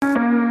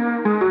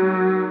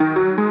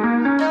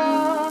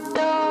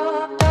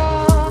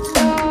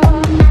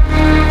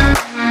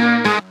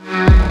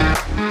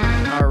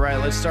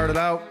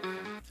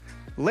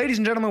Ladies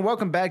and gentlemen,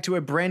 welcome back to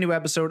a brand new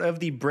episode of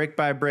the Brick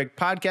by Brick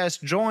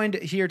podcast. Joined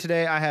here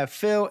today, I have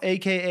Phil,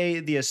 aka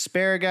the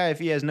Asparaguy,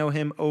 if you guys know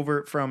him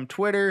over from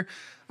Twitter.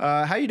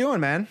 How you doing,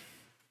 man?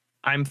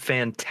 I'm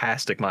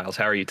fantastic, Miles.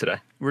 How are you today?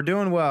 We're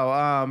doing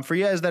well. For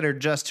you guys that are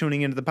just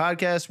tuning into the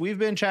podcast, we've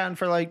been chatting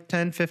for like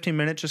 10, 15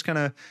 minutes, just kind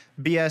of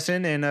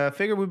BSing, and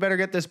figured we better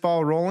get this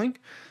ball rolling.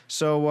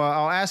 So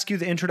I'll ask you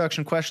the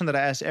introduction question that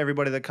I ask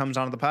everybody that comes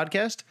onto the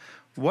podcast.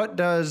 What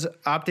does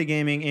Optic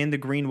Gaming and the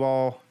Green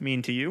Wall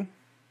mean to you?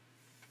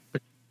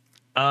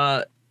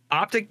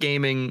 Optic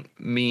Gaming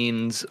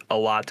means a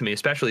lot to me,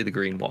 especially the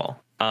Green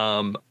Wall.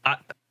 I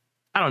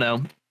don't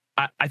know.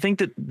 I think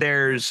that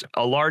there's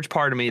a large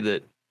part of me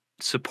that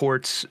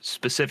supports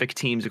specific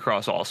teams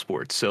across all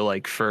sports. So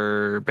like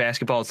for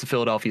basketball, it's the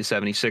Philadelphia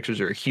 76ers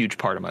are a huge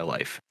part of my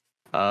life.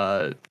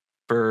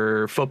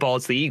 For football,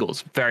 it's the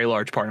Eagles, very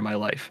large part of my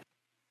life.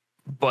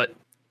 But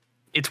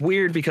it's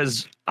weird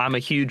because I'm a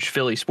huge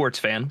Philly sports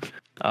fan.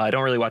 I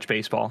don't really watch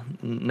baseball.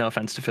 No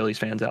offense to Phillies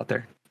fans out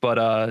there.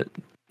 But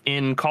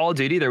in Call of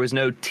Duty, there was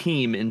no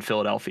team in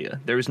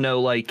Philadelphia. There's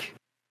no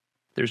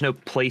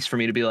place for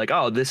me to be like,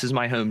 oh, this is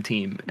my home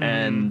team.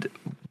 And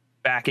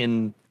back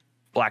in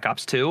Black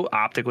Ops 2,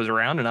 Optic was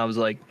around, and I was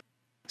like,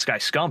 this guy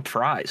Scump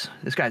fries.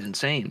 This guy's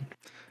insane.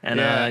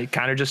 And I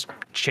kind of just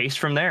chased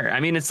from there.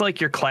 I mean, it's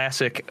like your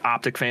classic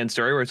Optic fan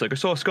story where it's like, I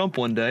saw Scump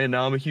one day, and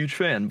now I'm a huge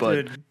fan.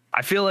 But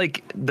I feel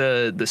like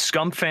the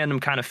Scump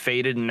fandom kind of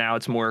faded, and now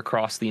it's more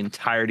across the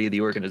entirety of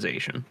the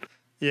organization.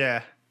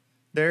 Yeah.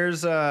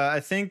 There's, I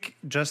think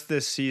just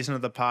this season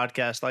of the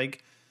podcast,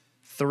 like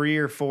 3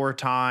 or 4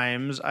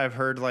 times I've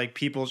heard like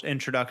people's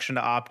introduction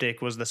to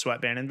Optic was the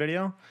Sweat Bannon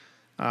video,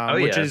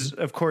 which is,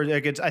 of course,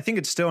 like I think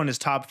it's still in his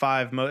top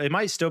 5. It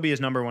might still be his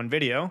number 1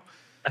 video.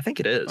 I think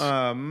it is.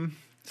 So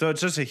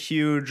it's just a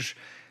huge,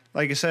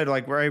 like I said,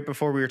 like right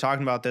before we were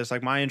talking about this,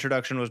 like my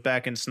introduction was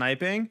back in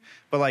sniping,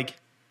 but like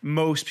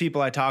most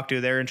people I talked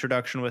to, their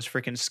introduction was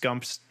freaking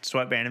Scump's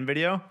Sweat Bannon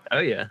video. Oh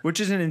yeah. Which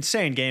is an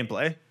insane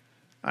gameplay.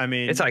 I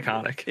mean, it's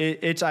iconic.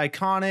 It's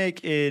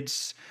iconic.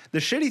 It's the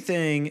shitty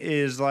thing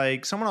is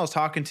like someone I was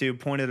talking to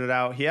pointed it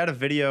out. He had a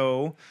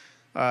video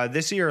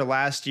this year or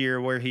last year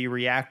where he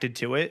reacted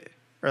to it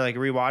or like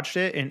rewatched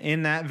it. And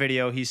in that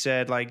video, he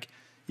said like,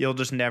 you'll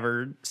just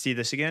never see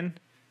this again.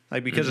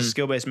 Like because of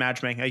skill-based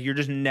matchmaking, like you're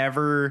just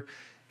never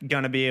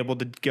going to be able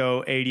to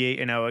go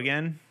 88-0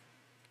 again.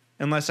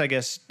 Unless I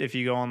guess if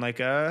you go on like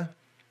a,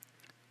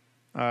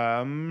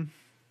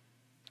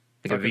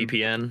 like a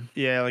VPN?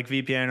 Yeah, like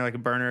VPN or like a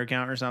burner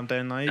account or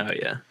something. Like, oh,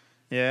 yeah.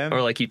 Yeah.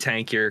 Or like you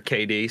tank your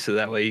KD so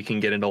that way you can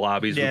get into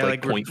lobbies with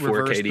like 0.4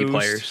 KD boost.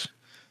 Players.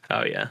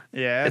 Oh, yeah.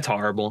 Yeah. It's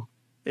horrible.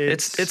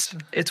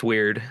 It's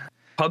weird.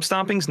 Pub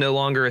stomping's no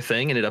longer a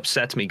thing, and it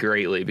upsets me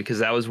greatly because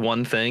that was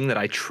one thing that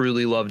I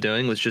truly loved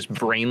doing was just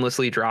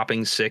brainlessly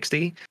dropping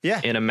 60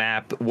 in a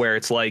map where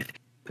it's like,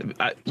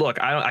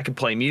 I can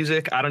play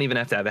music. I don't even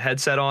have to have a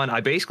headset on.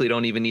 I basically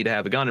don't even need to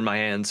have a gun in my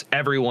hands.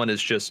 Everyone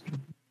is just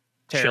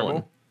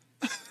chilling.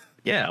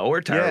 Yeah, or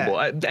terrible.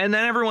 Yeah. And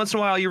then every once in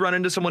a while you run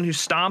into someone who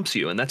stomps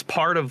you, and that's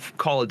part of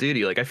Call of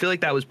Duty. Like, I feel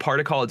like that was part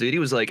of Call of Duty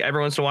was like every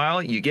once in a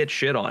while you get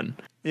shit on.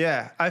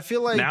 Yeah, I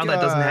feel like now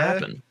that doesn't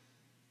happen.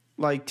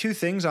 Like 2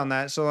 things on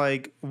that. So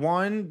like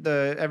one,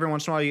 the every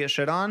once in a while you get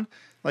shit on,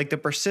 like the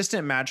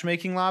persistent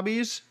matchmaking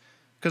lobbies,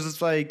 because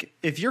it's like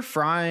if you're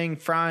frying,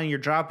 you're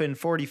dropping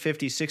 40,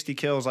 50, 60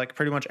 kills like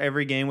pretty much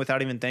every game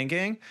without even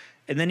thinking,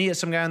 and then you get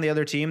some guy on the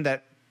other team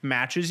that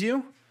matches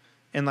you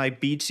and like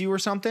beats you or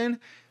something.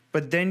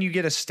 But then you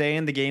get to stay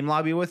in the game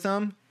lobby with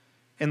them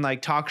and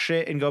like talk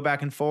shit and go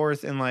back and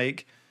forth and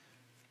like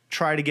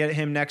try to get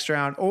him next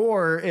round.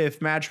 Or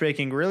if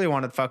matchmaking really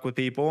wanted to fuck with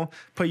people,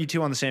 put you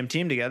 2 on the same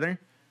team together.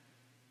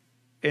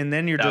 And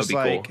then you're just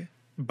like, cool.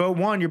 But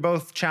one, you're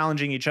both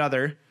challenging each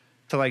other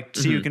to like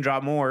see who can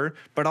drop more.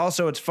 But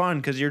also it's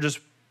fun because you're just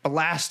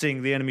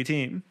blasting the enemy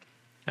team.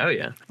 Oh,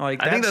 yeah.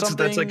 Like I think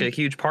that's like a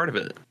huge part of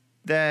it.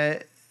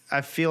 That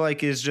I feel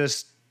like is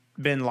just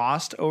been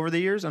lost over the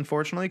years,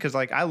 unfortunately, because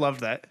like I loved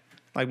that.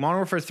 Like Modern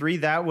Warfare 3,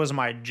 that was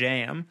my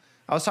jam.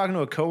 I was talking to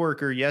a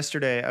coworker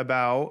yesterday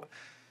about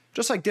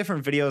just like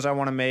different videos I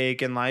want to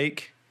make and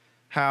like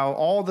how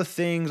all the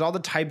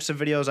types of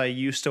videos I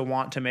used to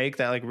want to make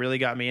that like really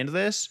got me into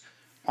this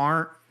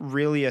aren't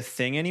really a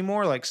thing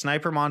anymore. Like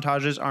sniper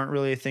montages aren't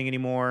really a thing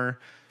anymore.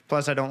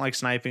 Plus I don't like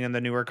sniping in the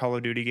newer Call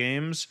of Duty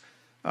games.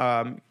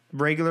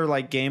 Regular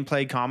like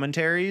gameplay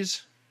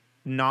commentaries,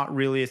 not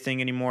really a thing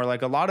anymore.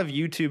 Like a lot of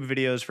YouTube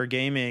videos for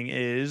gaming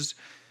is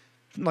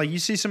like you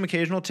see some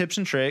occasional tips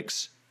and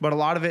tricks, but a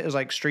lot of it is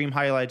like stream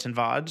highlights and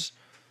VODs,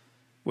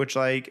 which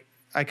like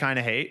I kind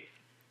of hate.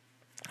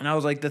 And I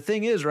was like, the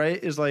thing is,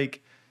 right, is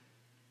like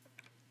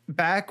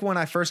back when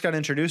I first got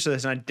introduced to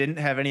this and I didn't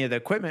have any of the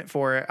equipment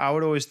for it, I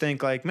would always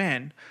think like,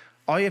 man,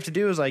 all you have to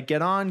do is like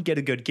get on, get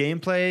a good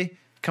gameplay,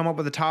 come up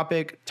with a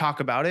topic,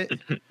 talk about it.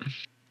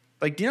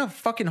 Like, do you know how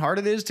fucking hard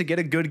it is to get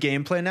a good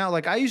gameplay now?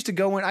 Like I used to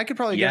go in, I could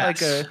probably get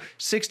like a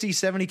 60,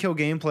 70 kill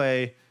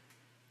gameplay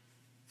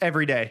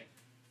every day.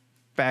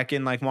 Back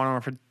in like Modern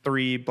Warfare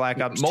 3,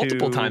 Black Ops 2.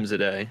 Multiple times a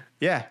day.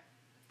 Yeah.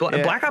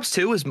 Yeah. Black Ops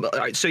 2 was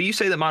so you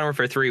say that Modern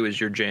Warfare 3 was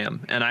your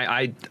jam, and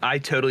I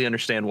totally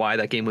understand why.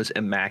 That game was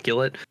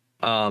immaculate.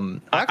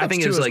 Black I Ops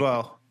think 2 it was as like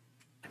well.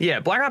 yeah,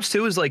 Black Ops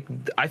 2 is like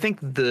I think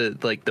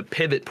the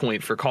pivot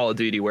point for Call of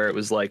Duty where it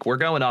was like we're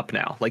going up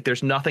now. Like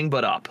there's nothing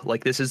but up.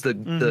 Like this is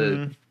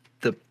the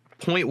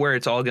point where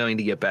it's all going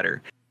to get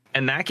better.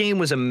 And that game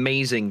was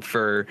amazing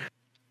for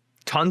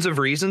tons of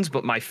reasons,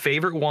 but my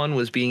favorite one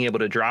was being able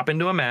to drop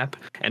into a map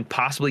and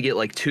possibly get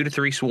like 2 to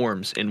 3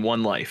 swarms in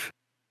one life.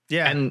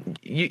 Yeah. And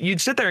you'd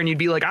sit there and you'd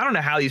be like, I don't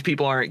know how these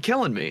people aren't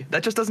killing me.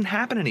 That just doesn't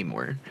happen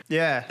anymore.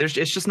 Yeah. It's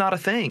just not a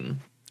thing.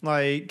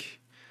 Like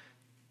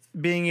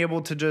being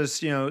able to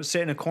just,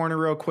 sit in a corner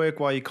real quick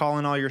while you call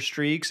in all your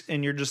streaks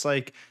and you're just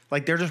like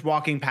they're just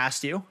walking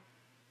past you.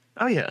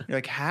 Oh yeah. You're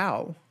like,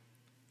 how?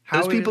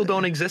 Those people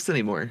don't exist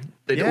anymore.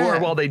 Or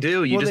while they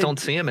do, you just don't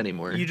see them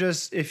anymore.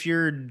 If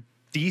you're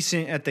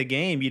decent at the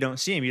game, you don't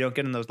see them. You don't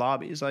get in those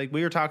lobbies. Like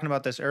we were talking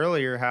about this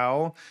earlier,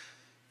 how,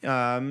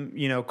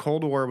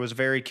 Cold War was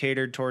very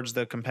catered towards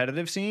the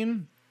competitive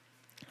scene.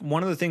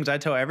 One of the things I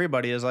tell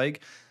everybody is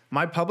like,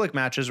 my public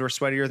matches were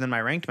sweatier than my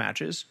ranked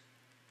matches.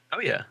 Oh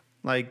yeah.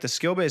 Like the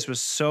skill base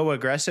was so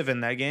aggressive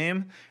in that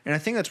game. And I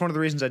think that's one of the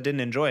reasons I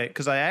didn't enjoy it.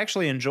 Cause I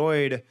actually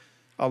enjoyed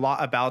a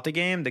lot about the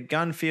game, the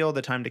gun feel,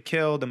 the time to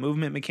kill, the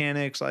movement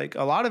mechanics. Like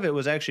a lot of it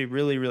was actually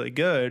really, really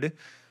good.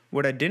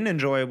 What I didn't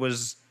enjoy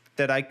was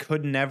that I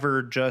could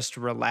never just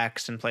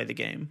relax and play the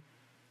game.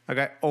 Like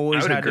I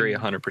always would had agree to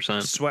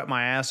 100%. sweat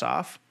my ass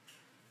off.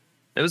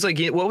 It was like,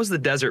 what was the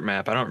desert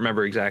map? I don't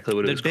remember exactly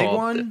what it was called. The big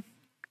one?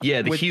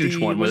 Yeah, the huge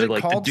one was with it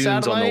like the called dunes on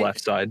the Satellite?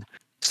 left side.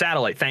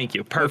 Satellite, thank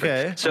you. Perfect.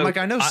 Okay.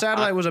 So I know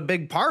Satellite was a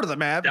big part of the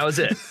map. That was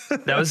it.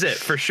 That was it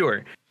for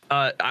sure.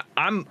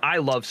 I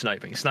love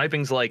sniping.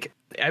 Sniping's like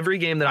every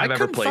game that I've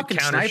ever played.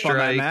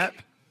 Counter-Strike.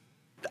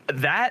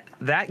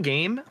 That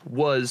game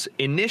was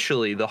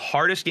initially the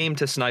hardest game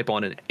to snipe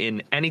on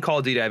in any Call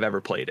of Duty I've ever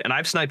played. And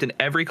I've sniped in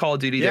every Call of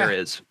Duty there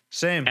is.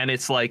 Same. And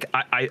it's like,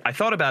 I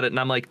thought about it and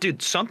I'm like,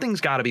 dude,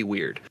 something's got to be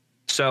weird.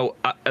 So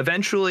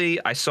eventually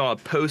I saw a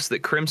post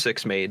that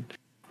Crimsix made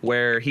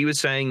where he was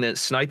saying that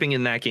sniping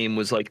in that game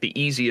was like the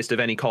easiest of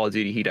any Call of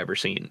Duty he'd ever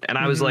seen. And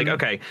I was like,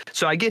 okay,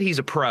 so I get he's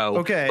a pro.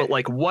 Okay. But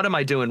like, what am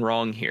I doing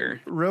wrong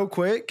here? Real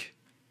quick.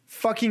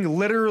 Fucking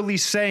literally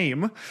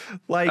same.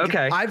 Like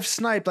okay. I've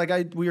sniped,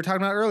 we were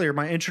talking about earlier,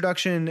 my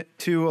introduction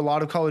to a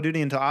lot of Call of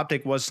Duty into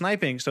Optic was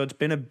sniping. So it's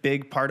been a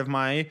big part of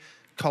my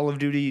Call of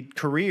Duty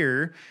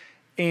career.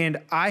 And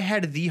I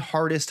had the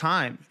hardest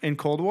time in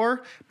Cold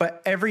War,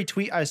 but every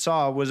tweet I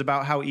saw was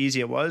about how easy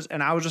it was.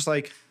 And I was just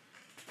like,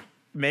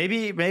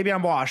 maybe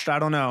I'm washed. I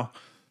don't know.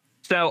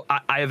 So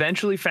I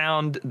eventually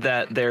found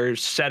that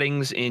there's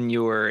settings in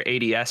your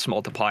ADS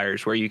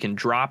multipliers where you can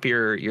drop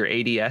your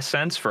ADS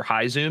sense for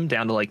high zoom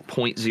down to like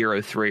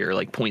 0.03 or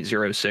like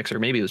 0.06, or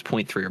maybe it was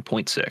 0.3 or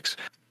 0.6.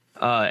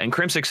 And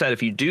Crimsix said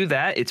if you do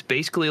that, it's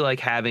basically like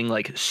having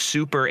like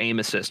super aim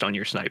assist on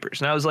your snipers.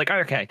 And I was like,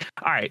 okay,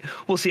 all right,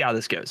 we'll see how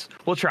this goes.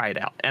 We'll try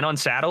it out. And on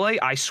Satellite,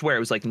 I swear it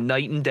was like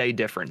night and day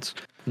difference.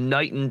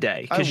 Night and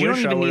day. Because you don't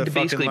even need to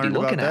basically be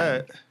looking at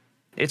it.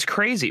 It's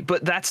crazy,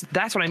 but that's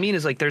what I mean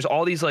is like there's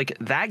all these like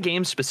that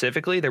game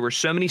specifically. There were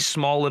so many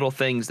small little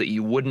things that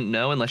you wouldn't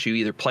know unless you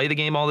either play the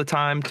game all the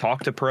time,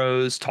 talk to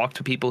pros, talk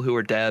to people who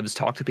are devs,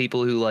 talk to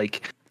people who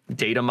like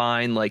data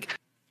mine, like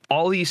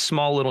all these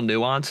small little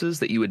nuances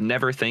that you would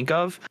never think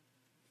of.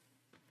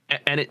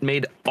 And it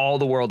made all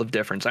the world of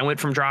difference. I went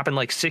from dropping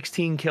like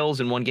 16 kills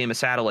in one game of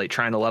Satellite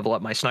trying to level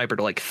up my sniper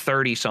to like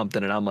 30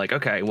 something. And I'm like,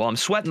 okay, well, I'm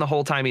sweating the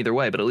whole time either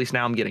way, but at least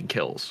now I'm getting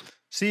kills.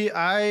 See,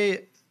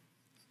 I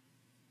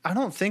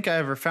don't think I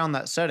ever found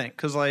that setting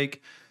because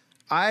like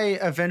I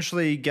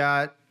eventually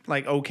got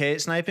like okay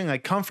at sniping,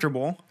 like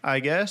comfortable,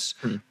 I guess.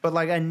 But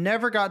like I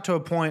never got to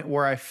a point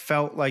where I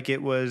felt like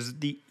it was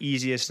the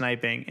easiest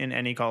sniping in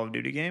any Call of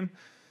Duty game.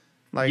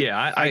 Like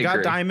yeah, I got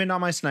agree. diamond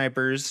on my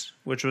snipers,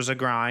 which was a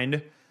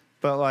grind.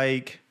 But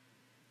like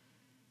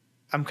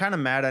I'm kind of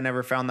mad I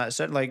never found that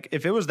set. Like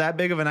if it was that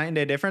big of a night and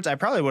day difference, I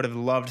probably would have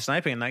loved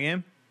sniping in that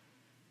game.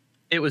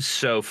 It was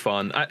so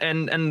fun.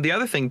 And the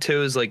other thing,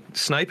 too, is like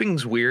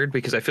sniping's weird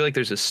because I feel like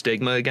there's a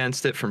stigma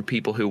against it from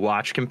people who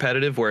watch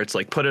competitive where it's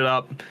like, put it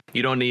up.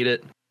 You don't need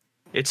it.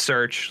 It's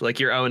search. Like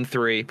you're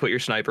 0-3. Put your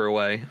sniper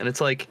away. And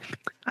it's like,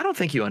 I don't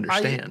think you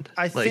understand.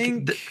 I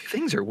think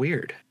things are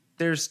weird.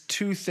 There's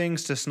two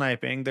things to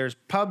sniping. There's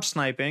pub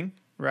sniping,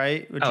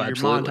 right? Which is your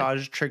absolutely.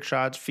 montage, trick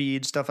shots,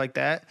 feeds, stuff like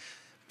that.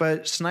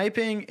 But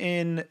sniping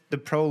in the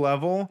pro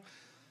level,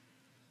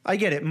 I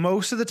get it.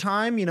 Most of the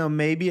time,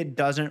 maybe it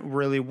doesn't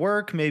really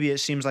work. Maybe it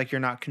seems like you're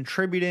not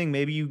contributing.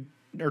 Maybe you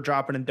are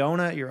dropping a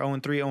donut, you're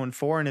 0-3,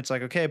 0-4, and it's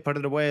like, okay, put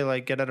it away,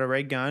 like get out a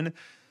ray gun.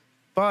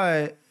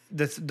 But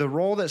the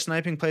role that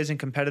sniping plays in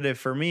competitive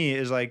for me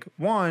is like,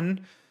 one,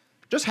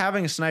 just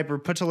having a sniper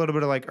puts a little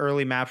bit of like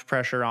early map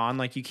pressure on.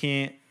 Like you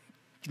can't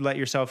let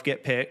yourself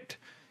get picked,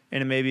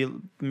 and it maybe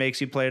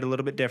makes you play it a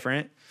little bit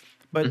different.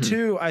 But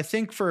two, I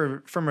think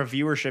from a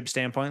viewership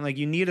standpoint, like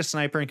you need a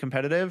sniper in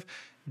competitive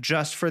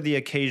just for the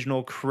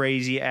occasional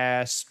crazy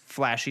ass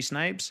flashy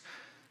snipes.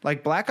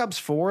 Like Black Ops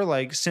 4,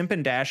 like Simp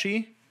and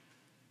Dashy,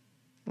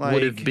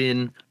 would have Like,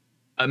 been.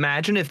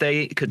 Imagine if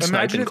they could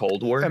snipe in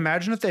Cold War.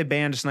 Imagine if they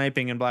banned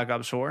sniping in Black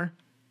Ops 4.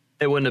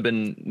 It wouldn't have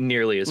been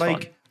nearly as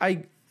fun.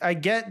 Like, I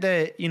get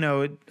that, you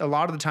know, a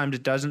lot of the times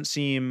it doesn't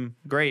seem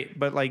great,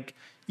 but like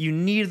you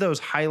need those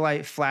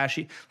highlight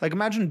flashy. Like,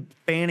 imagine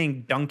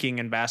banning dunking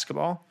in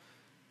basketball.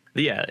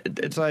 Yeah,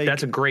 It's like,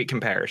 that's a great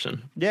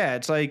comparison. yeah,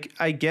 it's like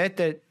I get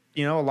that,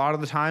 you know, a lot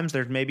of the times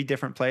there's maybe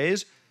different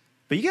plays,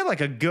 but you get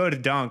like a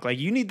good dunk. Like,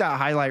 you need that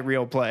highlight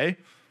reel play.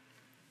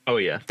 Oh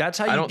yeah, That's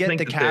how you get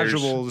the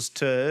casuals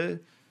to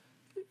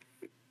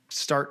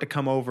start to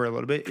come over a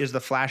little bit, is the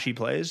flashy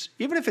plays,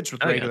 even if it's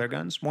with regular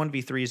guns,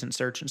 1v3s and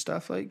search and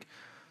stuff. Like,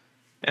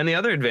 and the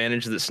other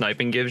advantage that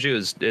sniping gives you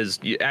is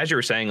you, as you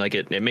were saying, like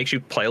it makes you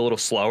play a little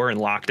slower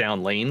and lock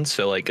down lanes.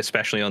 So like,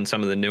 especially on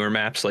some of the newer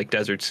maps like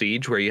Desert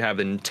Siege, where you have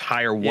an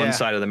entire one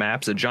side of the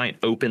map's a giant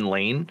open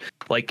lane.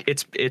 Like,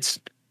 it's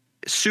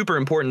super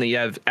important that you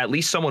have at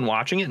least someone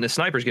watching it, and the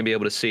sniper's gonna be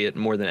able to see it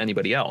more than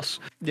anybody else.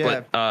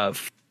 yeah. But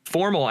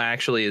Formal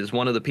actually is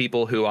one of the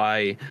people who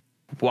I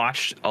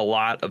watched a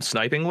lot of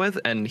sniping with,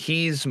 and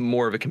he's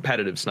more of a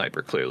competitive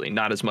sniper, clearly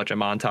not as much a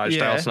montage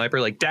style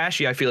sniper. Like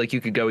Dashy, I feel like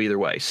you could go either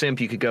way. Simp,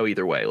 you could go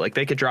either way. Like,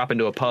 they could drop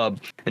into a pub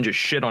and just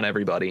shit on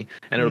everybody,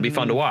 and it'll be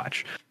fun to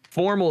watch.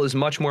 Formal is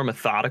much more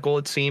methodical,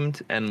 it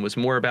seemed, and was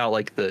more about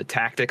like the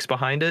tactics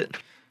behind it.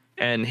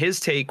 And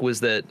his take was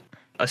that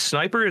a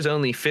sniper is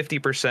only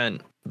 50%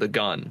 the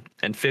gun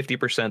and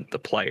 50% the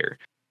player.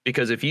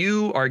 Because if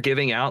you are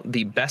giving out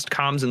the best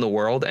comms in the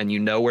world and you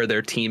know where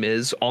their team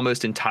is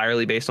almost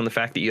entirely based on the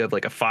fact that you have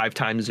like a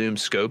 5x zoom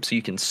scope so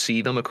you can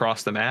see them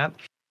across the map,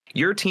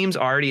 your team's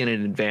already in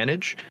an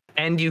advantage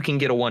and you can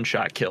get a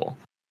one-shot kill.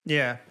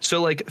 Yeah.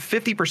 So like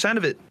 50%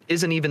 of it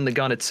isn't even the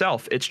gun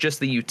itself. It's just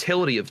the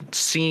utility of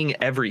seeing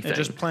everything. And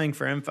just playing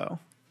for info.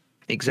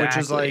 Exactly.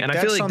 Which is like, and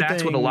I feel like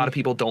that's what a lot of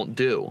people don't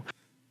do.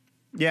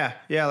 Yeah.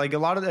 Yeah. Like, a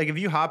lot of, like, if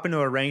you hop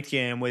into a ranked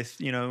game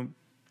with, you know,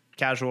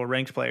 casual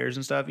ranked players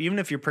and stuff, even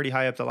if you're pretty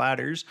high up the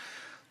ladders,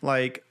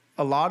 like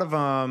a lot of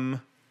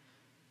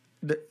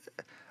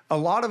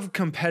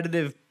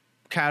competitive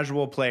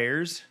casual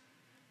players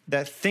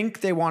that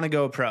think they want to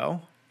go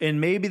pro, and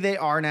maybe they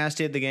are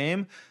nasty at the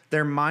game,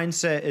 their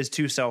mindset is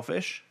too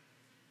selfish.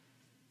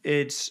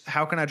 It's,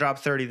 how can I drop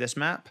 30 this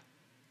map?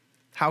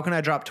 How can I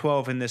drop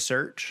 12 in this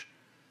search?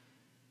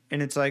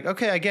 And it's like,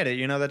 okay, I get it.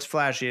 You know, that's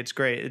flashy. It's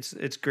great.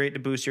 It's great to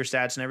boost your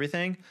stats and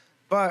everything.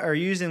 But are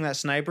you using that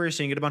sniper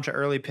so you can get a bunch of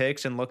early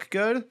picks and look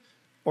good?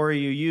 Or are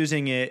you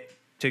using it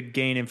to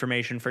gain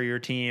information for your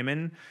team?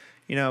 And,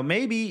 you know,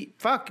 maybe,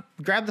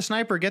 grab the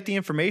sniper, get the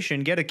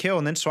information, get a kill,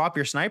 and then swap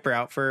your sniper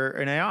out for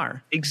an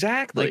AR.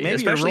 Exactly. Like, maybe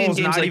especially your role's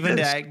in games not like even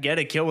this. to get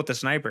a kill with the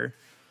sniper.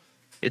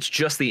 It's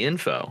just the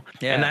info.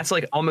 Yeah. And that's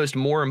like almost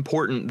more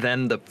important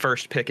than the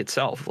first pick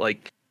itself.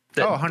 Like,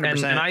 that,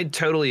 100%. And I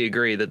totally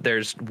agree that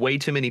there's way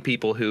too many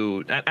people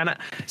who,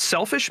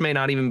 selfish may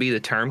not even be the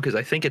term, because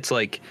I think it's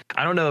like,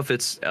 I don't know if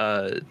it's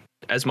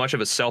as much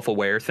of a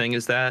self-aware thing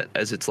as that,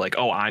 as it's like,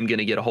 oh, I'm going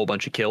to get a whole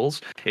bunch of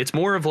kills. It's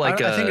more of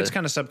like, I think it's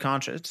kind of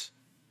subconscious.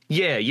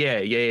 Yeah,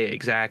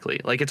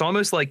 exactly. Like, it's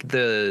almost like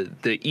the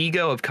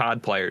ego of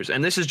COD players,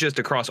 and this is just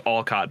across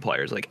all COD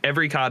players. Like,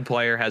 every COD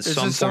player has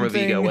some form of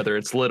ego, whether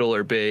it's little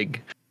or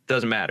big.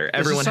 Doesn't matter.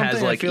 Everyone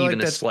has like even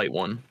like a slight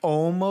one.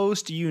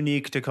 Almost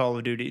unique to Call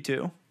of Duty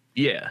too.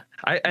 Yeah,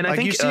 I like,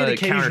 think you see it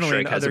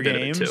occasionally in other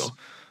games, too.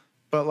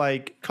 But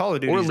like Call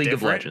of Duty or League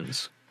of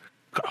Legends.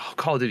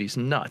 Call of Duty's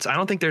nuts. I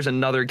don't think there's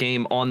another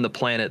game on the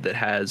planet that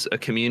has a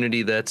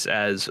community that's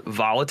as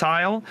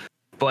volatile,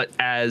 but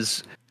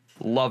as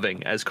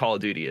loving as Call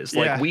of Duty is.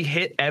 Like, we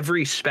hit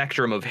every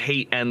spectrum of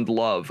hate and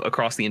love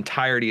across the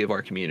entirety of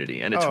our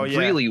community, and it's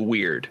really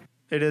weird.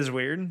 It is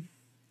weird.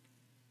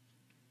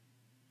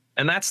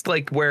 And that's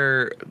like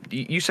where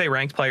you say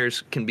ranked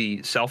players can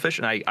be selfish,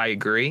 and I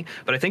agree.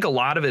 But I think a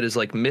lot of it is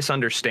like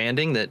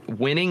misunderstanding that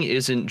winning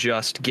isn't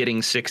just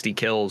getting 60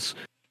 kills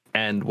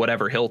and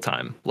whatever hill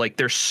time. Like,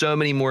 there's so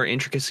many more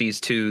intricacies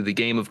to the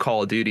game of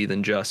Call of Duty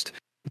than just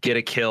get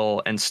a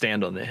kill and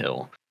stand on the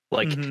hill.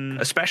 Like,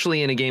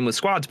 especially in a game with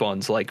squad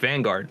spawns like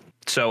Vanguard.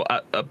 So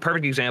a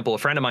perfect example, a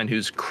friend of mine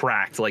who's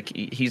cracked, like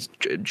he's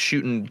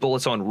shooting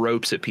bullets on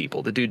ropes at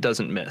people. The dude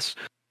doesn't miss.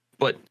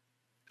 But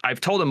I've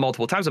told him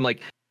multiple times, I'm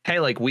like, hey,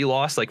 like, we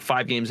lost like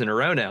 5 games in a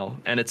row now,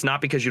 and it's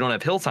not because you don't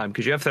have hill time,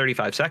 because you have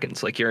 35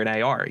 seconds. Like, you're an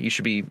AR. You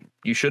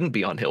shouldn't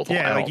be on hill time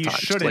at all times.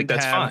 Shouldn't like,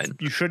 that's have, fine.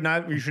 You should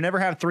never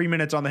have 3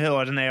 minutes on the hill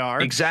as an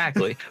AR.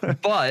 Exactly.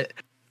 But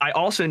I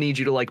also need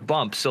you to like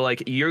bump. So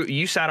like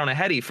you sat on a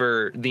heady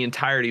for the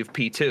entirety of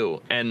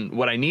P2, and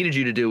what I needed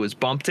you to do was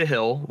bump to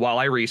hill while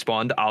I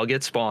respawned. I'll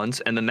get spawns,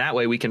 and then that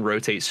way we can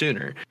rotate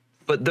sooner.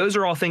 But those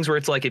are all things where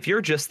it's like, if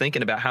you're just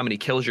thinking about how many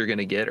kills you're going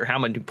to get or how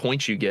many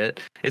points you get,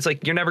 it's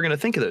like you're never going to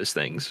think of those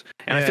things.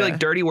 And I feel like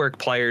Dirty Work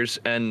players,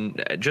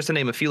 and just to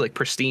name a few, like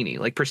Pristini.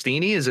 Like,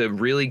 Pristini is a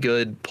really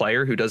good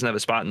player who doesn't have a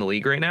spot in the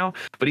league right now,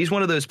 but he's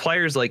one of those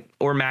players like,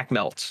 or Mac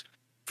Melts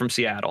from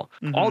Seattle.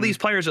 All these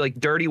players are like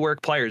Dirty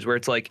Work players where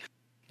it's like,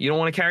 you don't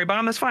want to carry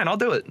bomb? That's fine. I'll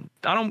do it.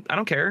 I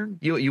don't care.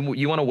 You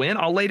want to win?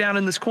 I'll lay down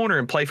in this corner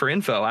and play for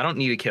info. I don't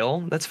need a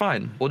kill. That's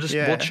fine. We'll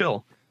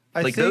chill.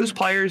 I Like think those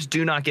players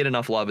do not get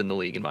enough love in the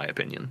league, in my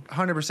opinion.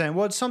 100%.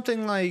 Well, it's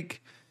something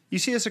like you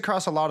see this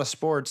across a lot of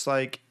sports,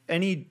 like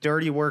any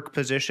dirty work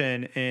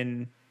position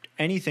in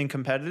anything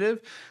competitive.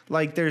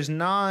 Like there's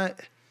not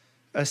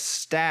a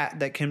stat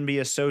that can be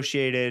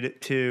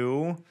associated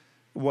to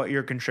what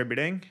you're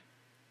contributing,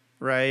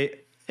 right?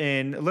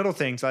 And little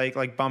things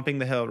like bumping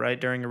the hill, right,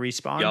 during a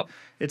respawn. Yep.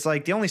 It's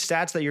like the only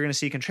stats that you're going to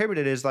see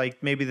contributed is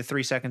like maybe the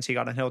 3 seconds he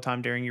got on hill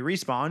time during your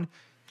respawn.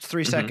 It's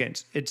 3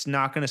 seconds. It's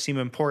not going to seem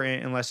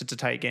important unless it's a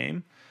tight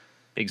game.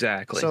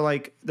 Exactly. So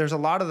like there's a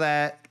lot of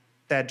that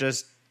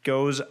just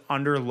goes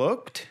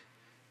underlooked.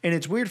 And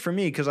it's weird for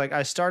me because like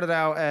I started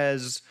out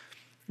as,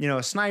 you know,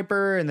 a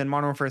sniper, and then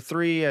Modern Warfare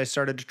 3, I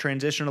started to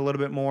transition a little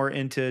bit more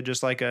into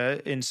just like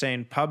a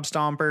insane pub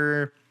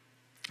stomper.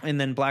 And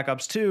then Black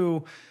Ops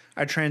 2,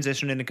 I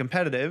transitioned into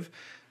competitive.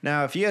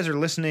 Now, if you guys are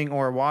listening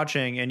or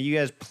watching and you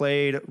guys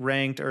played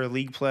ranked or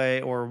league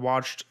play or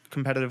watched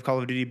competitive Call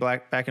of Duty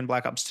back in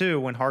Black Ops 2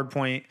 when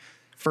Hardpoint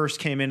first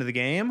came into the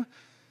game,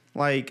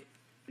 like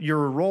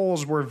your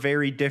roles were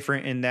very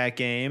different in that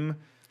game.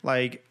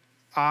 Like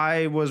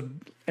I was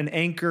an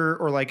anchor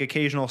or like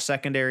occasional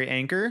secondary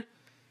anchor.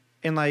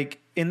 And like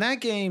in that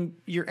game,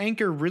 your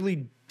anchor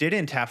really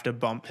didn't have to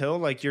bump hill.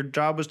 Like your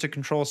job was to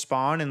control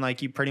spawn, and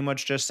like you pretty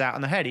much just sat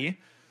on the heady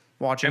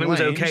watching. And it was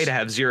lanes. okay to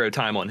have 0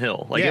 time on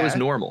hill. Like it was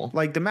normal.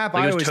 Like the map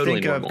Like, I it was always totally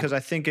think of, normal. because I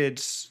think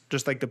it's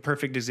just like the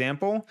perfect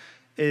example,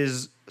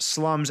 is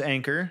Slum's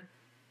anchor.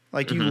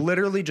 Like you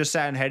literally just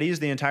sat in headies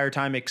the entire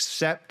time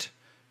except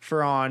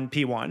for on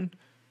P1.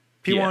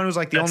 P1 Yeah, was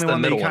like the that's only the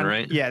one that you middle one,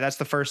 kind of, right? yeah, that's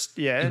the first,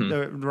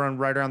 the run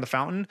right around the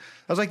fountain.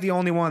 That was like the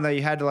only one that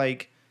you had to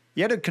like,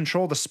 you had to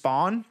control the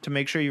spawn to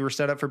make sure you were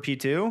set up for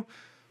P2,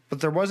 but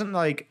there wasn't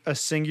like a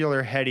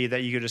singular heady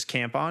that you could just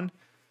camp on.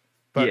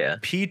 But Yeah.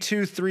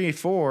 P2, 3,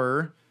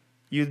 4,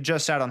 you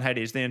just sat on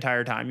headies the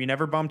entire time. You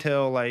never bumped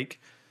hill. Like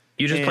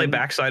You just play and-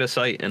 backside of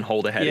sight and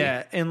hold a heady.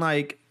 yeah, and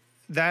like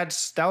that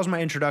was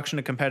my introduction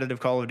to competitive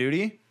Call of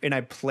Duty, and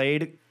I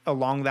played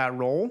along that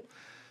role.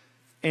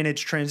 And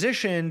it's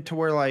transitioned to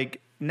where like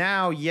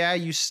now, yeah,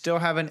 you still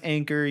have an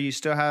anchor, you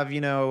still have,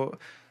 you know,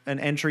 an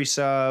entry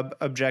sub,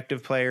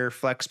 objective player,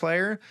 flex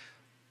player,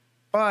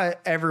 but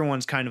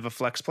everyone's kind of a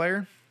flex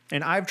player.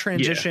 And I've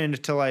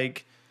transitioned to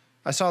like,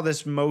 I saw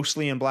this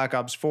mostly in Black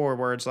Ops 4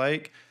 where it's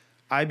like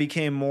I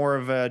became more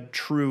of a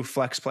true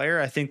flex player.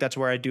 I think that's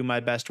where I do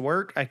my best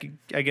work. I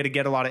get to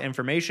get a lot of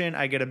information.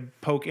 I get to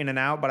poke in and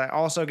out, but I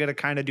also get to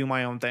kind of do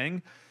my own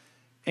thing.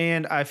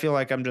 And I feel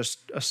like I'm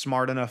just a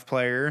smart enough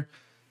player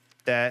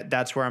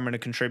that's where I'm going to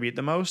contribute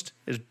the most,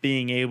 is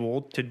being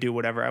able to do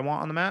whatever I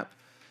want on the map.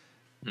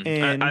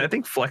 And I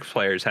think flex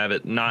players have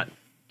it not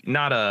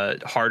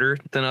harder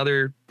than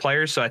other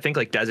players. So I think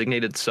like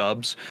designated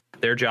subs,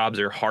 their jobs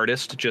are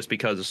hardest just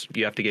because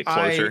you have to get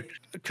closer.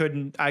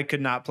 I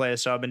could not play a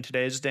sub in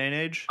today's day and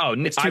age. Oh,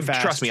 it's too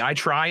fast. trust me, I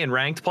try and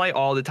ranked play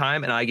all the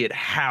time, and I get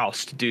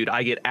housed, dude.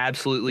 I get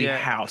absolutely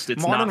housed.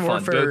 It's not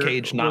fun. Go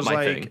Cage, not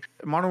my thing.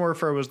 Modern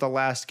Warfare was the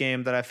last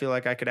game that I feel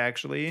like I could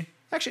actually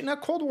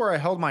not Cold War. I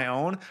held my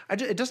own.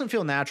 It doesn't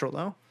feel natural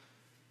though.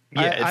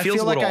 Yeah, I it feels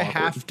feel a like little I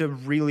awkward. have to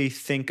really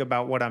think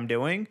about what I'm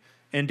doing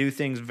and do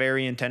things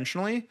very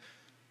intentionally.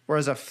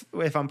 Whereas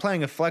if I'm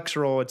playing a flex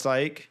role, it's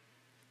like,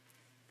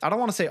 I don't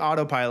want to say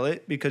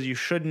autopilot because you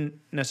shouldn't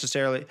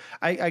necessarily.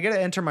 I get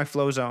to enter my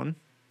flow zone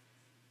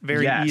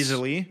very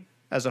easily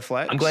as a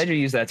flex. I'm glad you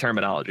used that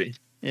terminology.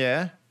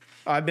 Yeah.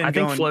 I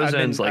think flow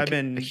zone's like I've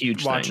been a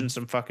huge watching thing.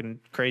 some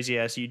fucking crazy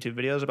ass YouTube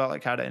videos about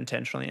like how to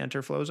intentionally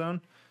enter flow zone.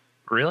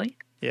 Really?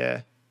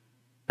 Yeah.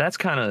 That's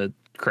kind of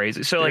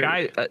crazy. So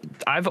like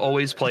I've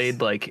always played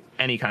like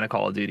any kind of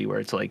Call of Duty where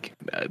it's like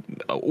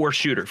or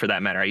shooter for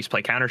that matter. I used to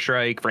play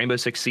Counter-Strike, Rainbow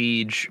Six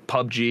Siege,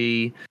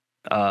 PUBG,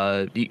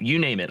 you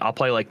name it. I'll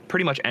play like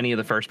pretty much any of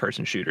the first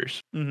person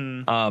shooters.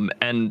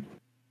 And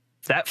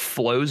that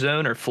flow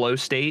zone or flow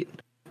state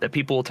that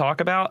people will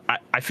talk about,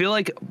 I feel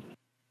like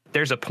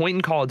there's a point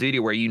in Call of Duty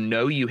where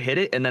you hit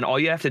it, and then all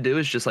you have to do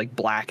is just like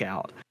black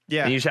out.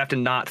 Yeah. And you just have to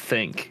not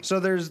think. So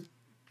there's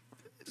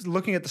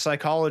looking at the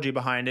psychology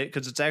behind it,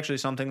 because it's actually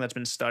something that's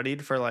been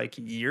studied for like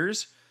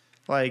years.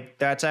 Like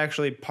that's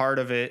actually part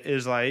of it,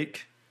 is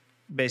like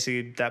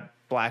basically that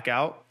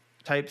blackout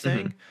type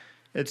thing.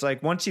 It's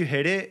like once you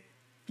hit it,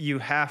 you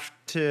have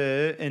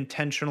to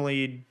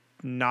intentionally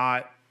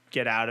not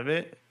get out of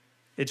it.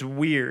 It's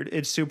weird.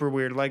 It's super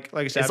weird. Like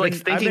I said, It's like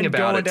I've thinking been about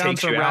going it down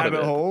takes some you out of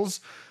rabbit it. holes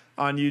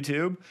on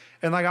YouTube,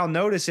 and like I'll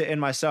notice it in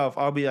myself.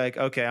 I'll be like,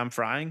 okay, I'm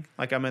frying,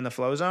 like I'm in the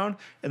flow zone,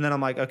 and then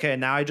I'm like, okay,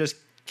 now I just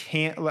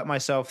can't let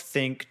myself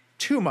think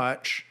too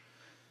much,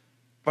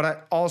 but I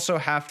also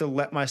have to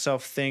let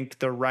myself think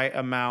the right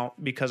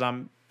amount because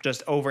I'm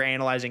just over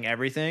analyzing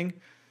everything.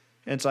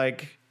 And it's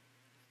like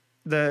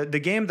the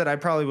game that I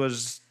probably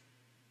was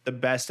the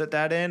best at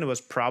that in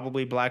was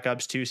probably Black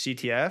Ops 2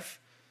 CTF.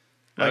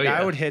 Like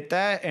I would hit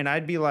that and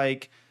I'd be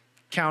like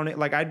counting,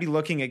 like I'd be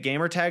looking at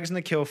gamer tags in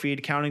the kill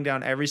feed, counting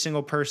down every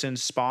single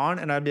person's spawn,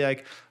 and I'd be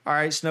like, all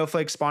right,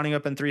 Snowflake spawning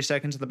up in 3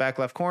 seconds in the back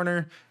left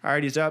corner. All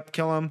right, he's up,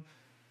 kill him.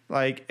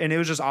 Like, and it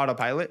was just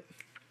autopilot.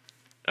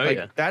 Oh Like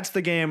yeah. that's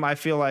the game I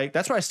feel like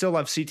that's why I still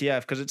love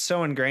CTF because it's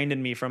so ingrained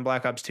in me from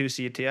Black Ops 2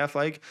 CTF.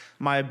 Like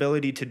my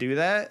ability to do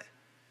that.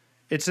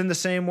 It's in the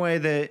same way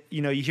that,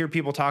 you hear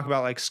people talk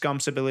about like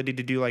Scump's ability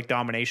to do like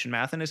domination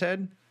math in his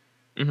head.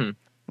 Mm-hmm.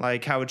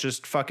 Like how it's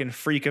just fucking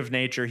freak of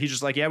nature. He's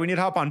just like, yeah, we need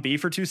to hop on B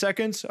for 2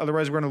 seconds.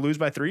 Otherwise we're going to lose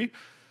by 3.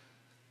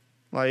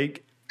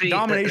 Like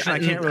domination, I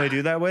can't really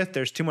do that with.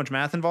 There's too much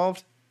math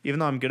involved, even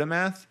though I'm good at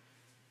math.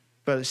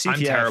 But CTF, I'm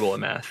terrible at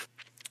math.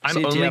 I'm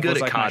CTF only good was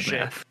at like my COD shit.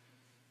 math.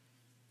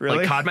 Really?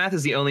 Like COD math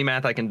is the only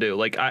math I can do.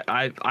 Like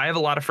I have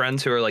a lot of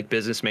friends who are like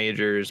business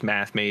majors,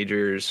 math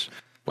majors,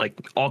 like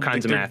all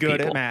kinds of They're math good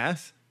people. at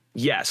math.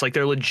 Yes, like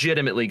they're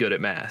legitimately good at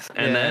math.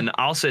 And Yeah. then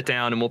I'll sit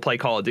down and we'll play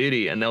Call of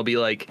Duty and they'll be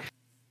like,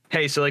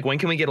 hey, so like when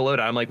can we get a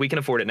loadout? I'm like, we can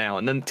afford it now.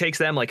 And then it takes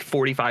them like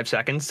 45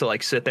 seconds to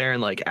like sit there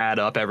and like add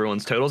up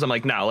everyone's totals. I'm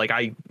like, no, like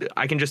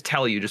I can just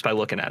tell you just by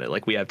looking at it,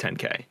 like we have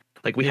 10K.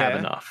 Like we have Yeah.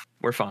 enough.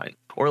 We're fine.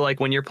 Or like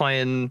when you're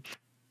playing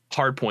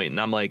Hardpoint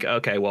and I'm like,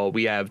 okay, well,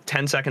 we have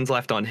 10 seconds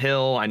left on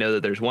hill. I know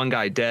that there's one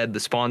guy dead. The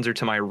spawns are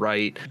to my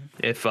right.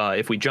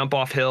 If we jump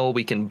off hill,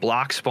 we can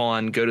block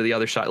spawn, go to the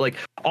other side. Like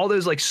all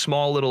those like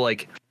small little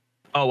like,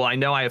 oh, well, I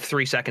know I have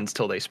 3 seconds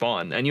till they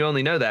spawn. And you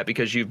only know that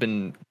because you've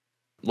been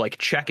like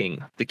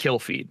checking the kill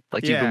feed,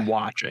 like you've been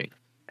watching.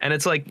 And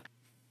it's like,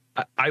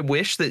 I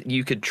wish that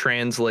you could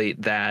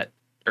translate that,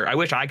 or I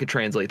wish I could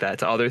translate that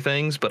to other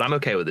things, but I'm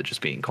okay with it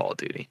just being Call of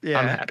Duty. Yeah.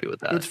 I'm happy with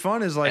that. What's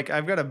fun is like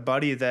I've got a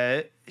buddy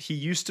that he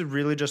used to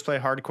really just play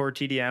hardcore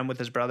TDM with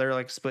his brother,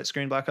 like split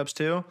screen Black Ops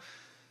 2.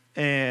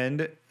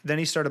 And then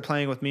he started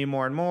playing with me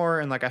more and more.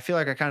 And like I feel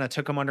like I kind of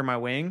took him under my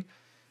wing.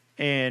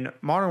 And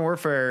Modern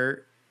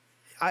Warfare,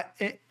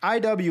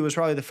 IW was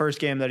probably the first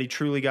game that he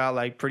truly got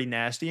like pretty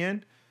nasty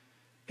in.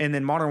 And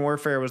then Modern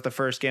Warfare was the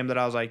first game that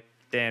I was like,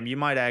 damn, you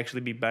might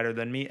actually be better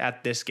than me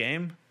at this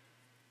game.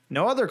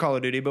 No other Call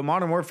of Duty, but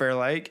Modern Warfare,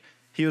 like,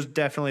 he was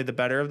definitely the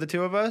better of the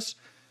two of us.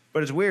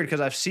 But it's weird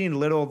because I've seen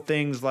little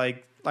things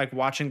like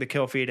watching the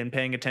kill feed and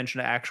paying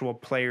attention to actual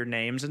player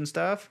names and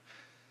stuff.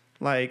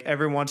 Like,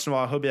 every once in a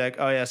while, he'll be like,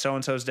 oh, yeah,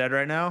 so-and-so's dead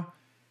right now.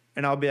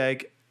 And I'll be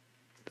like,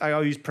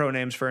 I'll use pro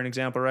names for an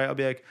example, right? I'll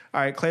be like, all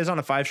right, Clay's on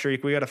a 5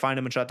 streak. We got to find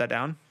him and shut that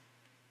down.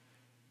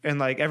 And,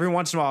 like, every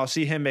once in a while, I'll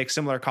see him make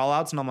similar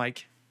call-outs, and I'm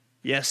like,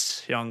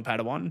 yes, young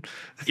Padawan.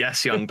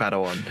 Yes, young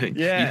Padawan.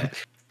 Yeah.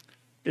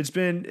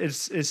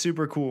 It's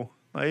super cool.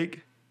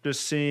 Like,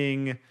 just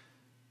seeing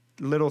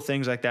little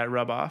things like that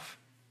rub off.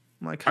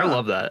 I'm like, I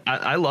love that.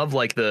 I love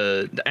like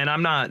and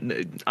I'm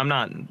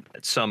not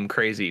some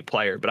crazy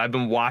player, but I've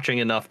been watching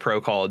enough pro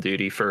Call of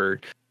Duty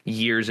for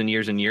years and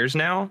years and years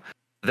now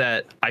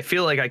that I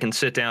feel like I can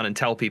sit down and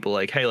tell people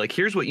like, hey, like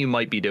here's what you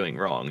might be doing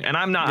wrong. And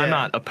I'm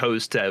not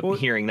opposed to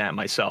hearing that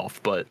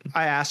myself, but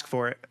I ask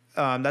for it.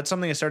 That's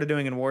something I started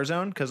doing in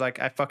Warzone because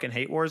like I fucking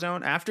hate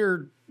Warzone.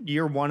 After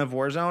year 1 of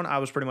Warzone, I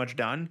was pretty much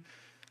done.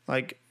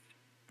 Like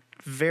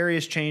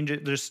various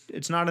changes,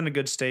 it's not in a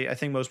good state. I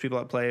think most people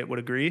that play it would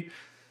agree.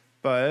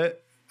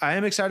 But I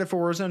am excited for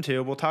Warzone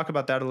 2. We'll talk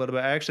about that a little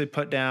bit. I actually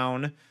put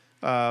down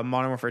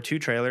Modern Warfare 2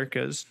 trailer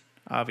because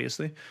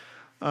obviously.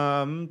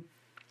 But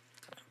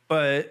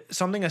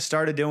something I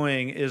started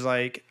doing is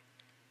like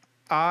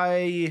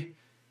I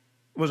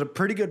was a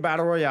pretty good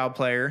Battle Royale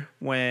player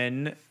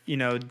when,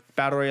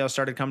 Battle Royale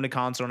started coming to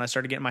console and I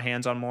started getting my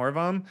hands on more of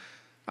them.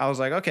 I was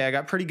like, okay, I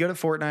got pretty good at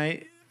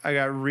Fortnite. I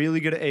got really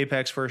good at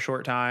Apex for a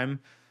short time.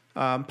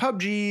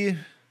 PUBG,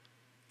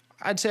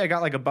 I'd say I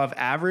got like above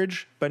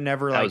average, but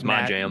never that like was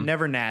my jam.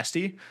 Never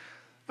nasty.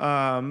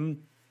 And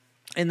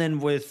then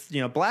with,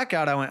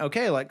 Blackout, I went,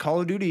 okay, like Call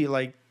of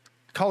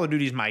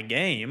Duty's my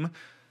game.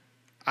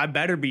 I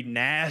better be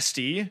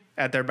nasty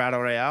at their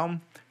Battle Royale.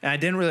 And I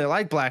didn't really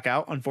like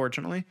Blackout,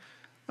 unfortunately.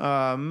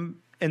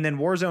 And then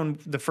Warzone,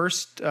 the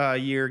first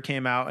year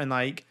came out, and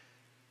like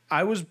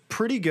I was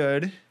pretty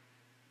good,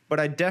 but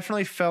I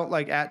definitely felt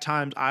like at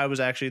times I was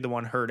actually the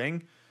one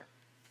hurting.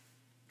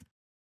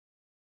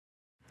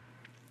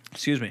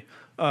 Excuse me.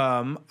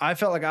 I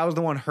felt like I was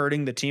the one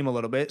hurting the team a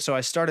little bit, so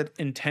I started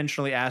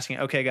intentionally asking,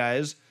 okay,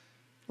 guys,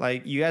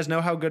 like you guys know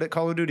how good at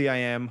Call of Duty I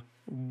am.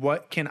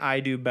 What can I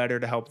do better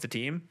to help the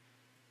team?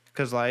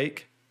 Because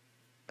like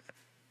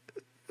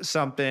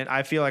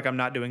I feel like I'm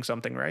not doing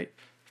something right.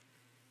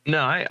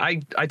 No,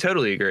 I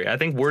totally agree. I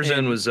think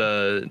Warzone was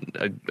a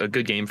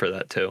good game for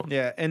that too.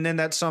 Yeah, and then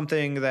that's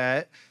something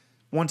that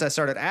once I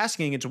started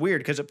asking, it's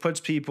weird because it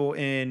puts people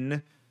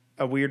in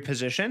a weird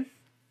position.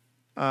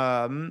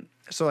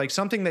 So like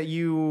something that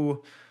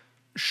you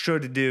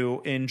should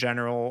do in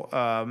general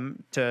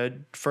to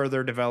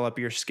further develop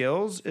your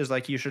skills is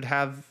like you should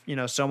have,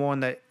 someone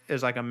that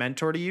is like a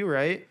mentor to you,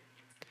 right?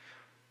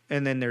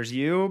 And then there's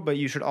you, but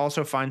you should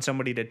also find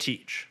somebody to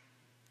teach.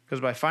 Because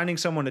by finding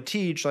someone to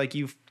teach, like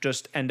you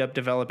just end up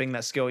developing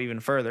that skill even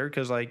further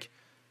because like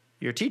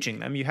you're teaching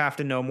them. You have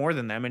to know more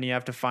than them and you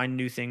have to find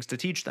new things to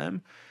teach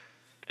them.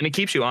 And it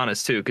keeps you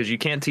honest too, because you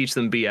can't teach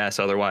them BS.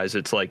 Otherwise,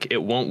 it's like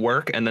it won't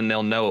work, and then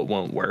they'll know it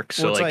won't work.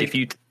 So like if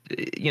you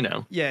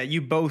yeah,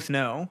 you both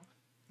know,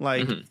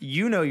 like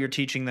you're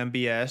teaching them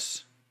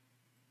BS,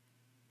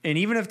 and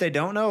even if they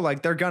don't know,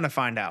 like they're gonna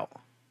find out.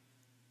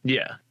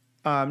 Yeah.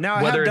 Now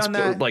I Whether have it's done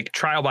that. like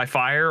trial by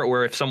fire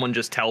or if someone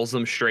just tells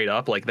them straight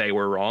up like they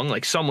were wrong,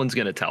 like someone's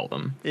going to tell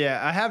them. Yeah,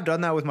 I have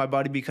done that with my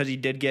buddy because he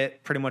did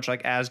get pretty much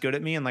like as good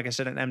at me. And like I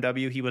said, in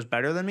MW, he was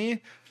better than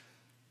me.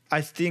 I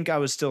think I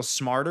was still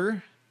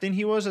smarter than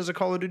he was as a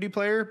Call of Duty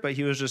player, but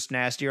he was just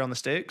nastier on the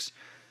sticks.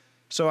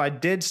 So I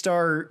did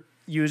start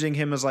using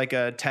him as like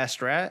a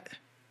test rat.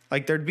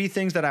 Like there'd be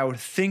things that I would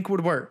think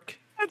would work.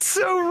 That's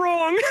so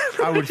wrong.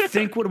 I would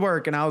think would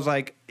work. And I was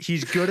like,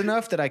 he's good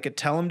enough that I could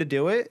tell him to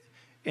do it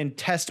and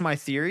test my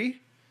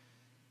theory.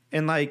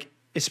 And like,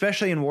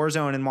 especially in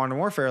Warzone and Modern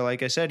Warfare,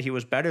 like I said, he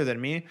was better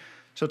than me.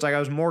 So it's like I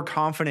was more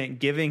confident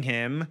giving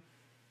him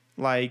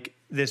like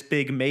this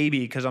big maybe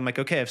because I'm like,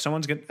 okay, if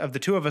someone's gonna, of the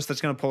two of us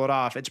that's going to pull it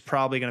off, it's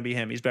probably going to be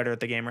him. He's better at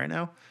the game right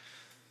now.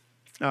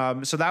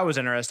 So that was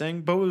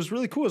interesting. But what was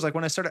really cool is like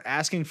when I started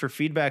asking for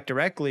feedback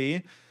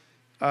directly,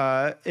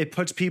 it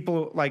puts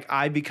people like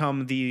I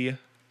become the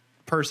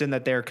person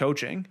that they're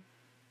coaching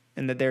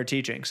and that they're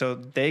teaching. So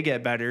they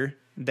get better.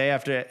 They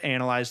have to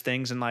analyze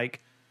things and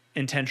like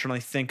intentionally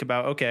think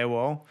about, okay,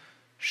 well,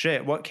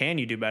 shit, what can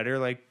you do better?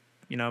 Like,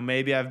 you know,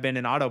 maybe I've been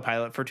in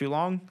autopilot for too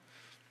long.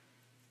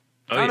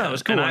 I don't know. It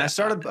was cool. And I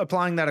started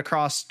applying that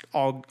across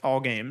all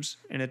games,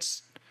 and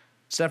it's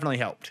definitely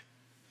helped.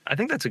 I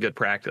think that's a good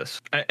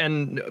practice.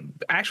 And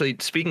actually,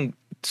 speaking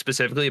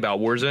specifically about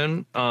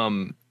Warzone,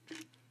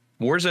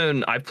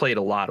 I've played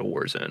a lot of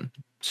Warzone.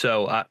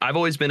 So I've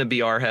always been a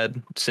BR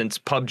head since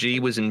PUBG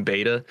was in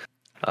beta.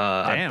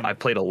 I've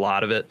played a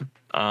lot of it.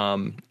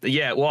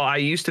 Yeah, well, I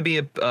used to be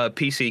a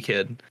PC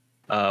kid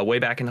way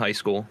back in high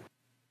school.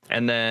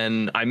 And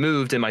then I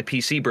moved and my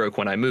PC broke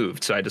when I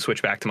moved. So I had to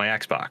switch back to my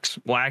Xbox.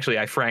 Well, actually,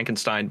 I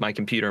Frankensteined my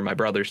computer and my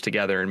brothers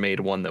together and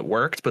made one that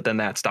worked. But then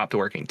that stopped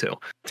working, too.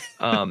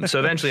 So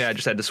eventually I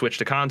just had to switch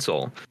to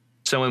console.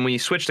 So when we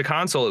switched to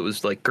console, it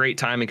was like great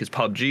timing because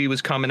PUBG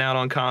was coming out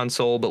on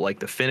console. But like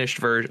the finished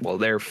version, well,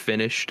 their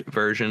finished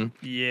version.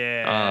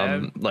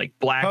 Yeah. Like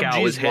Blackout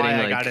PUBG was hitting. Why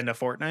like, I got into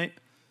Fortnite.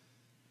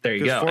 There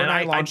you go. Fortnite And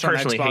I launched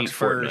personally on Xbox hate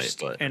first,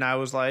 Fortnite. But and I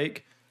was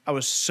like, I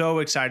was so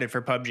excited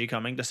for PUBG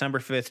coming December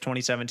 5th,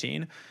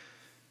 2017.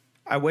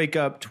 I wake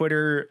up,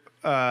 Twitter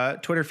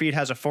feed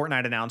has a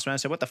Fortnite announcement. I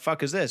said, what the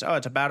fuck is this? Oh,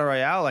 it's a battle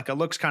royale. Like it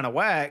looks kind of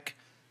whack,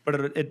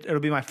 but it'll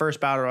be my first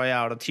battle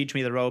royale. It'll teach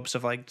me the ropes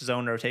of like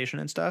zone rotation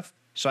and stuff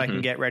so I can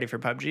get ready for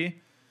PUBG.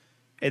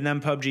 And then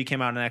PUBG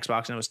came out on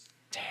Xbox and it was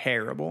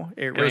terrible.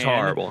 It was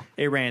horrible.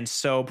 It ran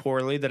so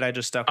poorly that I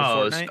just stuck with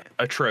Fortnite. It was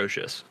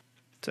atrocious.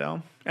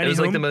 So it was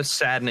like the most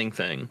saddening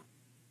thing.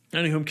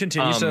 Anywho,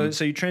 continue.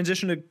 So you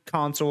transition to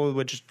console,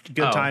 which is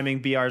good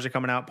timing. BRs are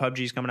coming out.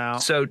 PUBG's coming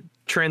out. So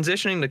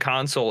transitioning to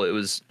console, it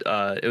was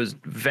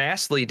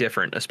vastly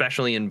different,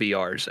 especially in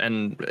BRs.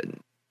 And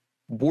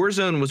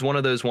Warzone was one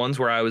of those ones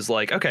where I was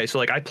like, okay, so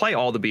like I play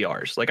all the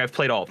BRs. Like I've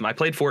played all of them. I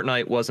played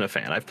Fortnite, wasn't a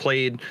fan. I've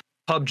played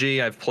PUBG.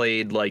 I've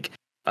played like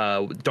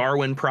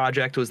Darwin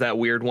Project was that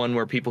weird one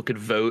where people could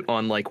vote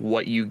on like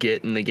what you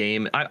get in the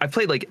game. I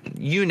played like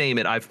you name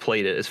it. I've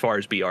played it as far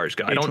as BRs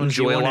go. I don't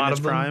enjoy a lot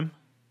of them. Prime.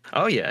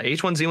 Oh, yeah.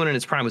 H1Z1 in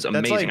its prime was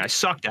amazing. Like, I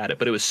sucked at it,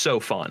 but it was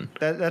so fun.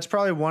 That's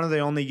probably one of the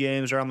only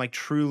games where I'm like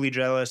truly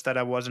jealous that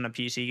I wasn't a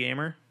PC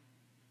gamer.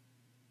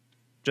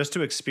 Just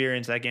to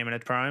experience that game in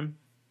its prime.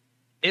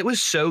 It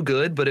was so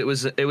good, but it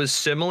was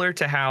similar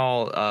to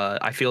how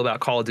I feel about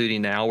Call of Duty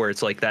now, where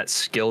it's like that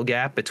skill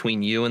gap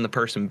between you and the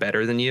person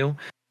better than you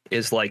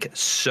is like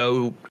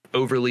so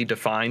overly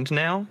defined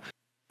now.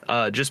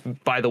 Just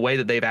by the way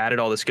that they've added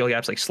all the skill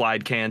gaps, like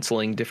slide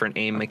canceling, different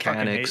aim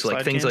mechanics,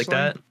 like things like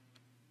that.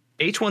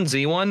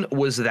 H1Z1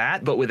 was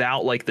that, but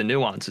without like the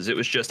nuances. It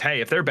was just,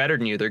 hey, if they're better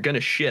than you, they're going to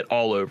shit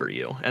all over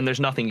you. And there's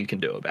nothing you can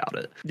do about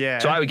it. Yeah.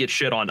 So I would get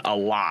shit on a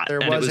lot. There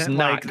and wasn't it was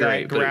not like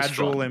great, that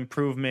gradual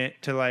improvement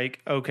to like,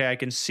 okay, I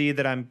can see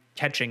that I'm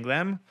catching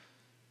them.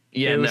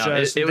 Yeah, it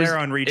was they're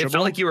unreachable. It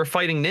felt like you were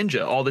fighting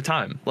Ninja all the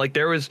time. Like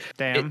there was,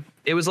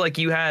 it was like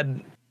you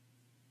had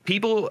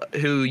people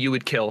who you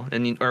would kill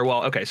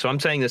so I'm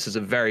saying this as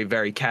a very,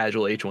 very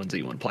casual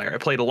H1Z1 player. I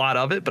played a lot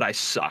of it, but I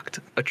sucked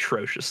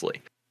atrociously.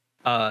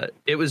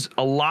 It was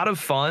a lot of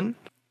fun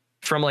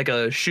from like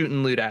a shoot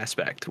and loot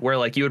aspect where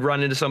like you would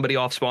run into somebody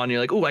off spawn and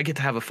you're like, oh, I get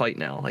to have a fight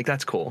now. Like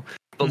that's cool.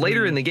 But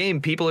later in the game,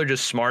 people are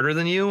just smarter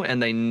than you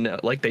and they know,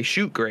 like they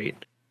shoot great.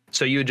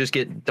 So you would just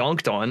get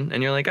dunked on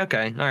and you're like,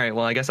 okay, all right,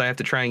 well, I guess I have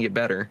to try and get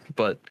better.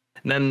 But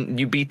then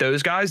you beat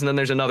those guys and then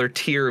there's another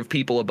tier of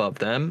people above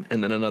them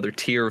and then another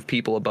tier of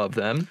people above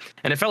them.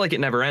 And it felt like it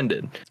never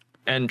ended.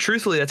 And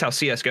truthfully, that's how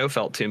CSGO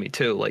felt to me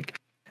too. Like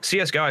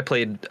CSGO, I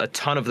played a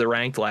ton of the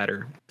ranked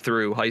ladder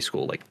through high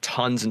school, like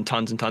tons and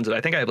tons and tons of it.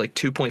 I think I have like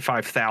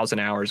 2.5 thousand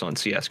hours on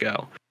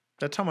CSGO.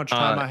 That's how much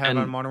time I have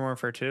on Modern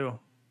Warfare 2.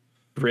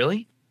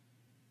 Really?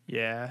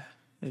 Yeah.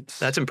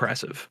 That's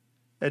impressive.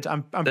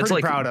 I'm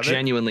pretty proud of it.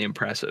 Genuinely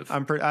impressive.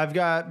 I've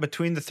got,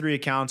 between the 3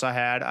 accounts I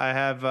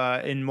have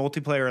in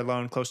multiplayer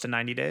alone close to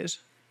 90 days.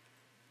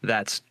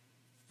 That's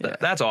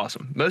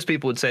awesome. Most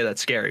people would say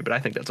that's scary, but I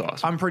think that's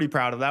awesome. I'm pretty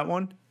proud of that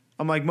one.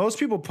 I'm like, most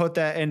people put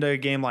that into a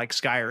game like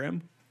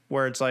Skyrim,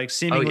 where it's like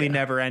seemingly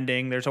never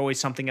ending. There's always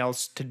something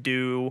else to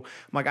do.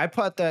 I'm like, I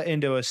put that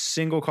into a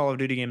single Call of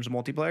Duty game's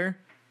multiplayer.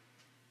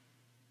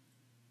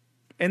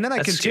 And then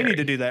I continued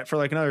to do that for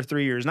like another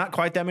 3 years. Not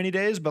quite that many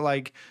days, but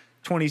like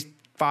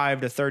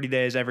 25 to 30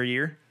 days every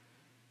year.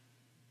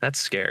 That's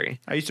scary.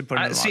 I used to put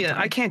in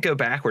I can't go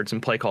backwards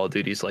and play Call of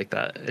Duties like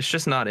that. It's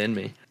just not in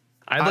me.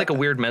 I have like a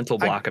weird mental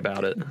block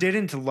about it.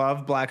 Didn't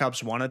love Black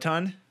Ops 1 a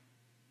ton.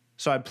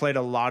 So I played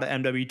a lot of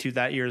MW2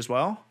 that year as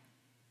well.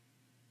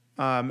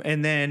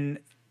 And then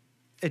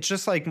it's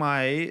just like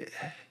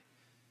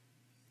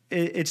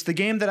it's the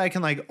game that I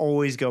can like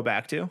always go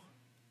back to.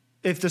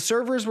 If the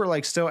servers were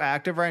like still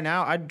active right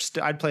now,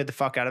 I'd play the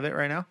fuck out of it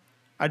right now.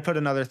 I'd put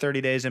another 30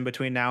 days in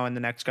between now and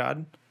the next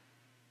COD.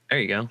 There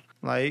you go.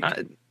 Like,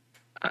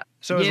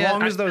 so as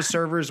long as those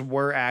servers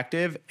were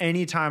active,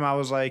 anytime I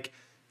was like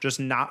just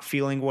not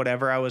feeling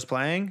whatever I was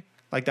playing,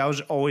 like that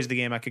was always the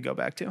game I could go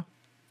back to.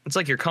 It's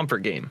like your comfort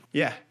game.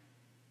 Yeah.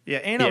 Yeah.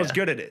 And I was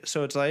good at it.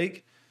 So it's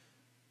like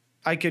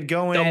I could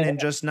go in and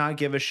just not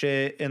give a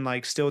shit and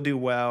like still do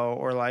well,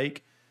 or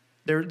like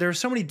there's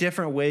so many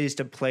different ways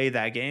to play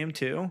that game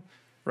too,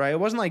 right? It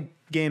wasn't like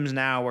games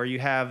now where you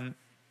have,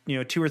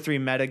 2 or 3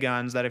 meta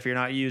guns that if you're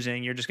not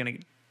using, you're just going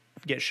to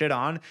get shit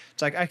on.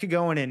 It's like I could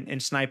go in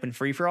and snipe in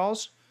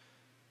free-for-alls.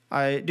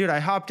 I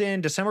hopped in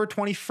December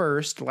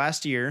 21st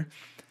last year.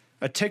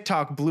 A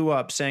TikTok blew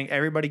up saying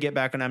everybody get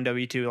back on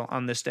MW2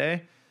 on this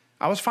day.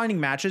 I was finding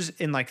matches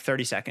in like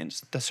 30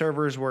 seconds. The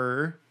servers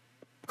were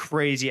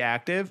crazy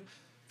active.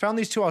 Found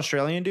these 2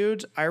 Australian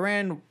dudes. I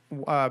ran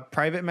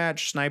private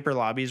match sniper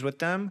lobbies with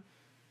them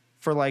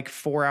for like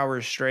 4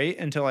 hours straight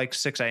until like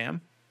 6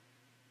 a.m.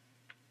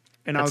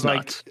 And I was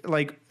nuts.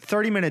 like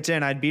 30 minutes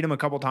in, I'd beat them a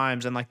couple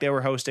times, and like they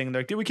were hosting. And they're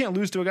like, dude, we can't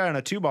lose to a guy on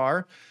a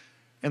 2-bar.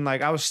 And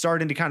like I was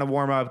starting to kind of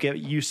warm up, get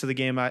used to the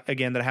game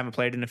again that I haven't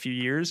played in a few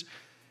years.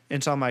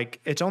 And so I'm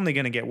like, it's only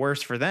going to get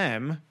worse for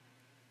them.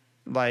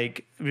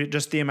 Like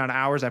just the amount of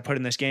hours I put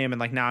in this game, and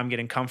like now I'm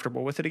getting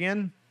comfortable with it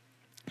again.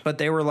 But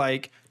they were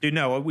like, dude,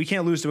 no, we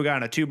can't lose to a guy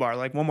on a 2-bar.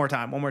 Like one more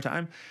time.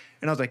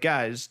 And I was like,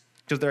 guys,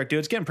 because they're like, dude,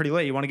 it's getting pretty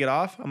late. You want to get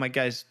off? I'm like,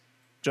 guys,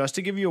 just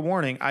to give you a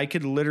warning, I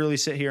could literally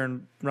sit here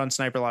and run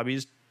sniper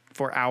lobbies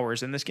for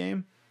hours in this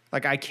game.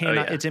 Like I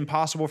cannot, It's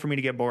impossible for me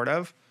to get bored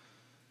of.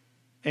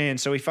 And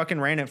so we fucking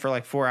ran it for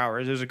like 4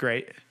 hours. It was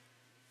great.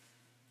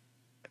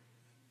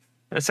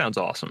 That sounds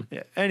awesome.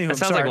 Yeah. Anywho, that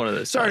sounds like one of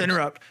those. Sorry to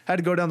interrupt. Had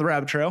to go down the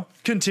rabbit trail.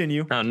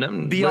 Continue.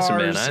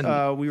 BRs, listen,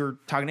 man. We were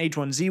talking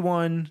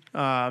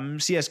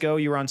H1Z1, CS:GO.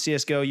 You were on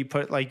CS:GO. You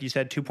put, like you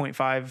said,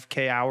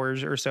 2.5K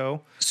hours or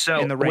so. So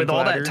in the ranked with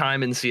all ladder. that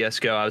time in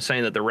CS:GO, I was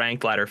saying that the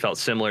ranked ladder felt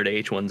similar to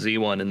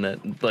H1Z1, and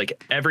that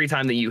like every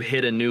time that you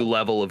hit a new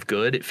level of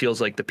good, it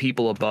feels like the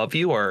people above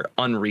you are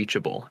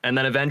unreachable, and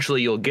then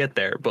eventually you'll get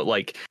there. But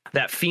like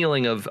that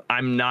feeling of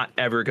I'm not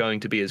ever going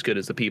to be as good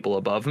as the people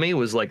above me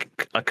was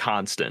like a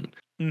constant.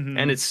 Mm-hmm.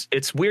 And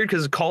it's weird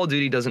because Call of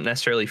Duty doesn't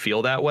necessarily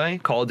feel that way.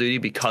 Call of Duty,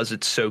 because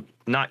it's so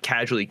not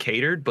casually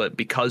catered, but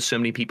because so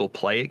many people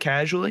play it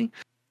casually,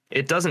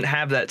 it doesn't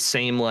have that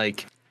same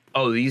like,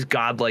 oh, these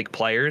godlike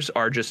players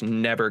are just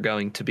never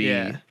going to be.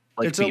 Like,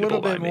 it's a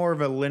little bit more of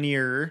a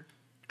linear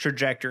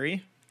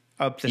trajectory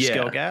up the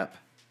skill gap.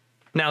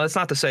 Now, that's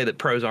not to say that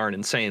pros aren't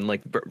insane. Like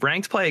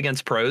ranked play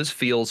against pros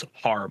feels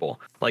horrible.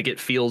 Like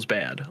it feels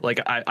bad. Like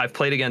I've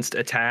played against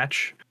with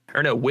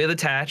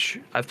Attach.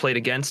 I've played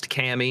against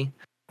Cammy.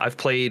 I've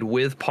played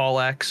with Paul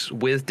X,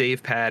 with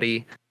Dave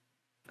Patty.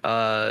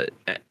 I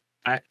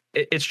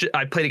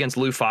played against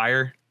Lou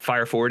Fire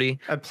 40.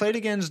 I played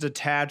against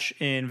Attach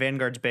in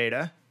Vanguard's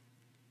beta.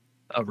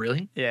 Oh,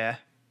 really? Yeah.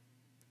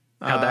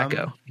 How'd that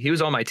go? He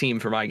was on my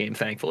team for my game,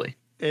 thankfully.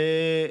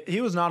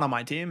 He was not on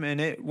my team, and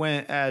it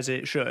went as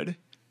it should.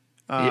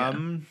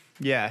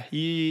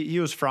 He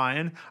was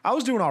frying. I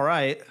was doing all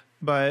right,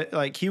 but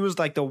like he was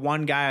like the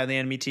one guy on the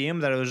enemy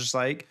team that it was just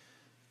like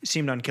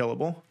seemed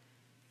unkillable.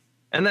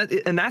 And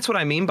that's what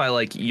I mean by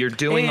like you're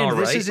doing all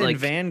right. This is like, in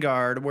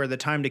Vanguard where the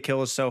time to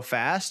kill is so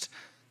fast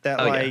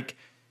that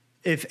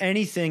if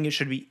anything, it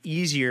should be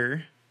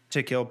easier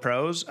to kill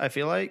pros. I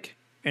feel like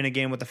in a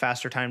game with a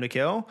faster time to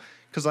kill,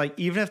 because like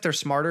even if they're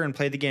smarter and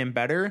play the game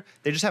better,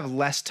 they just have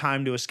less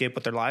time to escape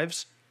with their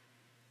lives.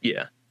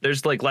 Yeah,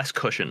 there's like less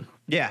cushion.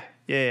 Yeah.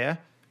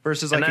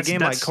 Versus like a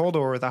game like Cold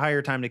War with a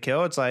higher time to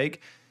kill, it's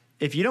like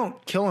if you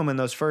don't kill them in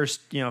those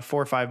first 4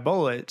 or 5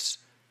 bullets,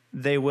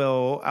 they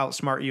will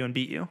outsmart you and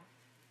beat you.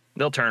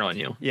 They'll turn on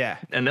you. Yeah.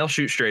 And they'll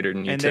shoot straighter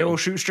than you, and they will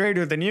shoot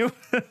straighter than you.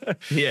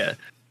 Yeah.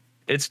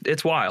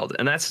 It's wild.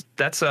 And that's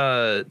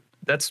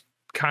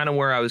kind of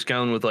where I was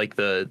going with like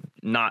the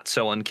not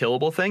so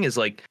unkillable thing is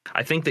like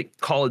I think that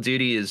Call of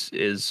Duty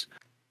is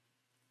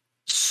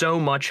so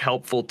much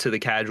helpful to the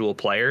casual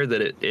player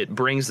that it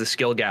brings the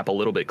skill gap a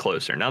little bit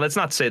closer. Now, that's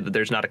not to say that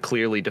there's not a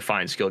clearly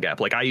defined skill gap.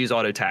 Like I use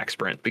auto tac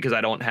sprint because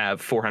I don't have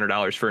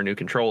 $400 for a new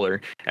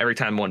controller every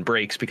time one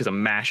breaks because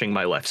I'm mashing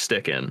my left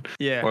stick in.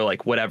 Yeah. Or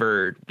like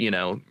whatever,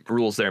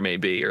 rules there may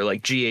be, or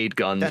like G8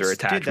 guns or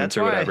attachments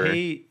or whatever. That's why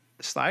I hate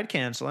slide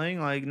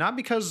canceling. Like not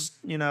because,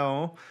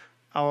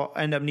 I'll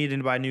end up needing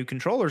to buy new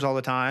controllers all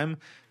the time,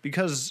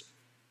 because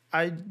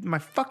my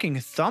fucking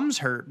thumbs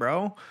hurt,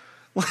 bro.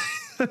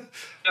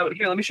 Oh,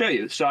 here, let me show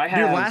you. So I Dude,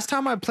 have last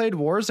time I played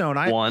Warzone,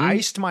 I one.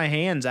 iced my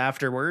hands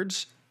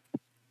afterwards.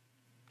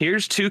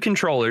 Here's 2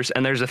 controllers,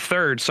 and there's a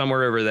third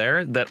somewhere over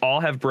there that all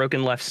have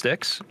broken left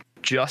sticks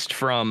just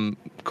from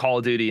Call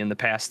of Duty in the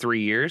past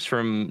 3 years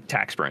from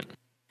Tac Sprint.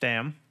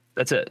 Damn.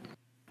 That's it.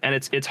 And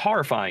it's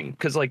horrifying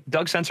because like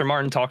Doug Sensor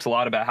Martin talks a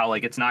lot about how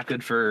like it's not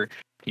good for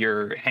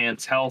your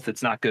hands health.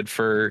 It's not good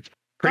for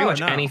pretty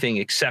much anything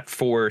except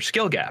for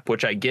skill gap,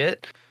 which I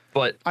get.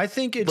 But I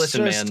think it's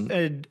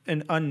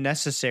an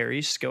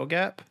unnecessary skill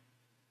gap.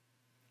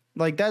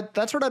 Like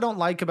that's what I don't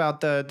like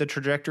about the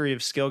trajectory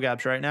of skill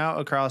gaps right now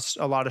across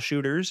a lot of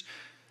shooters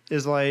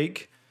is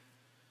like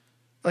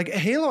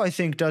Halo, I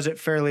think, does it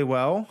fairly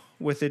well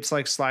with its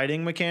like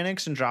sliding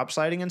mechanics and drop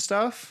sliding and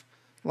stuff.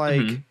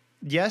 Like,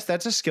 yes,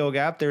 that's a skill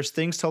gap. There's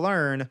things to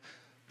learn,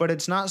 but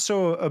it's not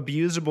so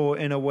abusable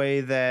in a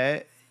way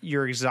that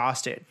you're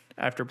exhausted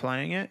after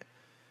playing it.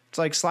 It's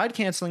like slide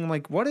canceling.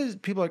 Like, what is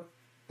people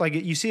like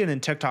you see it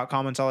in TikTok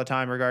comments all the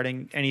time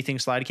regarding anything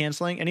slide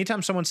canceling.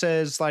 Anytime someone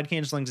says slide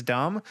canceling's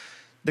dumb,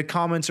 the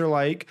comments are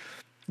like,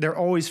 they're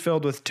always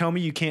filled with, tell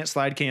me you can't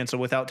slide cancel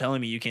without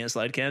telling me you can't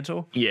slide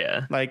cancel.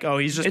 Yeah. Like, oh,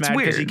 he's just mad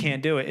because he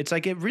can't do it. It's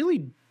like, it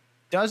really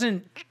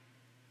doesn't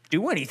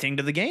do anything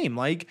to the game.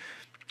 Like,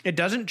 it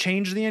doesn't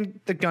change the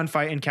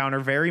gunfight encounter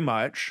very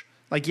much.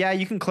 Like, yeah,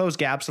 you can close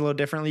gaps a little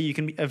differently. You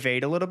can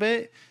evade a little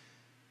bit.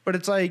 But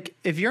it's like,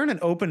 if you're in an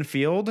open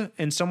field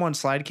and someone's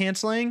slide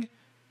canceling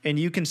and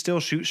you can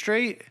still shoot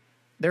straight,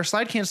 their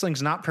slide canceling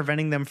is not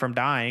preventing them from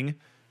dying.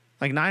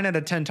 Like 9 out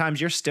of 10 times,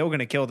 you're still going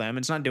to kill them.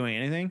 It's not doing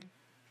anything.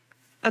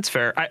 That's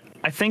fair.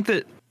 I think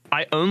that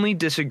I only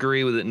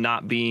disagree with it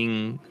not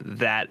being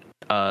that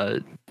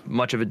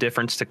much of a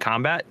difference to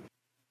combat,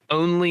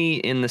 only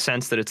in the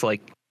sense that it's like,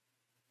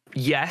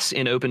 yes,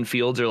 in open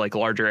fields or like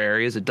larger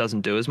areas, it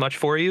doesn't do as much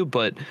for you,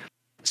 but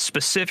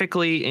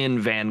specifically in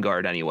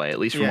Vanguard anyway, at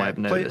least from what I've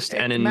noticed.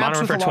 And in Modern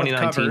Warfare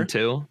 2019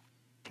 too.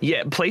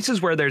 Yeah,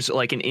 places where there's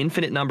like an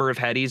infinite number of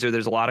headies or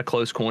there's a lot of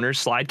close corners,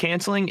 slide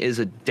canceling is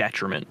a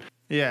detriment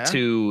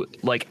to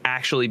like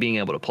actually being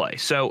able to play.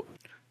 So,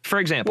 for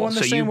example,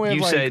 so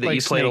you say that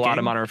you played a lot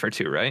of Modern Warfare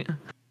 2, right?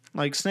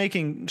 Like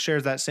snaking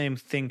shares that same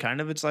thing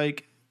kind of. It's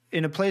like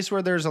in a place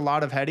where there's a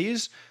lot of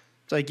headies,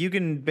 it's like you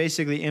can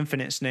basically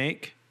infinite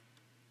snake.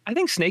 I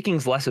think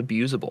snaking's less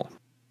abusable.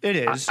 It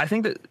is. I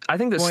think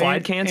that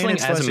slide canceling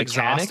as a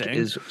mechanic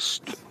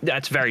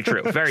that's very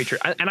true. Very true.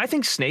 And I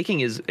think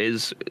snaking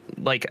is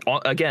like,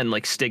 again,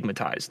 like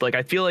stigmatized. Like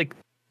I feel like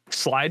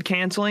slide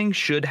canceling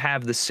should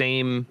have the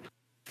same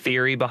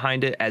theory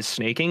behind it as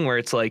snaking, where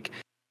it's like,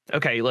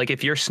 okay, like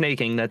if you're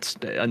snaking, that's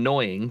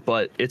annoying,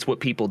 but it's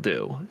what people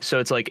do. So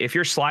it's like if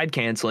you're slide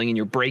canceling and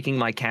you're breaking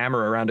my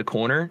camera around a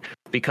corner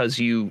because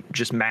you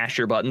just mash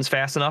your buttons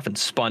fast enough and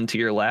spun to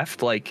your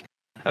left, like,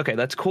 okay,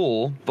 that's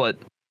cool, but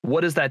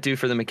what does that do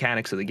for the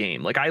mechanics of the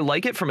game? Like, I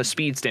like it from a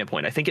speed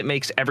standpoint. I think it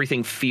makes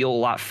everything feel a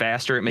lot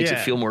faster. It makes it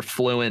feel more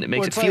fluent. It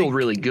makes it feel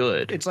really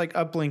good. It's like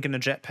uplink in a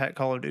jetpack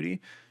Call of Duty.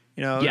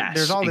 You know,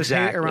 there's all this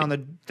hate around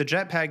the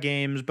jetpack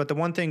games, but the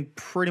one thing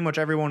pretty much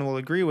everyone will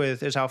agree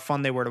with is how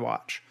fun they were to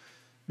watch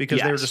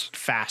because they were just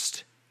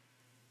fast.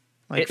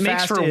 Like, it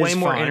makes for way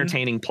more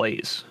entertaining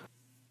plays.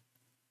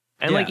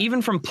 And like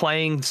even from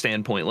playing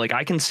standpoint, like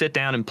I can sit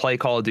down and play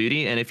Call of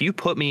Duty, and if you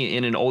put me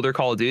in an older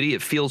Call of Duty,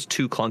 it feels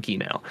too clunky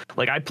now.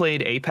 Like I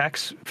played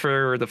Apex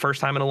for the first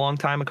time in a long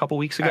time a couple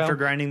weeks ago. After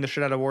grinding the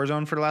shit out of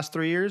Warzone for the last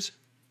 3 years?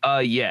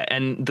 Yeah,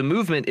 and the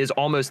movement is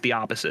almost the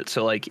opposite.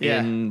 So like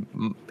in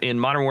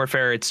Modern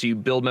Warfare, it's you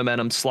build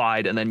momentum,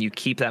 slide, and then you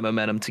keep that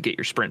momentum to get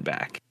your sprint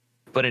back.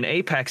 But in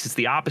Apex, it's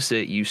the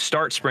opposite. You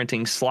start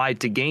sprinting, slide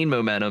to gain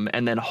momentum,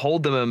 and then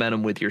hold the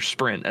momentum with your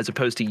sprint, as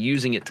opposed to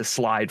using it to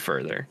slide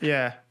further.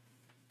 Yeah.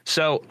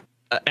 So,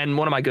 and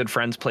one of my good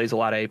friends plays a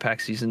lot of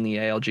Apex. He's in the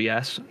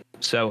ALGS.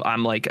 So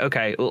I'm like,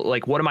 okay,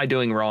 like, what am I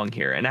doing wrong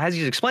here? And as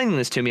he's explaining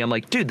this to me, I'm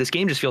like, dude, this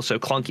game just feels so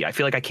clunky. I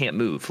feel like I can't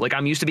move. Like,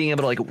 I'm used to being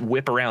able to like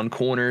whip around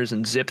corners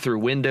and zip through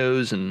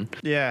windows, and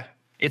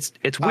it's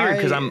weird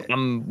because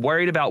I'm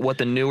worried about what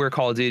the newer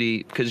Call of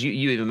Duty, because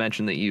you even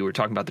mentioned that you were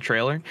talking about the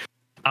trailer.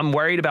 I'm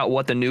worried about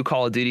what the new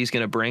Call of Duty is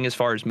going to bring as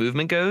far as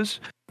movement goes.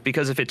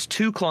 Because if it's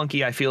too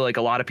clunky, I feel like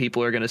a lot of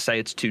people are going to say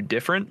it's too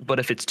different. But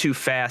if it's too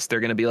fast,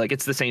 they're going to be like,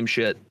 it's the same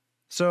shit.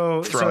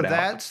 So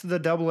that's the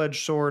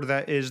double-edged sword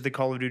that is the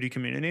Call of Duty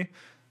community,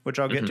 which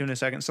I'll get to in a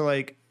second. So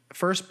like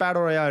first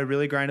Battle Royale I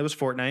really grinded was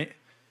Fortnite.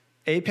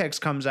 Apex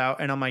comes out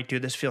and I'm like,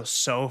 dude, this feels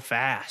so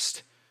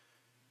fast.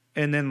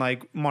 And then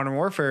like Modern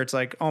Warfare, it's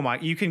like, oh my,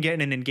 you can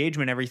get an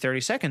engagement every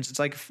 30 seconds. It's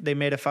like they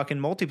made a fucking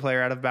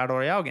multiplayer out of Battle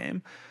Royale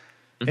game.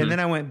 And then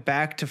I went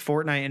back to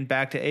Fortnite and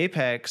back to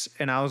Apex,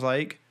 and I was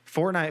like,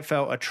 Fortnite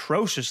felt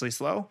atrociously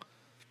slow.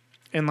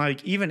 And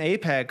like even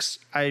Apex,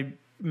 I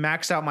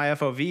maxed out my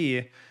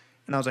FOV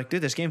and I was like,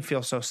 dude, this game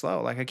feels so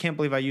slow. Like I can't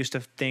believe I used to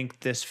think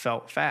this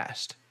felt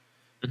fast.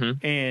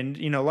 And,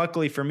 you know,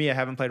 luckily for me, I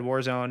haven't played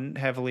Warzone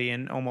heavily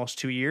in almost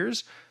 2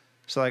 years.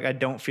 So like I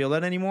don't feel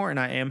that anymore. And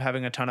I am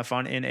having a ton of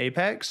fun in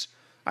Apex.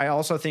 I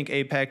also think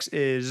Apex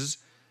is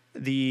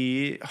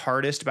the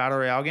hardest battle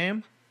royale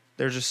game.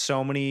 There's just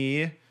so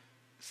many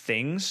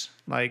things.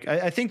 Like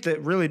I think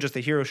that really just the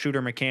hero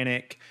shooter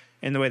mechanic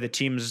and the way the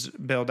teams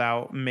build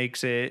out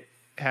makes it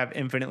have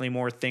infinitely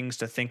more things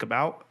to think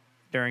about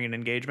during an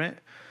engagement.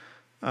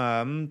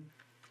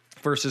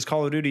 Versus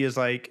Call of Duty is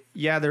like,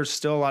 yeah, there's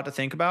still a lot to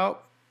think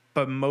about,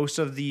 but most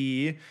of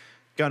the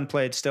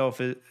gunplay itself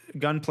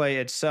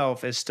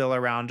is still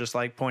around just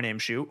like point, aim,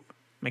 shoot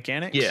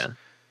mechanics. Yeah.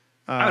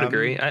 I would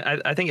agree.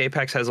 I think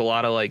Apex has a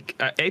lot of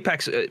like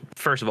Apex.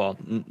 First of all,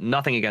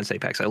 nothing against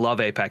Apex. I love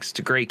Apex. It's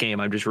a great game.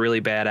 I'm just really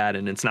bad at it,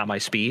 and it's not my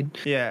speed.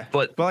 Yeah,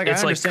 but like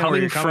it's I understand like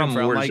where you're coming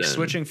from. Warzone. Like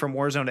switching from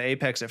Warzone to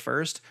Apex at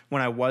first,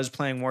 when I was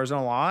playing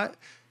Warzone a lot,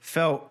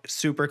 felt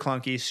super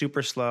clunky,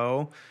 super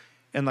slow,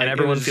 and like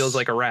everyone feels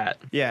like a rat.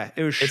 Yeah,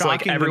 it was it's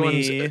shocking like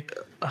everyone's, to me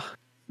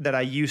that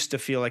I used to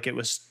feel like it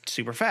was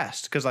super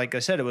fast because, like I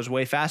said, it was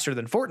way faster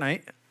than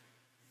Fortnite.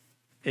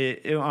 I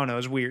don't know, it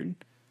was weird.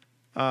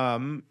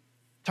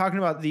 Talking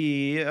about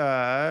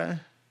the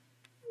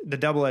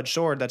double-edged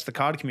sword, that's the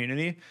COD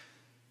community.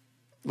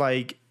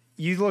 Like,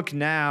 you look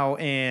now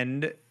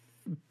and,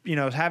 you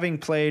know, having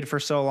played for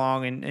so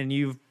long and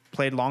you've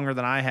played longer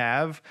than I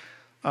have,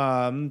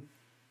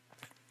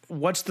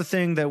 what's the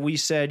thing that we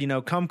said, you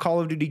know, come Call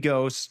of Duty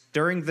Ghosts,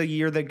 during the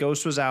year that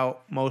Ghost was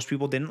out, most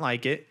people didn't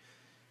like it.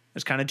 It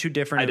was kind of too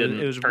different. I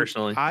didn't, it was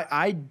personally.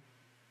 I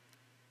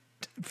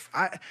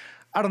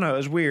don't know. It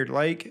was weird.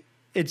 Like,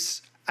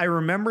 I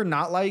remember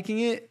not liking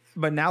it,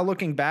 but now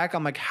looking back,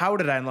 I'm like, how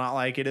did I not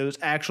like it? It was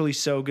actually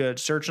so good.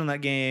 Search on that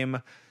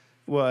game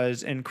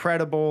was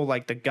incredible.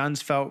 Like the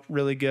guns felt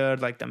really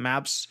good. Like the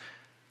maps.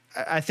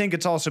 I think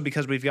it's also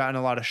because we've gotten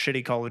a lot of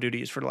shitty Call of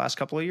Duties for the last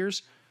couple of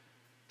years.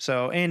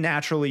 So, and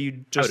naturally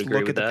you just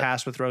look at the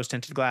past with rose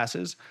tinted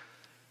glasses.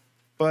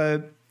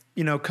 But,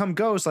 you know, come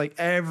Ghost, like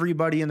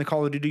everybody in the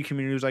Call of Duty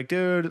community was like,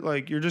 dude,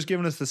 like you're just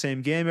giving us the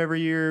same game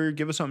every year.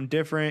 Give us something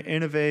different,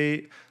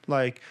 innovate.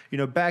 Like, you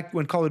know, back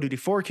when Call of Duty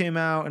 4 came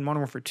out and Modern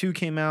Warfare 2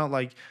 came out,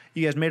 like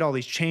you guys made all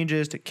these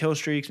changes to kill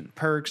streaks and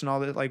perks and all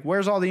that. Like,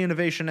 where's all the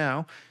innovation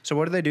now? So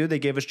what do? They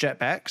gave us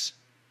jetpacks.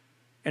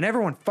 And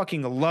everyone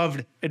fucking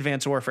loved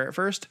Advanced Warfare at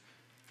first.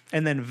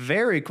 And then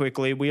very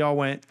quickly, we all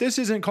went, this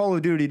isn't Call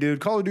of Duty,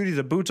 dude. Call of Duty is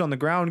a boots on the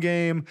ground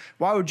game.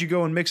 Why would you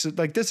go and mix it?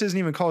 Like, this isn't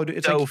even Call of Duty.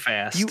 It's so like,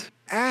 fast. You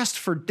asked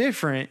for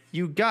different.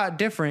 You got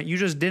different. You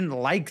just didn't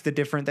like the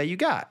different that you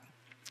got.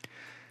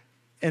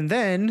 And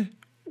then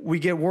we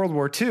get World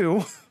War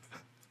II,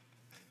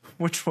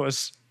 which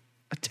was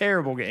a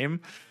terrible game.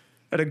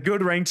 Had a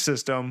good ranked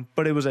system,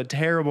 but it was a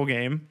terrible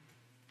game.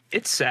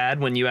 It's sad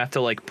when you have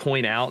to like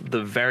point out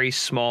the very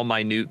small,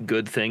 minute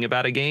good thing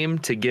about a game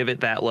to give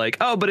it that like,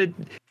 oh, but it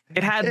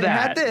had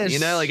that, this. You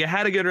know, like it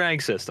had a good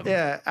rank system.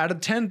 Yeah, out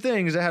of 10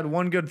 things, it had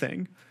one good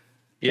thing.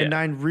 Yeah. And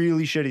 9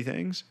 really shitty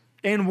things.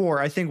 And War.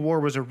 I think War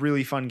was a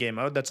really fun game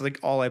mode. That's like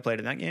all I played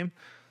in that game.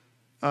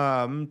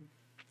 And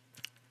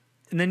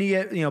then you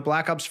get, you know,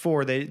 Black Ops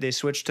 4. They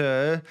switched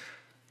to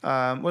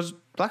was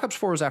Black Ops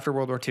 4 was after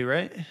World War II,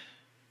 right?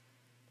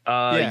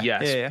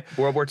 Yes. Yeah.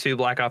 World War II,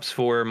 Black Ops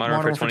 4, Modern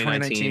Warfare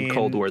 2019,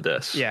 Cold War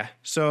this. Yeah.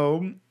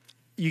 So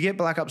you get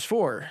Black Ops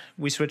 4.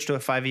 We switched to a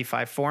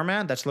 5v5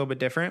 format. That's a little bit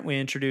different. We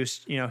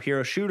introduced, you know,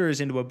 hero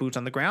shooters into a boots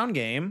on the ground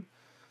game.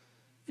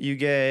 You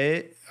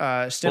get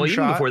stim shot.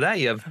 Even before that,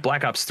 you have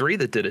Black Ops 3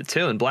 that did it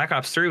too. And Black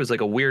Ops 3 was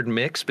like a weird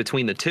mix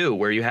between the two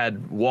where you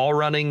had wall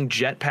running,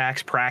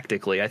 jetpacks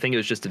practically. I think it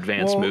was just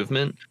advanced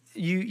movement.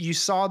 You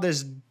saw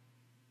this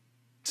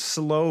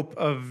slope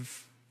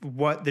of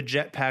what the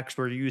jetpacks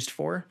were used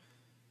for.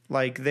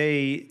 Like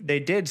they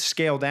did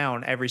scale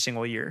down every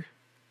single year.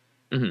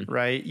 Mm-hmm.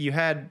 Right? You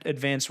had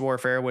Advanced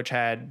Warfare, which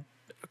had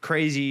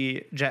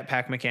crazy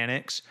jetpack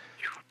mechanics.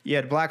 You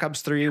had Black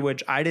Ops 3,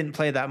 which I didn't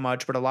play that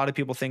much, but a lot of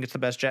people think it's the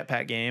best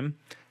jetpack game.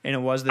 And it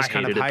was this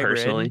kind of hybrid.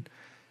 Personally.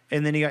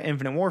 And then you got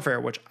Infinite Warfare,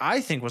 which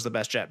I think was the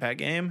best jetpack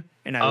game.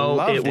 And I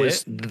loved it. It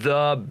was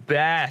the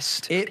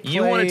best.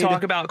 You want to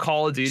talk about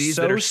Call of Duties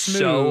that are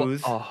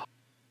smooth. So...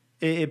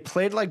 It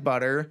played like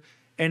butter.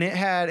 And it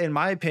had, in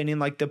my opinion,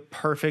 like the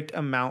perfect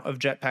amount of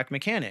jetpack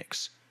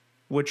mechanics,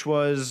 which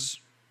was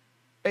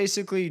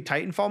basically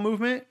Titanfall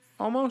movement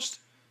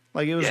almost.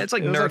 Like it was. Yeah, it's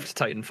like nerfed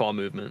Titanfall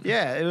movement.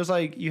 Yeah, it was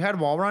like you had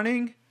wall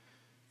running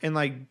and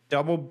like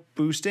double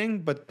boosting,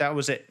 but that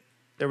was it.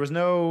 There was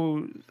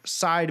no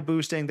side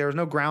boosting. There was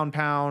no ground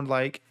pound.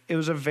 Like it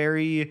was a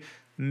very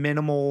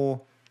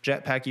minimal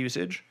jetpack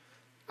usage.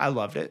 I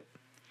loved it.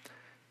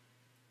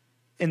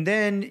 And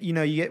then, you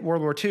know, you get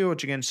World War II,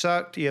 which again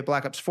sucked. You have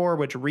Black Ops 4,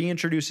 which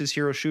reintroduces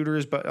hero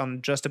shooters, but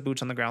on just a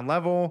boots on the ground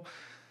level.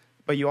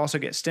 But you also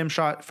get stim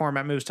shot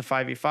format moves to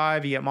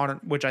 5v5. You get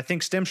modern, which I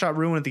think stim shot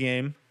ruined the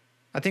game.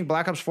 I think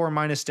Black Ops 4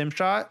 minus stim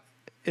shot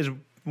is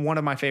one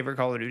of my favorite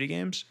Call of Duty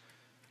games.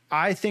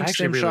 I think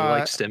stim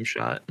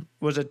shot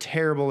was a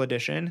terrible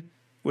addition,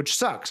 which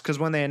sucks because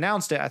when they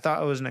announced it, I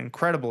thought it was an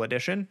incredible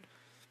addition.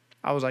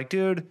 I was like,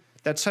 dude,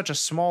 that's such a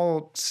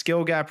small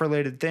skill gap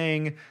related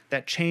thing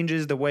that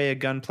changes the way a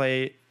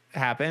gunplay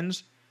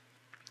happens.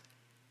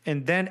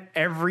 And then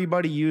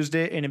everybody used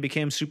it and it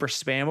became super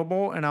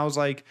spammable. And I was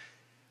like,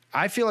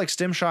 I feel like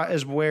stim shot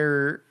is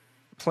where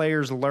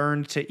players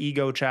learned to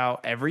ego chow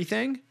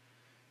everything,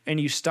 and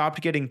you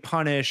stopped getting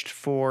punished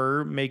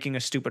for making a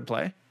stupid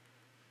play.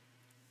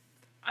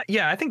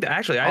 Yeah, I think that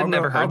actually I've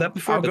never heard that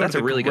before, but that's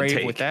a really good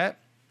take. With that.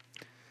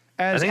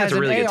 I think that's a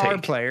really good AR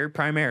take. player,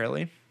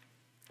 primarily,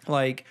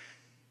 like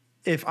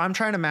if I'm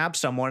trying to map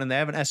someone and they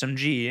have an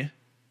SMG,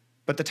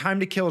 but the time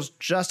to kill is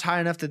just high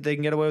enough that they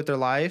can get away with their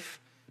life,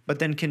 but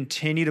then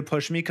continue to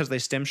push me because they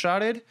stim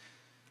shotted,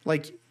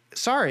 like,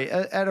 sorry,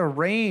 at a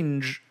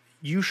range,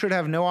 you should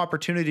have no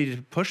opportunity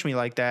to push me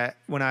like that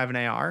when I have an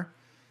AR.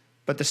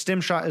 But the stim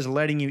shot is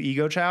letting you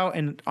ego chow,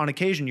 and on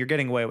occasion, you're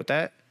getting away with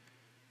that.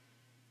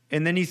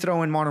 And then you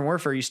throw in Modern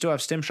Warfare, you still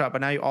have stim shot,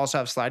 but now you also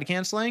have slide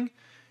canceling.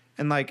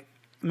 And like,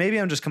 maybe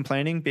I'm just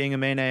complaining being a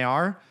main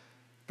AR,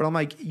 but I'm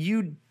like,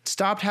 you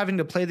stopped having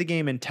to play the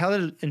game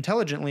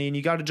intelligently, and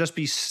you got to just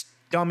be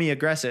dummy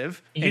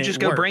aggressive. You just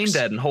go brain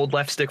dead and hold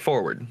left stick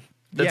forward.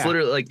 That's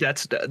literally like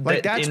that's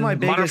my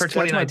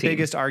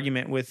biggest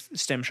argument with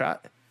stim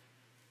shot.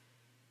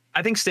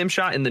 I think stim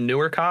shot in the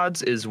newer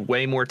CODs is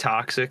way more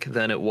toxic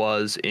than it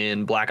was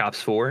in Black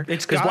Ops 4.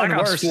 It's gotten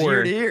worse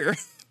year to year.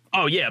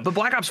 Oh yeah, but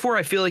Black Ops 4,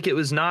 I feel like it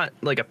was not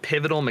like a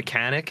pivotal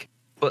mechanic,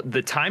 but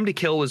the time to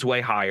kill was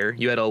way higher.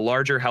 You had a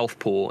larger health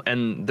pool,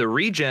 and the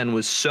regen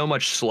was so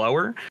much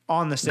slower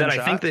on the stim shot.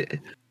 I think that.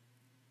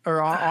 Or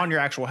on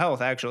your actual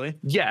health, actually.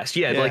 Yes,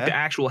 yeah, like the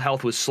actual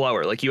health was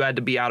slower. Like you had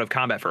to be out of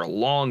combat for a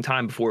long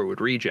time before it would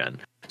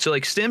regen. So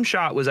like stim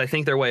shot was, I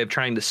think, their way of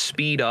trying to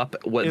speed up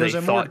what they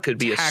thought could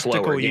be a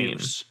slower game.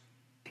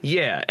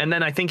 Yeah, and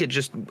then I think it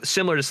just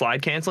similar to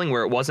slide canceling,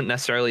 where it wasn't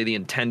necessarily the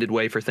intended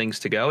way for things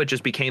to go. It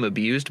just became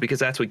abused because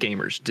that's what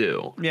gamers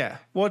do. Yeah,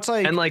 well, it's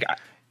like, and like.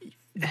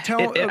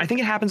 I think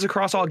it happens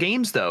across all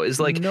games, though. Is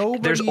like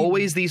there's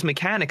always these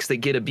mechanics that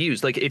get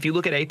abused. Like if you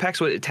look at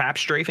Apex, what tap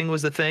strafing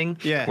was the thing,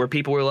 where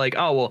people were like,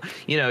 "Oh, well,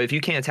 you know, if you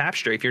can't tap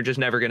strafe, you're just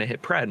never going to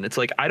hit pred." And it's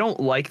like I don't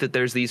like that.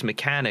 There's these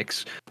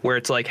mechanics where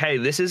it's like, "Hey,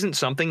 this isn't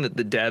something that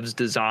the devs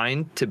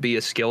designed to be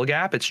a skill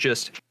gap. It's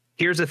just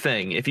here's a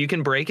thing. If you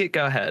can break it,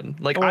 go ahead."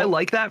 Like I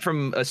like that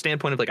from a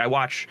standpoint of like I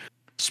watch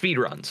speed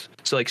runs,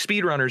 so like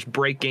speedrunners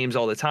break games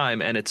all the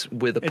time, and it's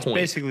with a point.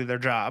 It's basically their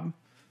job.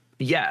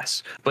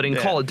 Yes, but in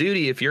Call of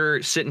Duty, if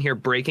you're sitting here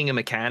breaking a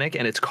mechanic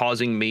and it's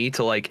causing me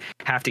to like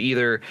have to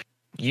either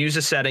use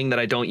a setting that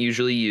I don't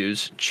usually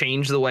use,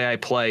 change the way I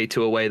play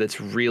to a way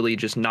that's really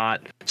just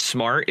not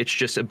smart, it's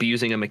just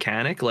abusing a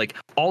mechanic, like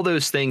all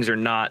those things are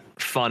not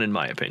fun in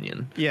my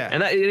opinion. Yeah.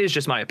 And it is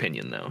just my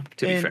opinion though,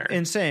 to be fair.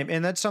 And same.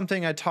 And that's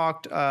something I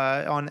talked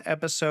on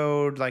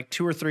episode like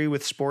 2 or 3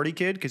 with Sporty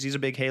Kid, because he's a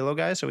big Halo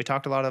guy. So we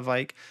talked a lot of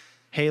like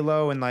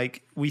Halo, and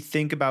like we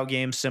think about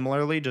games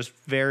similarly, just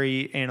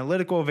very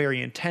analytical,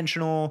 very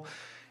intentional,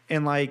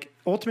 and like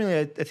ultimately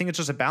I think it's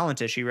just a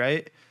balance issue,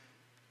 right?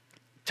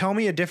 Tell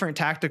me a different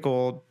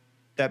tactical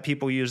that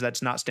people use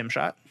that's not stim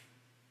shot.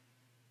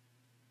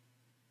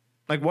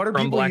 Like what are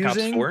from people Black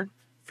using Ops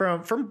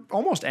 4? From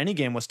almost any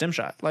game with stim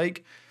shot?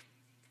 Like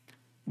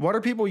what are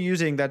people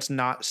using that's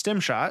not stim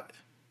shot?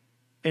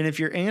 And if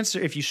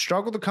you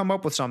struggle to come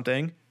up with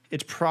something,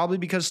 it's probably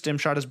because stim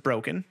shot is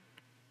broken.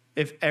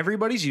 If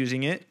everybody's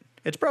using it,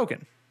 it's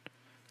broken.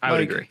 I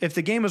would agree. If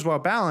the game is well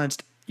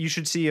balanced, you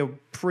should see a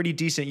pretty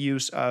decent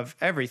use of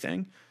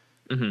everything.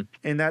 Mm-hmm.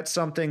 And that's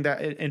something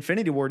that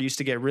Infinity Ward used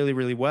to get really,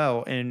 really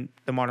well in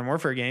the Modern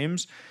Warfare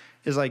games.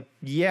 Is like,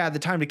 yeah, the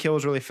time to kill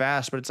is really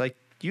fast, but it's like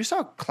you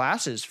saw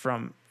classes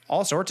from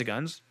all sorts of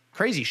guns,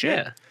 crazy shit.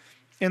 Yeah.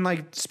 And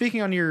like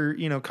speaking on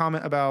your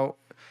comment about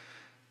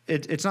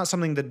it's not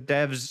something the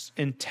devs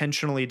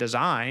intentionally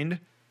designed.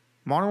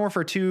 Modern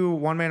Warfare 2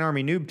 one-man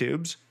army noob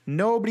tubes.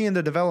 Nobody in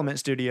the development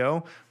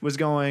studio was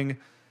going,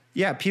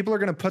 yeah, people are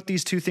going to put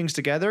these two things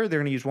together. They're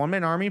going to use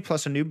one-man army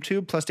plus a noob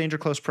tube plus Danger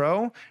Close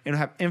Pro and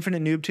have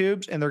infinite noob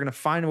tubes, and they're going to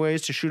find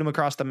ways to shoot them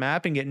across the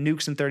map and get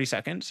nukes in 30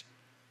 seconds.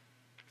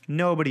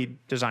 Nobody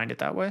designed it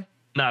that way.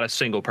 Not a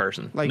single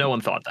person. Like, no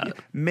one thought that.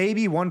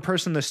 Maybe one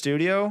person in the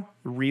studio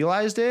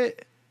realized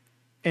it,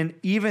 and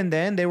even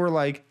then they were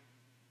like,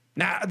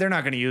 nah, they're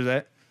not going to use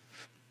it.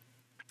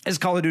 It's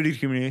Call of Duty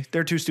community.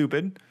 They're too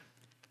stupid.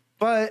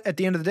 But at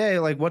the end of the day,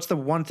 like, what's the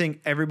one thing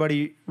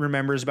everybody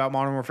remembers about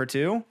Modern Warfare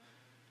 2?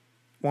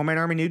 One-man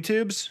army noob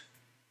tubes,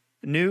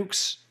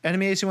 nukes,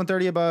 enemy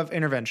AC-130 above,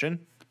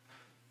 intervention.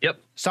 Yep.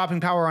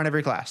 Stopping power on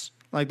every class.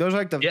 Like, those are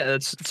like the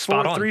that's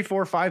spot on. 3,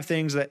 4, 5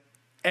 things that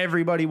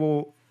everybody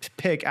will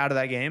pick out of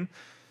that game.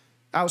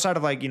 Outside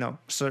of like,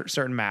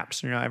 certain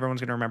maps, everyone's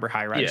going to remember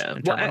high rise. Yeah.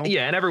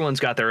 And everyone's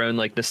got their own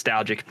like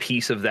nostalgic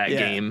piece of that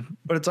game.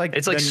 But it's like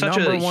such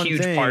a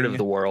huge part of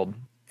the world.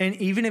 And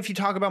even if you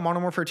talk about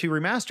Modern Warfare 2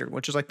 Remastered,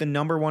 which is like the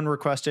number one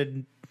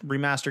requested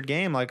remastered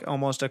game, like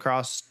almost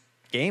across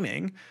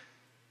gaming,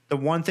 the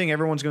one thing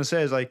everyone's going to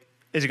say is like,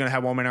 is it going to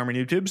have one-man army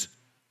noob tubes?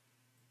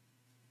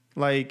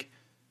 Like,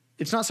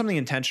 it's not something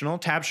intentional.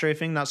 Tab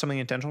strafing, not something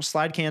intentional.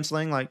 Slide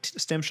canceling, like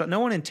stim shot. No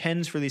one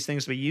intends for these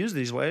things to be used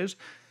these ways.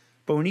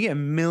 But when you get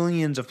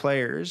millions of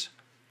players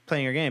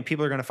playing your game,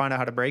 people are going to find out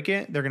how to break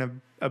it. They're going to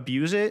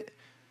abuse it.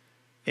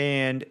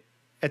 And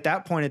at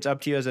that point, it's up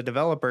to you as a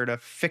developer to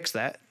fix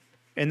that.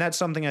 And that's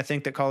something I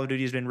think that Call of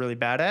Duty has been really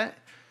bad at.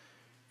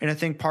 And I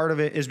think part of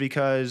it is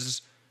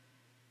because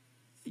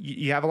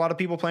you have a lot of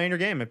people playing your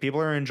game and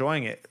people are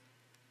enjoying it.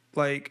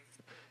 Like,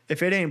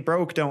 if it ain't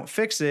broke, don't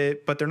fix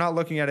it. But they're not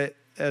looking at it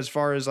as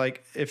far as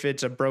like if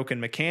it's a broken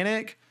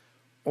mechanic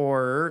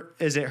or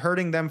is it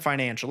hurting them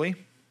financially.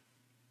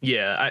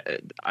 Yeah,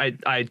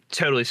 I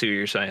totally see what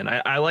you're saying.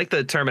 I like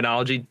the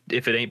terminology,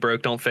 if it ain't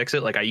broke, don't fix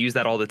it. Like, I use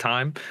that all the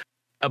time.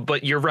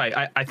 But you're right.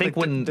 I think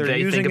like when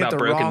they think about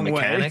broken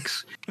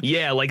mechanics,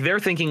 yeah, like they're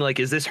thinking like,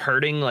 is this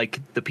hurting like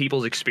the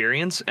people's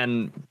experience?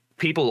 And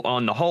people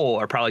on the whole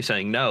are probably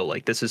saying no,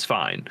 like this is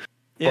fine.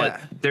 Yeah.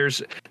 But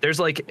there's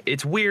like,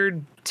 it's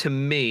weird to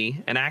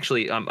me. And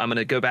actually, I'm going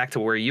to go back to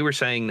where you were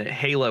saying that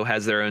Halo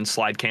has their own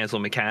slide cancel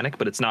mechanic,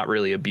 but it's not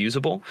really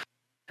abusable.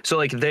 So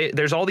like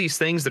there's all these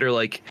things that are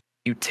like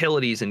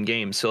utilities in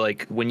games. So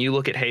like when you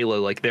look at Halo,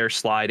 like their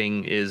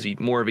sliding is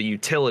more of a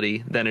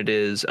utility than it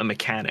is a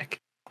mechanic.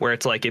 Where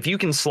it's like, if you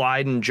can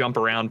slide and jump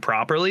around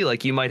properly,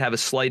 like you might have a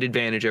slight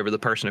advantage over the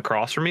person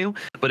across from you,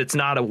 but it's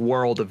not a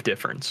world of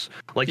difference.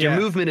 Like your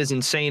movement is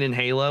insane in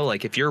Halo.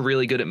 Like if you're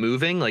really good at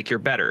moving, like you're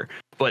better,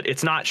 but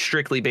it's not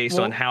strictly based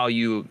on how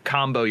you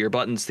combo your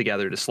buttons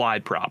together to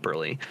slide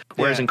properly.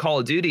 Whereas in Call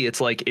of Duty,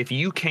 it's like, if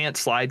you can't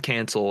slide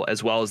cancel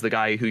as well as the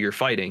guy who you're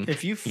fighting,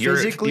 if you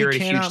physically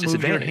cannot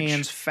move your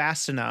hands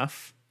fast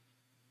enough,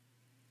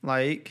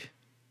 like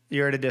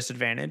you're at a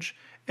disadvantage.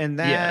 And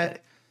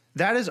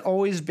that has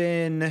always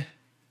been,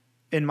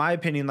 in my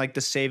opinion, like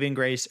the saving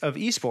grace of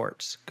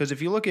esports. Because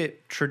if you look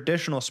at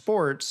traditional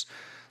sports,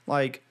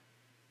 like,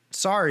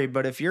 sorry,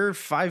 but if you're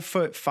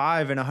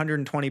 5'5" and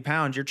 120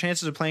 pounds, your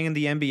chances of playing in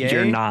the NBA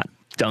you're not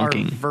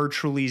dunking are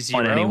virtually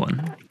zero on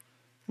anyone.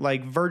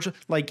 Like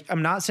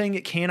I'm not saying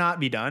it cannot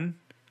be done,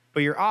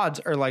 but your odds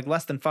are like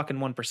less than fucking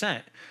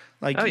 1%.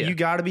 Like you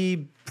got to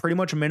be pretty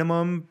much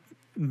minimum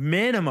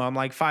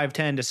like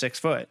 5'10" to 6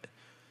 foot.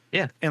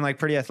 Yeah. And like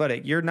pretty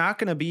athletic. You're not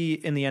going to be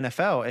in the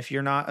NFL if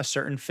you're not a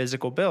certain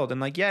physical build. And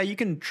like, yeah, you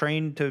can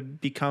train to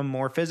become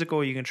more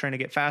physical. You can train to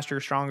get faster,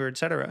 stronger,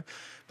 etc.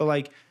 But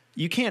like,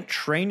 you can't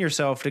train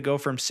yourself to go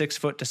from 6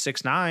 foot to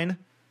 6'9".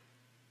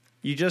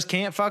 You just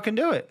can't fucking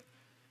do it.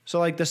 So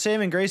like the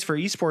saving grace for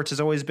esports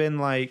has always been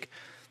like,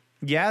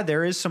 yeah,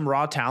 there is some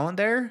raw talent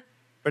there,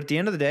 but at the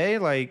end of the day,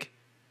 like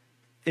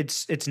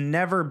it's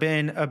never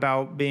been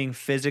about being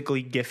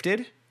physically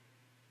gifted.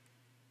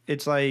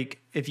 It's like,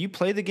 if you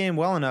play the game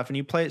well enough and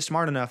you play it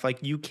smart enough, like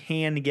you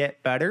can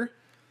get better.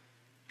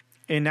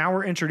 And now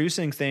we're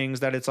introducing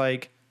things that it's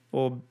like,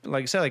 well,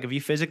 like I said, like if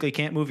you physically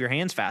can't move your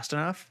hands fast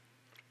enough,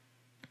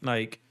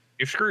 like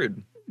you're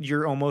screwed.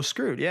 You're almost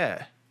screwed.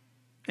 Yeah.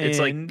 It's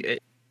like,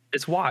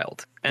 it's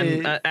wild.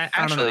 And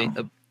actually,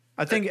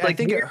 I think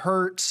it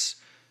hurts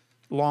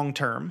long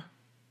term.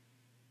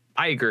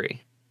 I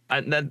agree.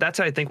 That's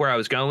I think where I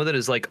was going with it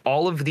is like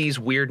all of these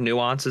weird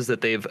nuances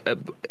that they've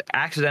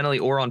accidentally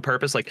or on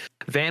purpose, like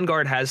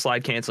Vanguard has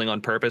slide canceling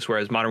on purpose,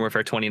 whereas Modern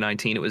Warfare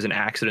 2019, it was an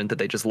accident that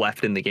they just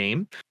left in the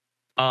game.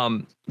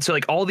 So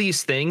like all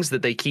these things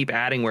that they keep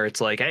adding where it's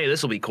like, hey,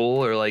 this will be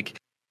cool. Or like,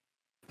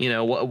 you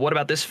know, what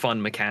about this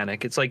fun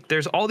mechanic? It's like,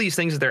 there's all these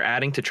things that they're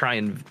adding to try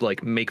and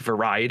like make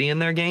variety in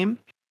their game.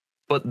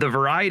 But the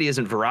variety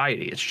isn't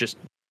variety. It's just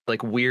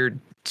like weird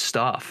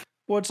stuff.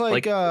 Well, it's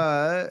like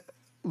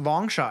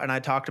Longshot and I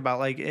talked about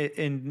like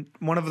in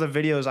one of the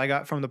videos I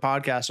got from the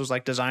podcast was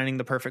like designing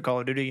the perfect Call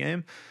of Duty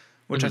game,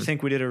 which I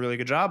think we did a really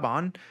good job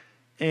on.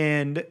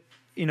 And,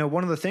 you know,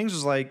 one of the things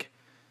was like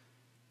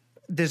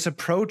this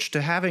approach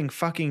to having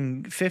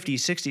fucking 50,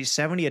 60,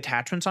 70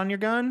 attachments on your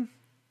gun.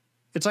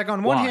 It's like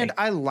on one hand,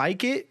 I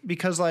like it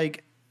because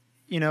like,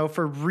 you know,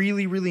 for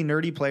really, really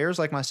nerdy players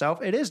like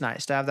myself, it is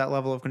nice to have that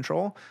level of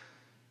control.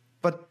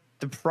 But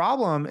the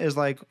problem is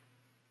like,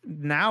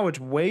 now it's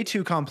way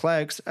too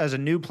complex as a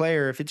new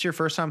player. If it's your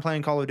first time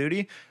playing Call of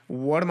Duty,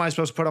 what am I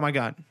supposed to put on my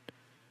gun?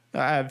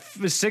 I have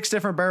 6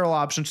 different barrel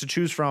options to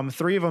choose from.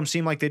 3 of them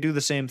seem like they do the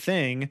same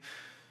thing.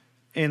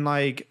 And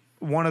like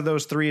one of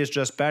those 3 is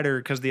just better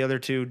because the other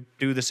 2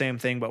 do the same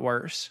thing, but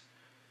worse.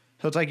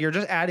 So it's like, you're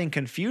just adding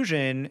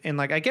confusion. And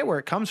like, I get where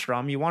it comes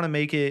from. You want to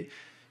make it,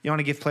 you want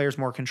to give players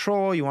more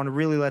control. You want to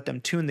really let them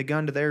tune the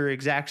gun to their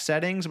exact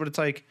settings, but it's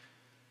like,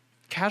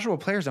 casual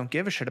players don't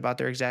give a shit about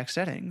their exact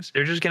settings.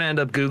 They're just going to end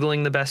up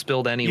Googling the best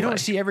build anyway. You don't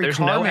see every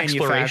car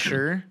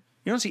manufacturer.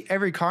 You don't see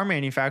every car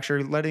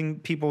manufacturer letting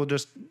people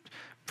just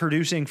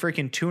producing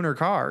freaking tuner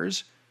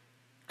cars,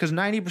 because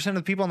 90% of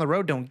the people on the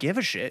road don't give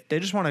a shit. They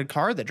just want a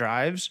car that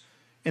drives,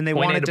 and they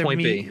want it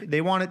to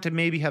they want it to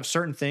maybe have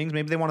certain things.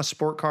 Maybe they want a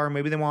sport car.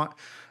 Maybe they want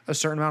a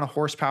certain amount of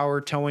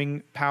horsepower,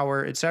 towing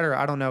power, etc.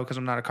 I don't know because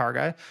I'm not a car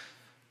guy.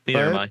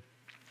 Neither am I.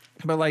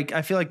 But like,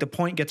 I feel like the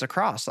point gets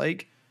across.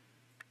 Like,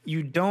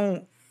 you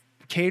don't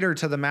cater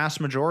to the mass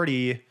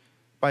majority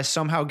by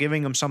somehow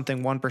giving them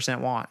something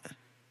 1% want.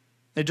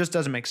 It just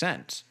doesn't make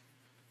sense.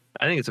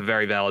 I think it's a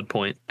very valid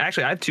point.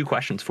 Actually, I have 2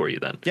 questions for you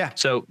then. Yeah.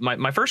 So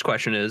my first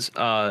question is,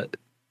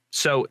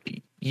 so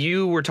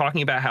you were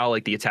talking about how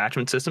like the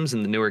attachment systems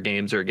in the newer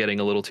games are getting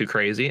a little too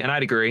crazy, and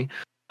I'd agree.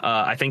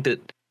 I think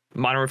that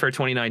Modern Warfare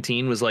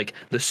 2019 was like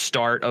the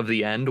start of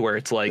the end, where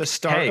it's like The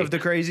start hey, of the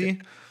crazy.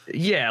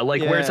 yeah,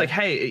 like where it's Yeah. like,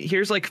 hey,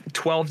 here's like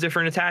 12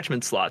 different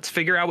attachment slots.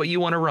 Figure out what you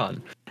want to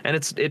run. And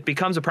it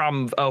becomes a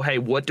problem of, oh, hey,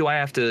 what do I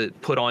have to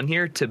put on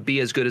here to be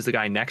as good as the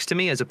guy next to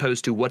me, as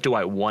opposed to what do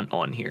I want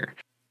on here?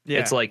 Yeah.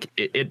 It's like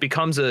it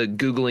becomes a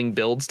Googling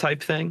builds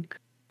type thing,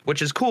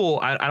 which is cool.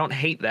 I don't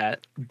hate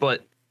that.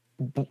 But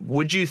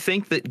would you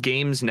think that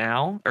games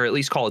now, or at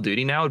least Call of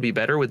Duty now, would be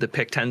better with the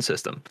pick 10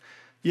 system?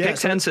 Yeah, Pick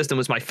 10 system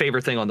was my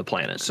favorite thing on the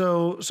planet.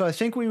 So I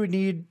think we would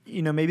need,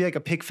 maybe like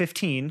a pick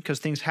 15 because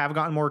things have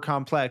gotten more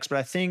complex, but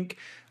I think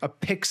a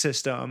pick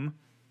system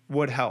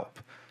would help.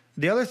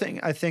 The other thing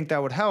I think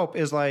that would help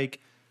is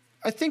like,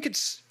 I think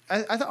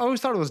I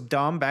always thought it was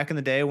dumb back in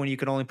the day when you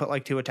could only put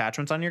like 2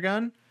 attachments on your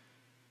gun.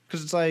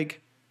 Because it's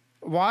like,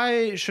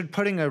 why should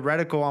putting a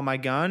reticle on my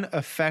gun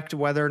affect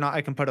whether or not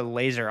I can put a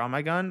laser on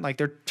my gun? Like,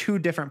 they're 2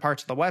 different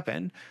parts of the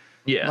weapon.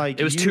 Yeah, Like,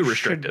 it was too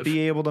restrictive. Should be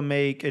able to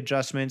make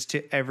adjustments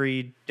to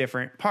every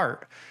different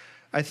part.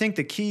 I think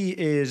the key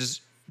is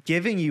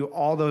giving you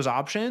all those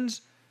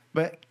options,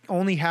 but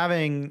only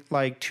having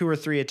like 2 or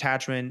 3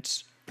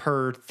 attachments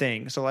per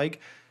thing. So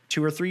like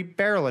 2 or 3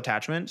 barrel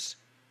attachments,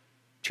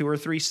 2 or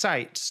 3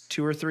 sights,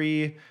 2 or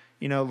 3,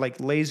 like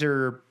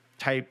laser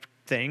type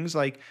things.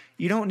 Like,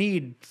 you don't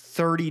need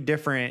 30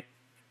 different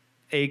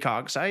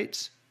ACOG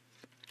sights.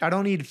 I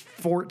don't need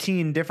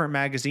 14 different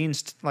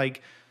magazines.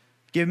 Like,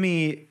 give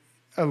me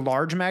a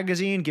large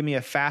magazine, give me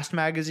a fast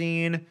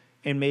magazine,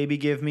 and maybe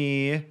give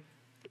me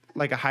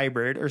like a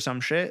hybrid or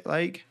some shit,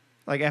 like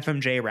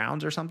FMJ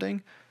rounds or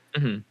something.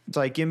 Mm-hmm. It's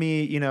like, give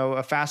me,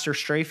 a faster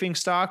strafing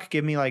stock,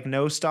 give me like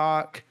no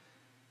stock,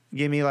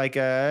 give me like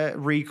a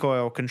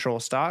recoil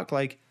control stock.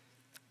 Like,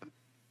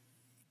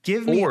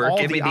 give me Or all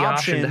give the me the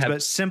option to options, have-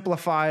 but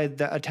simplify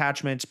the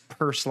attachments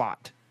per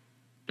slot.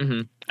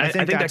 Mm-hmm. I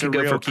think that that's could a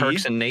go real for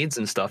perks key. and nades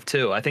and stuff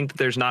too. I think that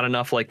there's not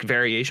enough like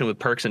variation with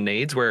perks and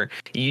nades, where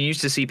you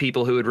used to see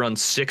people who would run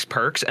 6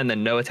 perks and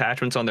then no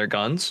attachments on their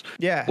guns.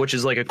 Yeah. Which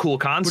is like a cool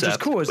concept. Which is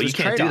cool. But you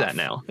can't do that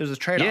now. There's a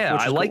trade-off. Yeah,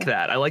 which I is like cool.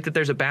 that. I like that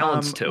there's a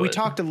balance to We it.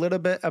 talked a little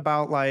bit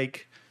about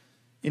like,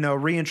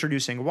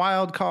 reintroducing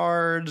wild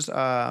cards.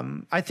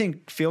 I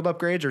think field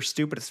upgrades are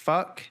stupid as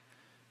fuck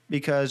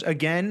because,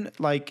 again,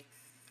 like,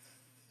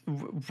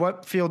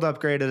 what field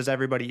upgrade does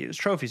everybody use?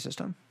 Trophy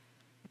system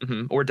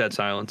Or Dead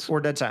Silence.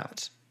 or Dead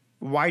Silence.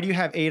 Why do you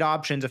have 8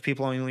 options if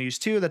people only use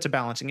 2? That's a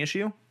balancing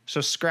issue.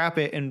 So scrap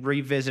it and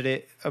revisit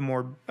it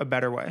a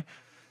better way.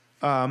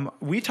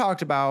 We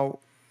talked about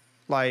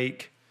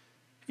like,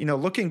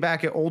 looking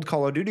back at old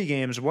Call of Duty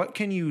games, what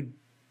can you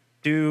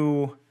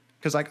do?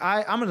 Because like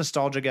I'm a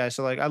nostalgia guy,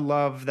 so like I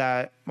love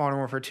that Modern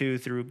Warfare 2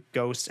 through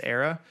Ghosts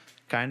era,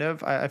 kind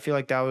of. I feel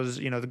like that was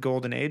the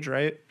golden age,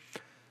 right?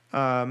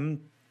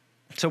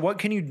 So what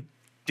can you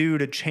do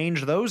to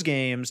change those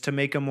games to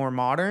make them more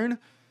modern,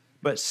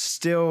 but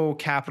still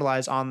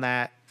capitalize on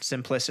that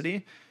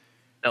simplicity?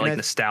 That like I-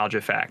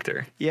 nostalgia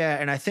factor. Yeah,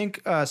 and I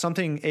think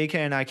something AK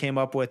and I came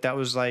up with that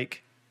was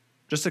like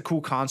just a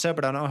cool concept,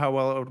 but I don't know how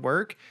well it would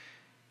work.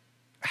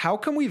 How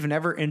come we've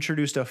never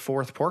introduced a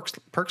 4th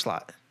perk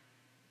slot?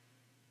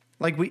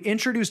 Like, we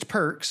introduced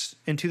perks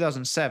in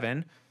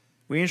 2007.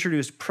 We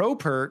introduced pro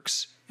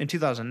perks in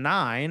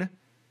 2009,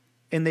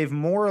 and they've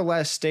more or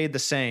less stayed the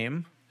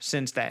same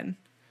since then.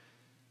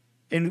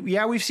 And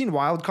yeah, we've seen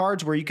wild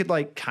cards where you could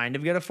like kind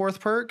of get a 4th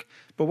perk,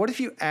 but what if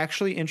you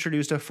actually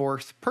introduced a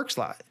 4th perk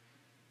slot?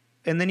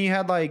 And then you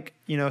had like,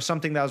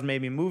 something that was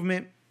maybe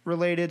movement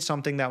related,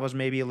 something that was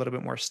maybe a little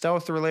bit more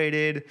stealth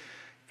related,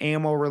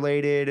 ammo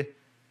related,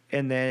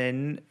 and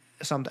then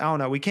something, I don't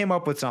know. We came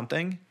up with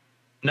something.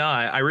 No,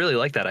 I really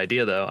like that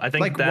idea though. I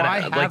think Like, that why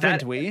like haven't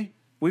that, we?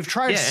 We've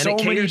tried Yeah, and so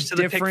it many caters to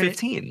the pick different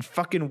 15.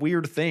 fucking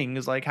weird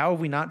things. Like, how have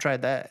we not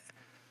tried that?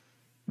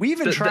 We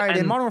even The- tried in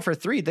and- Modern Warfare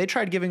 3, they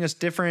tried giving us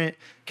different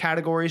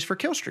categories for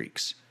kill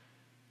streaks.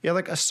 Yeah,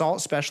 like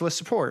assault specialist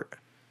support.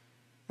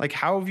 Like,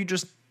 how have you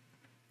just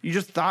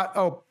thought,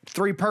 oh,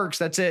 3 perks,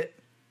 that's it.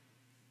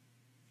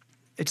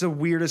 It's the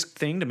weirdest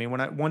thing to me.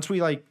 Once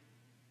we like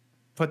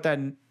put that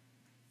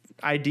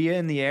idea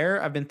in the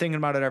air, I've been thinking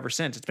about it ever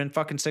since. It's been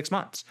fucking 6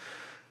 months.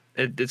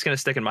 it's going to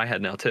stick in my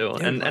head now too.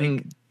 Dude, and like-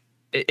 and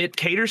it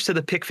caters to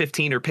the pick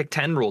 15 or pick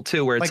 10 rule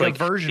too, where it's Like a like,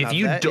 version if of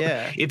you that, don't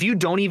yeah. if you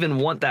don't even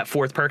want that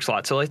 4th perk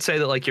slot. So let's say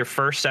that like your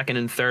 1st, 2nd,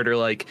 and 3rd are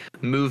like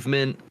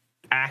movement,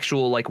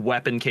 actual like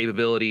weapon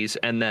capabilities,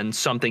 and then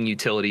something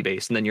utility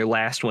based, and then your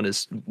last one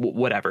is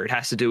whatever. It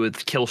has to do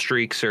with kill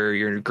streaks or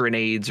your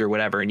grenades or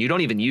whatever, and you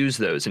don't even use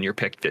those in your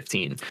pick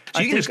 15. So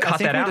I you can think- just I cut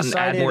think that we out and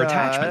add more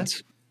decided,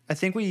 attachments. I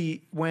think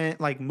we went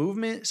like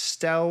movement,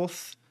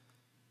 stealth,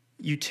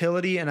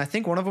 utility, and I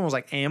think one of them was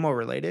like ammo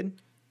related.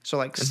 So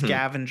like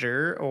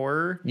scavenger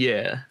or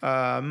Yeah.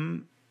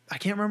 I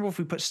can't remember if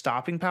we put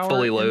stopping power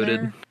Fully in loaded.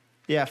 there.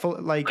 Yeah,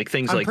 Like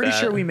things I'm like pretty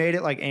sure that. we made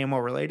it like ammo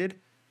related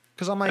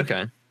because I'm like,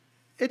 Okay.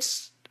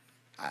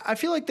 I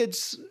feel like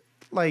that's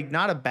like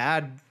not a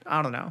bad.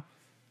 I don't know.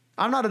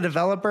 I'm not a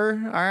developer.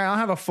 All right, I don't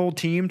have a full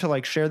team to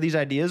like share these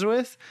ideas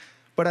with,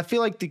 but I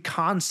feel like the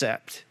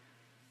concept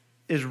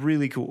is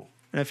really cool.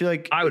 And I feel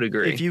like I would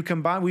agree. if you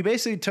combine, we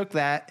basically took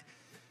that,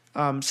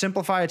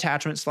 simplify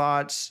attachment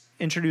slots,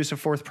 introduce a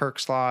fourth perk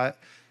slot,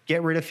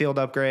 get rid of field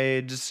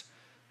upgrades,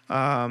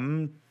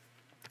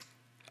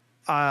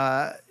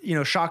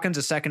 shotguns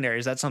as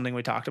secondaries. That's something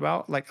we talked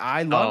about. Like,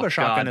 I love a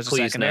shotgun as a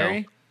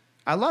secondary. No.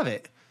 I love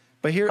it.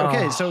 But here,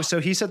 okay, so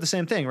he said the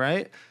same thing,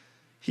 right?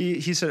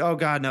 He said, "Oh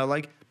God, no!"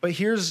 Like, but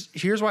here's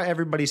why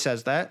everybody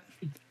says that.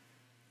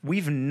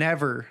 We've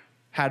never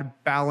had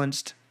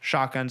balanced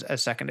shotguns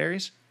as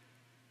secondaries.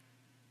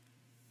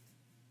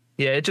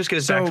 Yeah, it just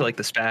goes back to like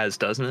the spaz,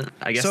 doesn't it?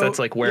 I guess that's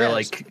like where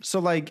like so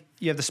like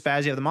you have the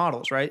spaz, you have the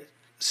models, right?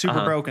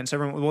 Super broken. So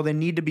everyone, they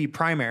need to be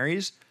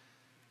primaries.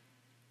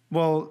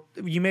 Well,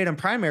 you made them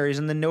primaries,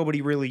 and then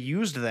nobody really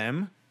used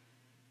them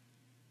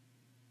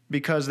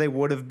because they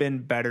would have been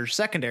better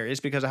secondaries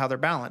because of how they're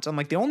balanced. I'm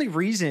like, the only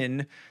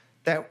reason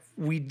that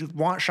we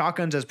want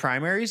shotguns as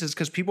primaries is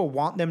because people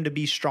want them to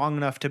be strong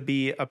enough to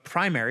be a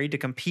primary to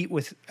compete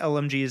with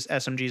LMGs,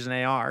 SMGs,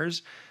 and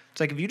ARs. It's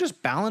like, if you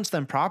just balance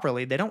them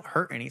properly, they don't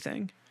hurt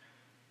anything.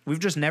 We've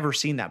just never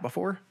seen that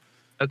before.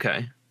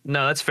 Okay.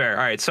 No, that's fair.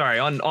 All right. Sorry.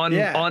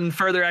 On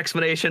further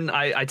explanation,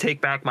 I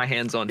take back my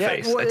hands on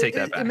face. Well, I take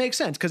that back. It makes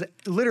sense because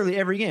literally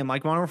every game,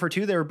 like Modern Warfare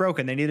 2, they were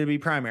broken. They needed to be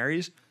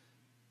primaries.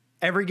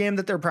 Every game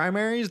that they're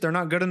primaries, they're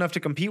not good enough to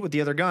compete with the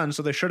other guns,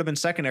 so they should have been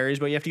secondaries,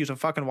 but you have to use a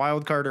fucking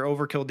wild card or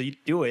overkill to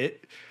do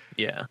it.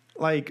 Yeah.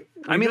 Like,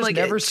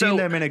 never seen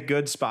them in a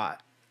good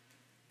spot.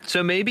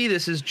 So maybe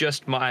this is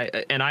just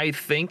and I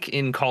think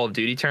in Call of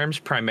Duty terms,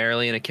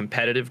 primarily in a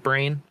competitive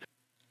brain.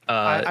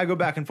 I go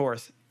back and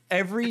forth.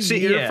 Every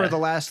year for the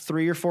last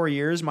 3 or 4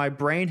 years, my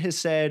brain has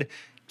said,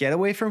 get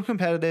away from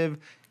competitive,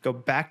 go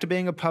back to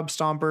being a pub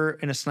stomper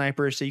and a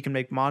sniper so you can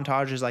make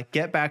montages, like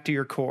get back to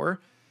your core.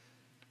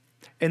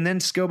 And then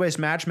skill-based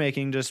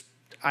matchmaking,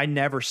 I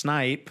never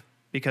snipe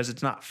because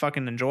it's not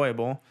fucking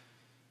enjoyable.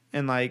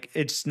 And like,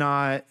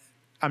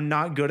 I'm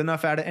not good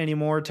enough at it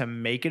anymore to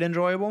make it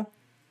enjoyable.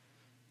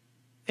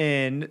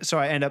 And so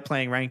I end up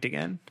playing ranked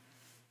again.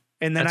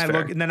 And then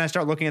I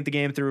start looking at the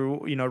game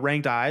through,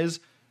 ranked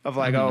eyes of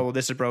like, oh,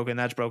 this is broken,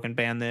 that's broken,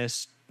 ban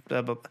this,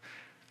 blah, blah, blah.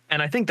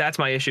 And I think that's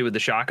my issue with the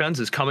shotguns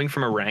is coming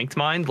from a ranked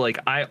mind. Like,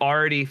 I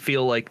already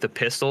feel like the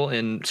pistol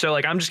so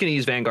like, I'm just going to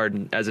use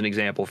Vanguard as an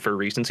example for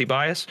recency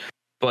bias,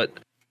 but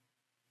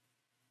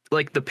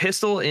like the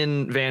pistol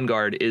in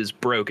Vanguard is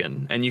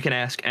broken, and you can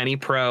ask any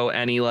pro,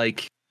 any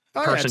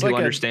person who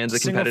understands the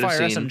competitive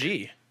scene.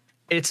 SMG.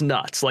 It's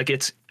nuts. Like,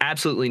 it's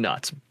absolutely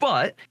nuts.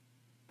 But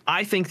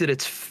I think that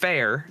it's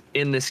fair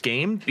in this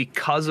game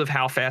because of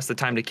how fast the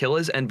time to kill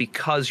is, and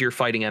because you're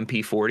fighting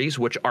MP40s,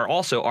 which are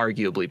also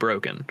arguably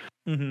broken.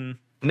 Mm-hmm.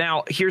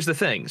 Now, here's the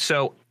thing.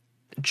 So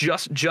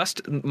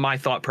just my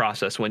thought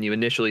process when you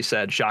initially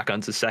said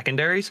shotguns as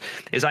secondaries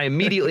is I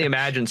immediately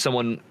imagined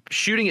someone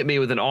shooting at me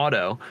with an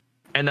auto,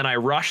 and then I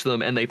rush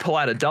them and they pull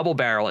out a double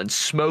barrel and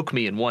smoke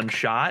me in one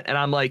shot. And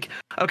I'm like,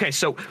 okay,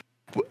 so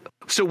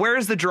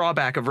where's the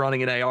drawback of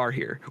running an AR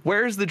here?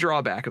 Where's the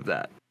drawback of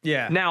that?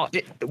 Yeah. Now,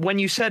 when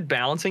you said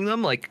balancing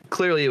them, like,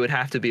 clearly it would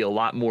have to be a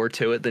lot more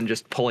to it than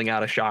just pulling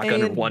out a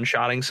shotgun and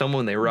one-shotting someone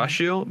when they rush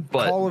you.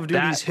 But Call of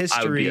Duty's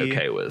history, I would be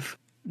okay with.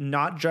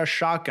 Not just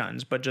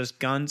shotguns, but just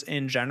guns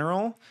in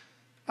general.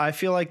 I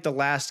feel like the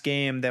last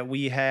game that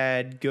we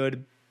had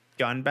good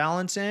gun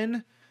balance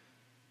in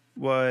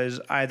was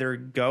either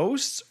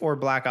Ghosts or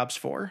Black Ops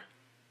 4.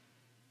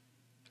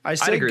 I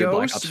say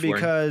Ghosts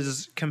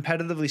because,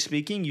 competitively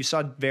speaking, you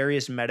saw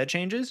various meta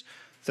changes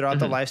throughout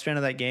the lifespan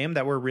of that game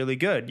that were really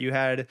good. You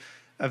had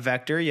a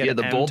Vector, you had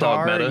the MTAR,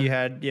 Bulldog meta. You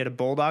had a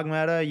Bulldog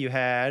meta, you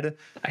had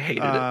I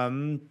hated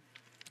it.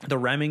 The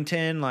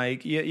Remington,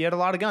 like you had a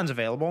lot of guns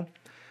available.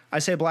 I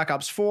say Black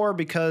Ops 4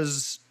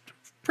 because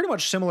pretty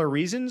much similar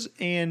reasons,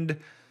 and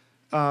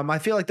I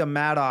feel like the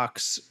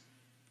Maddox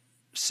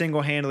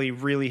single-handedly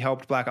really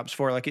helped Black Ops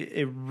 4. Like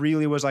it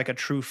really was like a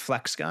true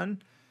flex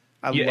gun.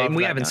 And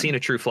we haven't seen a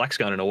true flex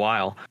gun in a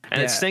while.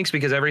 And it stinks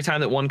because every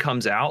time that one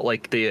comes out,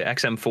 like the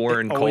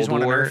XM4 and Cold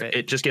War,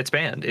 it just gets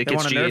banned. It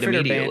gets GA'd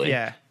immediately.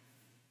 Yeah.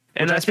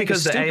 And that's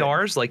because the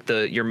ARs, like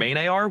your main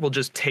AR, will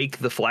just take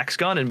the flex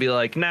gun and be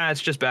like, nah,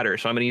 it's just better,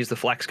 so I'm going to use the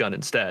flex gun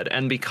instead.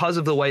 And because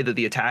of the way that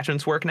the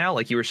attachments work now,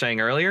 like you were saying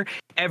earlier,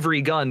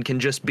 every gun can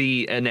just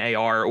be an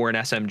AR or an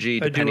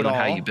SMG depending on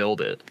how you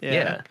build it.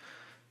 Yeah.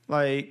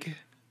 Like,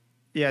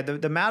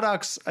 the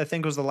Maddox, I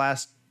think, was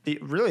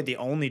really the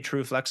only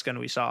true flex gun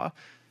we saw.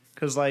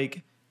 Because,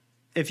 like,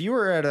 if you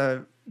were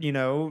at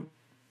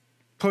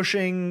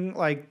pushing,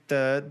 like,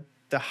 the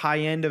high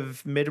end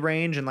of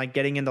mid-range and, like,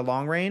 getting into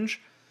long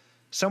range,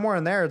 somewhere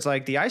in there, it's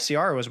like the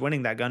ICR was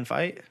winning that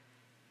gunfight.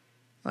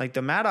 Like,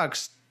 the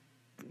Maddox,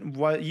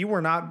 you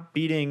were not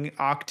beating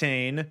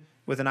Octane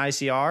with an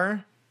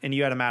ICR and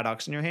you had a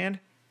Maddox in your hand.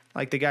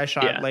 Like, the guy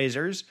shot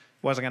lasers.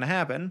 Wasn't going to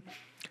happen.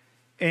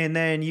 And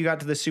then you got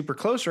to the super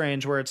close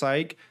range where it's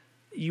like,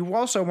 you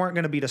also weren't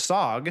going to beat a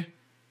SOG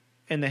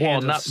in the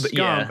hands of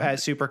Scump at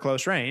super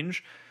close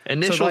range.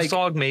 Initial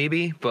SOG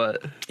maybe,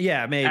 but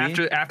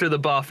maybe after the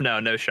buff,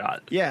 no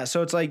shot. Yeah,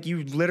 so it's like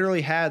you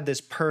literally had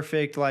this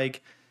perfect,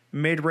 like,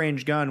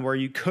 mid-range gun where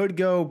you could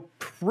go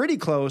pretty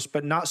close,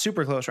 but not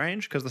super close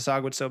range because the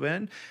SOG would still be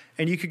in.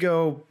 And you could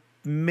go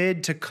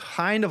mid to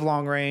kind of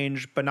long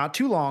range, but not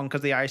too long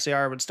because the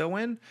ICR would still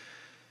win.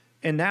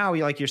 And now,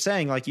 like you're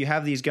saying, like you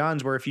have these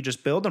guns where if you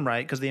just build them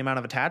right, because the amount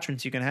of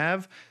attachments you can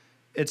have,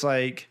 it's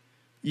like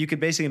you could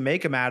basically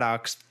make a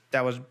Maddox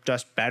that was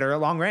just better at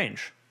long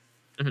range.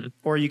 Mm-hmm.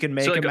 Or you could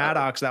make a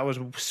Maddox that was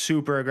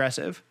super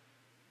aggressive.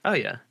 Oh,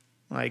 yeah.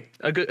 Like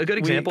a good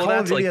example Call of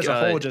of that's Duty like as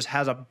a whole just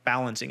has a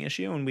balancing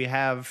issue, and we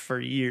have for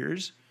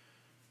years.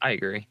 I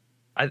agree.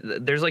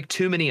 There's like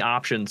too many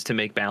options to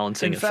make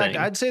balancing a thing. In fact,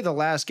 thing. I'd say the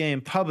last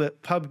game,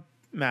 pub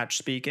match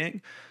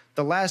speaking,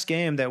 the last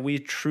game that we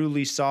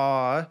truly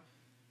saw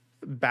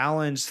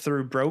balance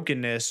through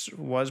brokenness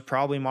was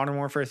probably Modern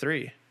Warfare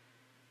 3.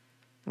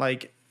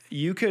 Like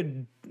you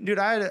could, dude,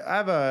 I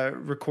have a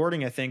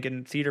recording, I think,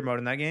 in theater mode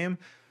in that game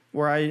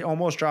where I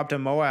almost dropped a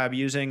Moab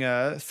using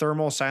a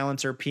thermal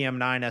silencer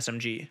PM9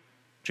 SMG.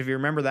 Which if you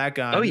remember that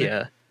gun.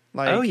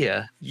 Oh,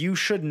 yeah. You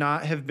should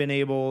not have been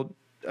able,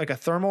 like a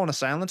thermal and a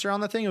silencer on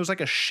the thing. It was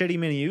like a shitty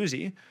mini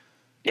Uzi.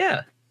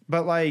 Yeah.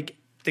 But like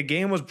the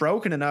game was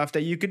broken enough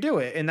that you could do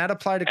it. And that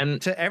applied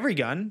to every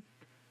gun.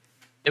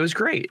 It was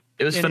great.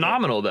 It was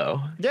phenomenal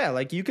though. Yeah.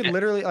 Like you could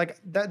literally like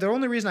that. The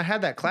only reason I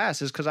had that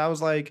class is because I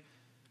was like,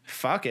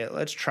 fuck it.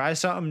 Let's try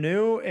something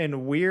new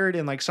and weird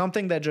and like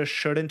something that just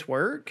shouldn't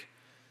work.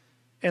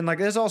 And like,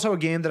 there's also a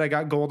game that I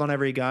got gold on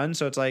every gun.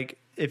 So it's like,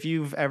 if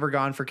you've ever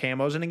gone for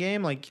camos in a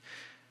game, like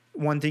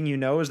one thing you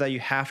know is that you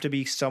have to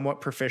be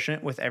somewhat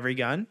proficient with every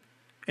gun.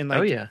 And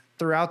like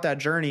throughout that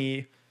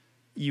journey,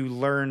 you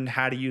learn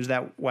how to use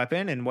that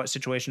weapon and what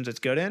situations it's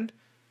good in.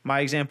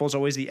 My example is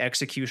always the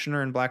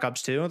Executioner in Black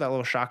Ops 2, that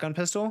little shotgun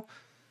pistol.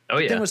 Oh,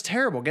 yeah. That was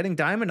terrible. Getting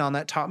Diamond on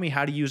that taught me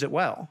how to use it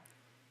well.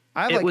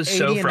 I have like 80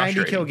 so and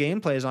 90 kill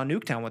gameplays on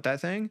Nuketown with that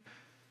thing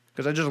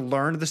because I just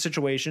learned the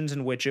situations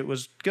in which it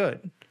was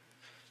good.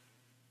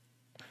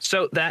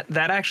 So that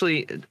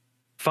actually,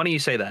 funny you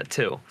say that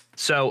too.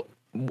 So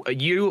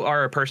you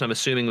are a person I'm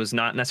assuming was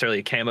not necessarily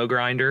a camo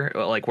grinder,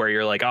 like where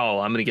you're like, oh,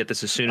 I'm going to get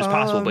this as soon as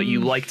possible, but you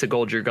like to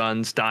gold your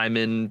guns,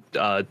 diamond,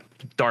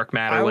 dark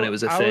matter when it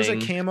was a thing. I was a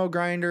camo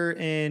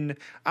grinder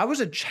I was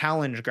a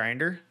challenge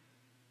grinder.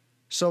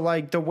 So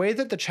like the way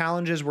that the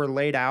challenges were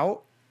laid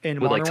out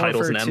in with Modern like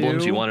titles Warfare and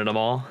emblems, 2, you wanted them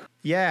all.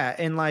 Yeah.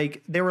 And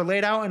like they were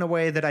laid out in a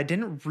way that I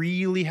didn't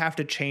really have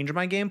to change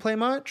my gameplay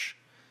much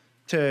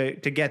to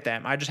get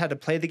them. I just had to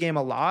play the game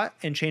a lot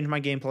and change my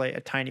gameplay a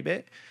tiny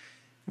bit.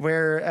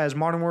 Whereas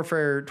Modern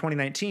Warfare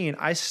 2019,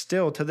 I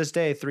still, to this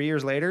day, 3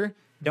 years later,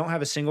 don't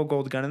have a single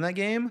gold gun in that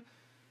game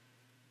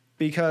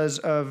because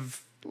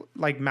of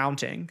like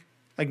mounting.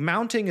 Like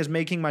mounting is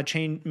making me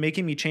change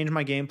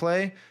my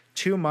gameplay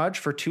too much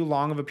for too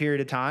long of a period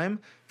of time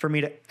for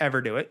me to ever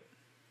do it.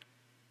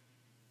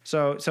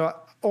 So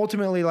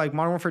ultimately, like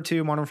Modern Warfare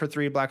 2, Modern Warfare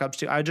 3, Black Ops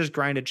 2, I just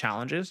grinded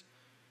challenges,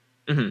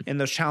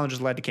 and those challenges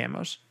led to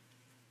camos.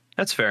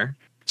 That's fair.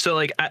 So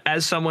like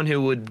as someone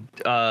who would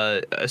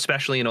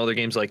especially in older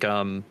games like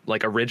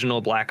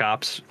original Black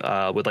Ops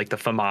with like the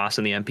FAMAS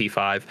and the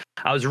MP5,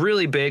 I was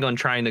really big on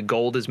trying to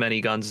gold as many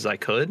guns as I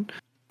could.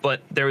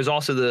 But there was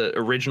also the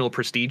original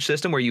Prestige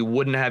system where you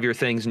wouldn't have your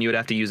things and you would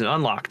have to use an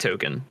unlock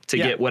token to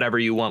get whatever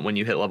you want when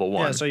you hit level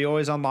 1. Yeah, so you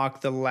always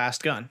unlock the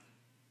last gun.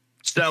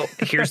 So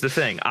here's the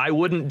thing. I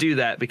wouldn't do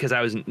that because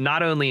I was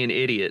not only an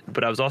idiot,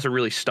 but I was also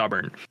really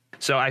stubborn.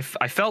 So I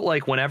felt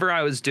like whenever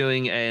I was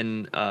doing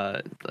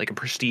like a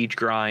prestige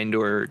grind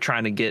or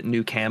trying to get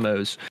new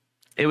camos,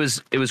 it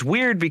was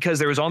weird because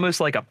there was almost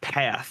like a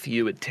path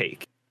you would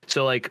take.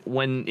 So like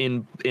when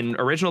in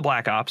original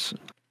Black Ops,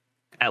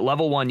 at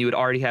level 1 you would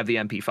already have the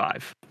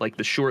MP5, like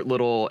the short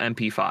little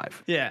MP5.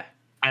 Yeah.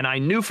 And I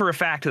knew for a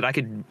fact that I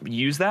could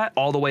use that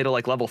all the way to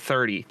like level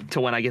 30 to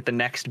when I get the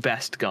next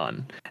best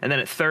gun. And then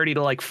at 30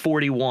 to like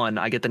 41,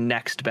 I get the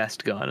next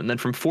best gun. And then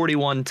from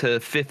 41 to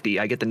 50,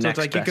 I get the next best gun.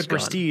 So it's like you could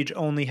prestige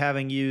only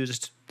having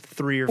used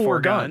 3 or 4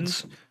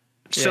 guns.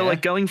 So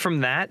like going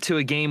from that to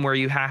a game where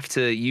you have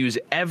to use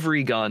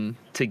every gun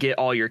to get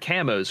all your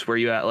camos, where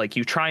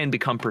you try and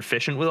become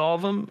proficient with all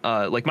of them.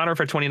 Like Modern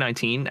Warfare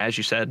 2019, as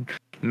you said,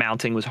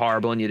 mounting was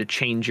horrible and you had to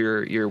change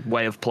your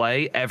way of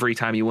play every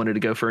time you wanted to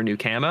go for a new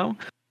camo.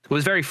 It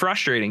was very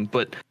frustrating,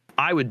 but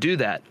I would do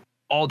that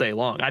all day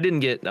long. I didn't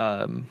get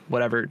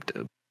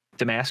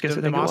Damascus, I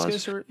think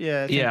Damascus it was.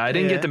 I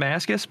didn't get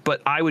Damascus,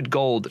 but I would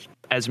gold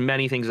as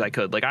many things as I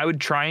could. Like I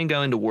would try and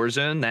go into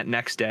Warzone that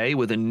next day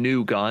with a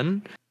new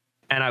gun,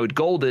 and I would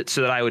gold it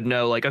so that I would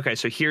know, like, okay,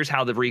 so here's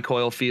how the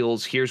recoil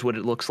feels. Here's what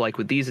it looks like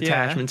with these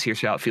attachments. Here's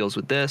how it feels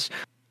with this.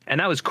 And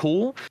that was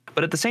cool.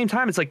 But at the same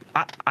time, it's like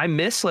I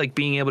miss like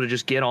being able to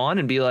just get on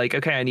and be like,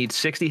 okay, I need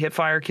 60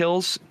 hipfire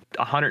kills,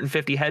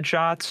 150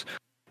 headshots,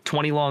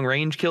 20 long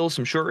range kills,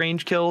 some short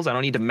range kills. I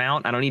don't need to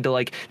mount. I don't need to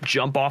like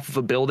jump off of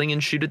a building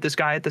and shoot at this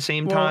guy at the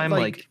same time.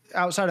 Like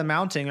outside of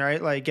mounting,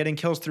 right? Like getting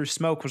kills through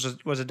smoke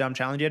was a dumb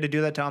challenge. You had to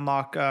do that to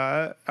unlock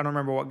I don't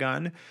remember what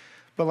gun,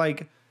 but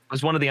like it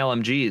was one of the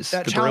LMGs.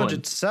 That challenge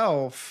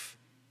itself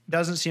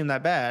doesn't seem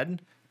that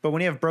bad, but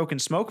when you have broken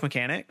smoke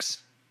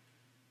mechanics,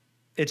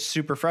 it's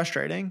super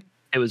frustrating.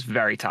 It was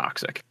very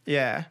toxic.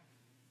 Yeah.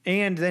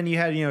 And then you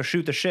had,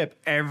 shoot the ship.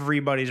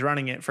 Everybody's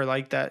running it for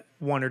like that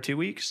 1 or 2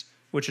 weeks,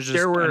 which is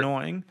just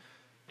annoying.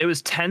 It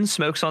was 10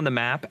 smokes on the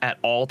map at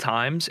all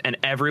times, and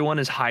everyone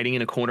is hiding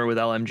in a corner with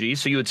LMG.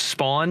 So you would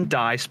spawn,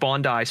 die,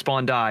 spawn, die,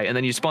 spawn, die, and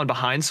then you spawn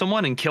behind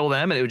someone and kill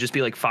them, and it would just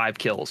be like 5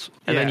 kills.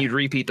 And then you'd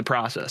repeat the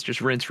process, just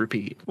rinse,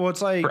 repeat. Well,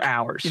 it's like for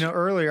hours.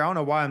 Earlier, I don't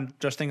know why I'm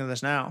just thinking of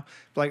this now.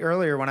 But like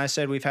earlier when I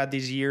said we've had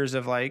these years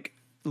of like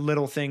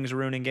little things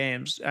ruining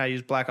games, I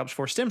used Black Ops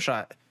 4 Stim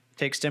Shot.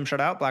 Take Stim Shot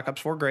out, Black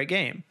Ops 4, great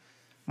game.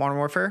 Modern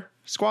Warfare,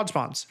 squad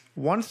spawns.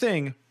 One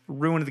thing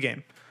ruined the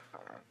game.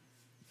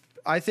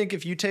 I think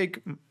if you take,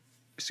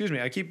 excuse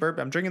me, I keep burping.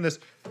 I'm drinking this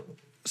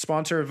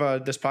sponsor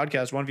of this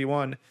podcast,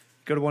 1v1.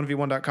 Go to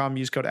 1v1.com,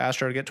 use code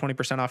Astro to get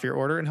 20% off your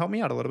order and help me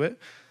out a little bit.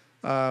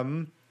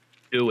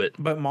 Do it.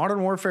 But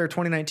Modern Warfare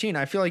 2019,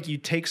 I feel like you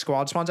take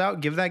squad spawns out,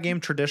 give that game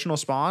traditional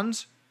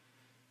spawns,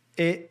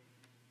 it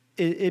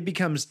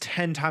becomes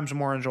 10 times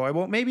more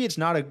enjoyable. Maybe it's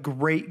not a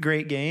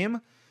great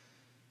game,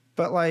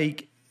 but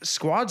like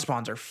squad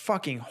spawns are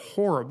fucking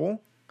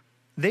horrible.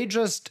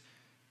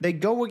 They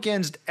go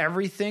against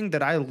everything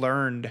that I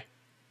learned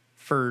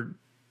for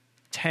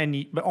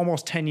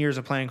almost 10 years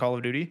of playing Call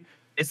of Duty.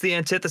 It's the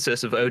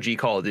antithesis of OG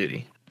Call of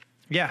Duty.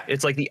 Yeah.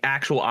 It's like the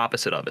actual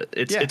opposite of it.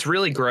 It's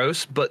really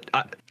gross. But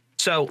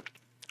so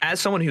as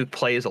someone who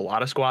plays a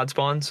lot of squad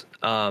spawns,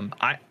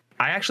 I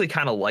actually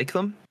kind of like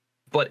them,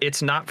 but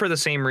it's not for the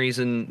same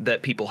reason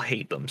that people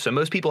hate them. So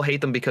most people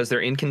hate them because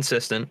they're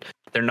inconsistent.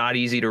 They're not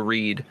easy to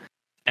read,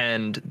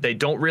 and they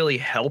don't really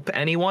help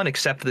anyone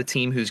except the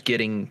team who's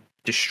getting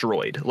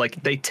destroyed.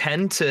 Like they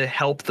tend to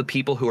help the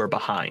people who are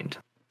behind.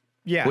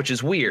 Yeah. Which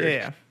is weird.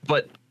 Yeah.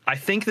 But I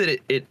think that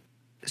it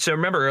so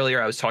remember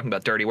earlier I was talking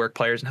about dirty work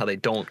players and how they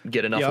don't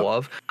get enough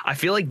love. I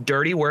feel like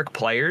dirty work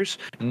players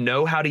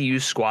know how to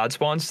use squad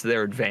spawns to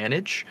their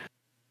advantage.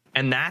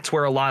 And that's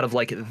where a lot of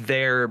like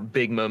their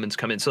big moments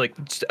come in. So like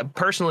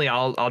personally,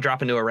 I'll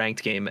drop into a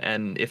ranked game,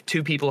 and if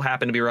 2 people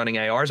happen to be running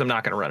ARs, I'm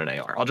not going to run an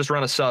AR. I'll just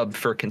run a sub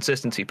for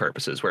consistency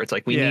purposes, where it's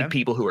like we need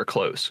people who are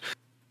close.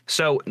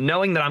 So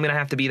knowing that I'm going to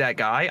have to be that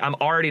guy, I'm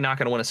already not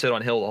going to want to sit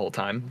on hill the whole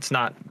time.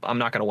 I'm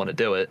not going to want to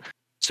do it.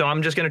 So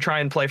I'm just going to try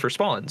and play for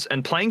spawns.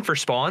 And playing for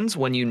spawns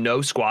when you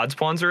know squad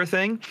spawns are a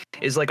thing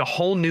is like a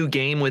whole new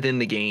game within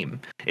the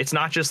game. It's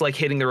not just like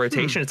hitting the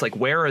rotation. It's like,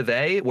 where are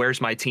they? Where's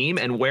my team?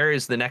 And where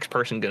is the next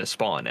person going to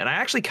spawn? And I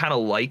actually kind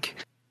of like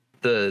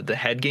the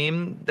head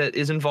game that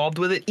is involved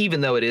with it,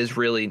 even though it is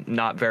really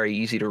not very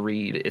easy to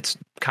read. It's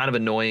kind of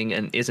annoying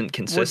and isn't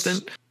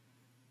consistent.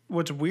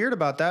 What's weird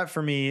about that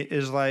for me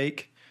is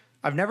like,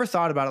 I've never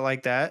thought about it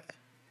like that.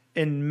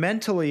 And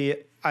mentally,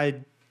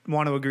 I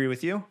want to agree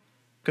with you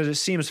because it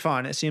seems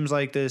fun. It seems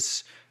like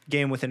this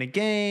game within a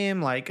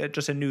game, like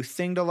just a new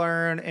thing to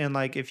learn. And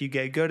like, if you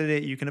get good at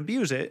it, you can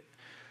abuse it.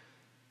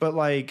 But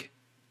like,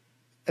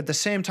 at the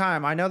same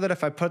time, I know that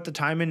if I put the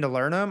time in to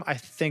learn them, I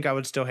think I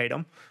would still hate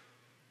them.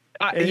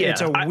 It's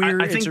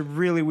a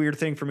really weird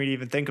thing for me to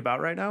even think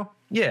about right now.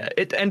 Yeah,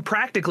 and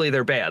practically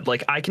they're bad.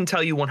 Like I can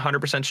tell you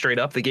 100% straight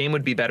up, the game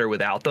would be better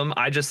without them.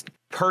 I just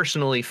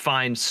personally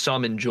find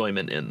some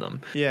enjoyment in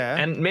them. Yeah.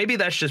 And maybe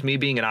that's just me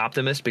being an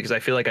optimist because I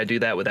feel like I do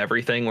that with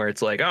everything where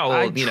it's like, oh,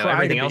 well,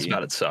 everything else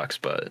about it sucks.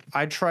 But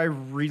I try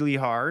really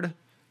hard.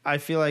 I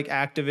feel like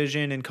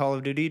Activision and Call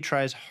of Duty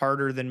tries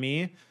harder than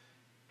me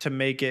to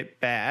make it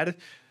bad.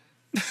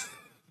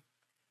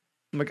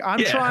 I'm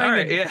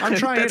trying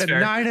at a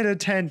 9 out of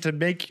 10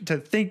 to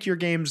think your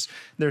games,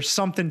 there's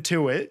something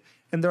to it.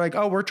 And they're like,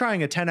 oh, we're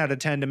trying a 10 out of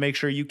 10 to make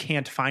sure you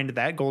can't find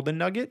that golden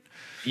nugget.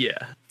 Yeah.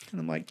 And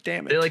I'm like,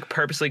 damn it. They like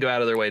purposely go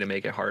out of their way to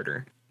make it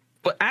harder.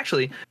 But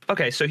actually,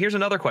 okay, so here's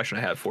another question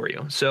I have for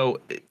you. So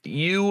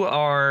you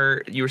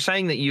were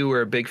saying that you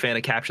were a big fan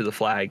of Capture the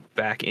Flag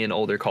back in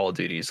older Call of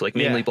Duties, like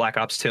mainly Black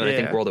Ops 2 and I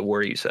think World at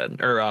War, you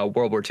said, or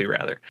World War II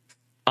rather.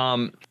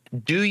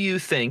 Do you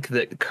think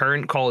that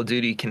current Call of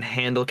Duty can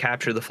handle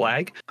Capture the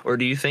Flag, or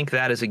do you think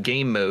that is a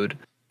game mode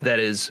that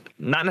is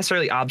not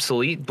necessarily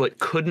obsolete, but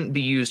couldn't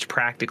be used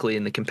practically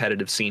in the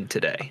competitive scene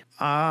today?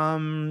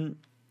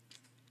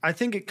 I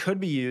think it could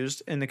be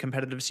used in the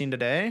competitive scene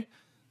today.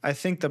 I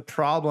think the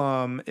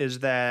problem is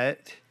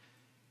that,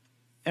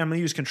 and I'm going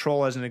to use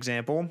Control as an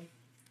example,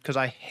 because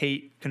I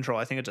hate Control.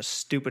 I think it's a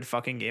stupid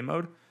fucking game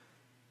mode.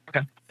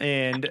 Okay.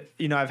 And,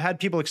 I've had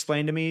people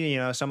explain to me,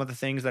 some of the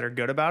things that are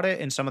good about it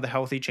and some of the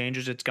healthy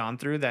changes it's gone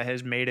through that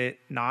has made it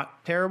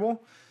not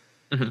terrible.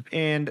 Mm-hmm.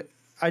 And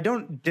I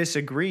don't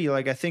disagree.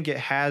 Like, I think it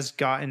has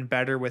gotten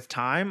better with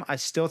time. I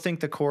still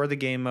think the core of the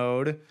game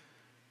mode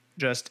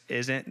just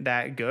isn't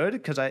that good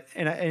because I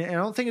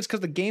don't think it's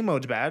because the game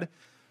mode's bad.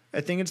 I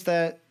think it's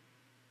that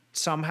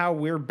somehow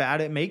we're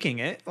bad at making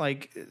it.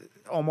 Like,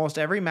 almost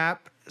every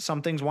map,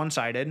 something's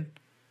one-sided.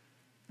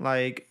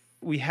 Like,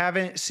 we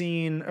haven't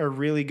seen a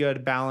really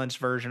good balanced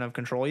version of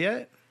Control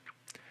yet.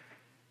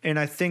 And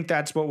I think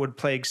that's what would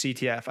plague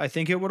CTF. I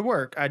think it would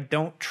work. I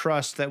don't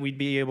trust that we'd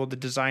be able to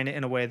design it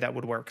in a way that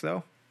would work,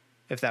 though,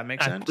 if that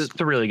makes sense. It's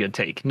a really good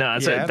take. No,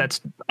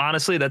 that's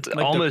honestly, that's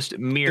like almost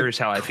mirrors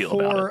how I feel about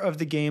it. The core of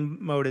the game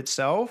mode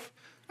itself,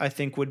 I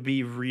think would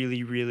be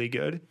really, really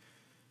good.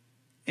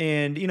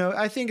 And, you know,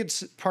 I think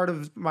it's part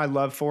of my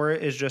love for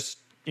it is just,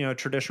 you know,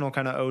 traditional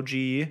kind of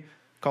OG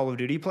Call of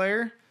Duty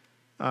player,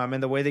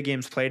 and the way the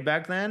game's played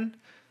back then.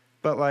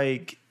 But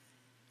like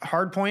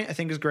Hardpoint, I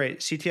think is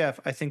great. CTF,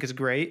 I think is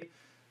great.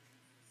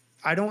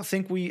 I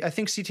think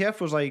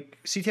CTF was like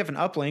CTF and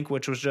Uplink,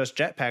 which was just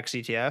Jetpack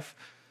CTF,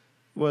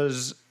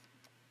 was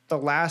the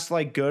last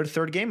like good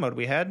third game mode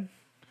we had.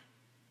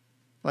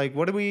 Like,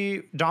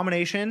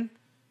 Domination,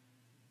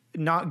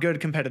 not good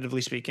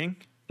competitively speaking.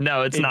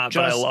 No, it's not,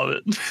 but I love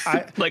it.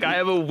 I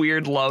have a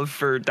weird love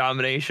for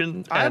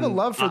Domination. I have a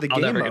love for the I'll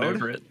game never mode. get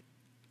over it.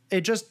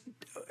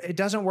 It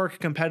doesn't work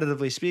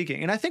competitively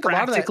speaking. And I think a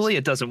lot of Practically,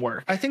 it doesn't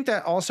work. I think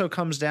that also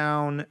comes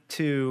down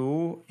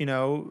to, you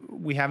know,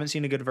 we haven't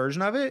seen a good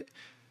version of it.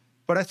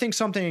 But I think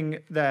something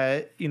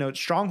that, you know,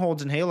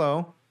 Strongholds in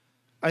Halo,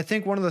 I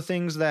think one of the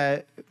things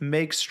that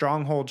makes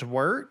Strongholds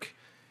work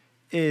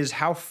is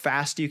how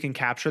fast you can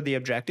capture the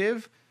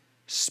objective,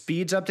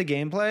 speeds up the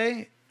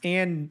gameplay,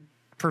 and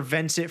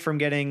prevents it from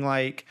getting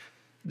like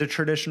the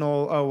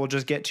traditional, we'll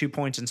just get 2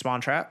 points in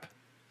spawn trap.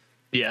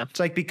 Yeah. It's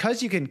like,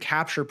 because you can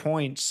capture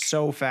points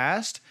so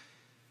fast,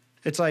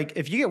 it's like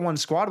if you get one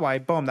squad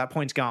wipe, boom, that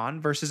point's gone.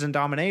 Versus in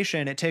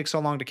Domination, it takes so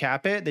long to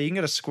cap it that you can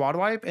get a squad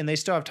wipe and they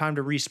still have time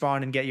to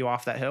respawn and get you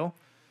off that hill.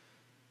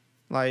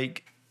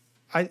 Like,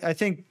 I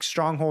think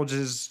Strongholds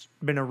has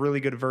been a really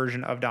good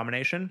version of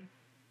Domination.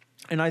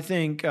 And I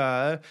think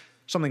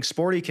something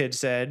Sporty Kid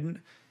said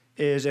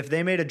is if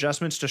they made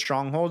adjustments to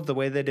Strongholds the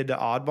way they did to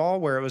Oddball,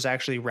 where it was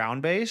actually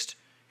round-based,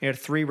 you had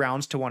 3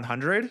 rounds to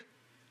 100,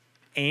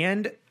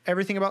 and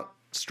everything about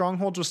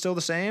Strongholds was still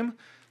the same.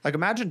 Like,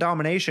 imagine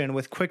Domination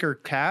with quicker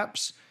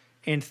caps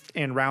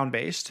and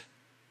round-based.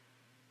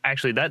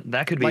 Actually,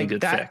 that could be a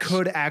good fix. That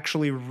could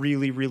actually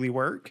really, really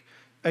work.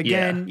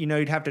 Again, you know,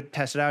 you'd have to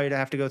test it out. You'd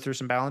have to go through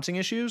some balancing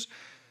issues.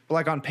 But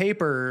like on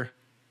paper,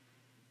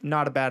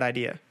 not a bad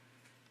idea.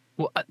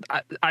 Well,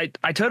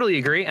 I totally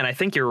agree, and I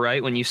think you're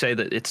right when you say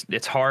that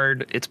it's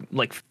hard. It's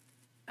like,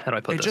 how do I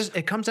put this?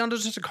 It comes down to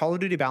just a Call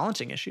of Duty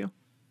balancing issue.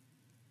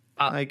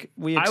 Like,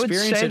 we I would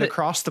experience say it that,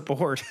 across the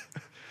board.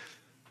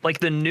 like,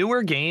 the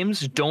newer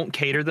games don't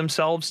cater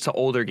themselves to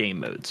older game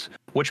modes,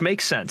 which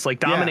makes sense. Like,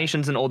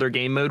 Domination's an older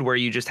game mode where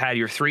you just had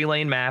your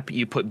 3-lane map,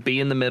 you put B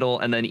in the middle,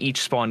 and then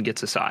each spawn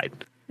gets a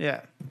side.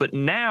 Yeah. But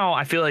now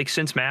I feel like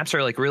since maps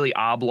are like really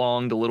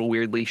oblong, a little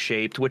weirdly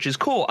shaped, which is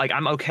cool. Like,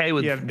 I'm okay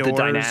with the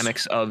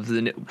dynamics of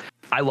the new.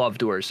 I love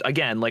doors.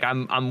 Again, like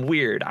I'm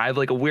weird. I have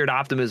like a weird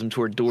optimism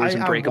toward doors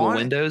and breakable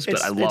windows,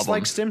 but I love them. It's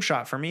like Stim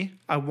Shot for me.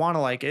 I want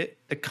to like it.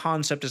 The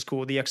concept is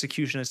cool. The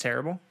execution is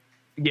terrible.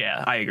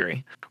 Yeah, I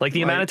agree. Like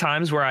the amount of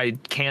times where I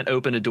can't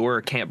open a door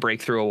or can't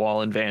break through a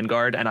wall in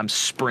Vanguard and I'm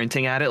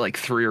sprinting at it like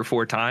 3 or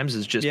 4 times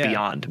is just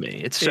beyond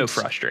me. It's so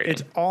frustrating.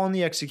 It's all in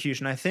the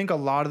execution. I think a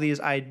lot of these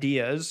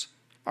ideas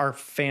are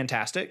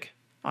fantastic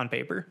on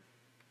paper.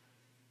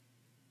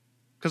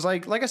 Because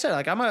like I said,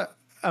 like I'm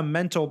a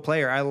mental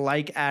player. I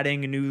like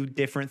adding new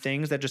different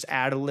things that just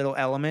add a little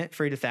element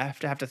for you to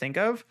have to think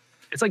of.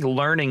 It's like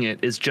learning it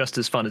is just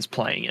as fun as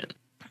playing it.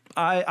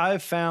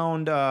 I've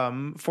found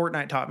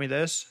Fortnite taught me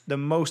this. The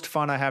most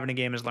fun I have in a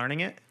game is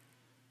learning it.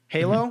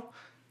 Halo,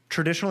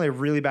 traditionally a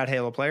really bad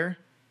Halo player.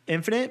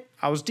 Infinite,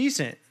 I was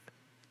decent.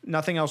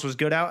 Nothing else was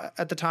good out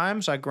at the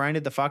time, so I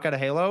grinded the fuck out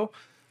of Halo.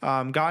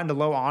 Got into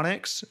low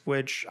Onyx,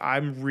 which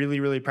I'm really,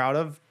 really proud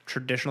of,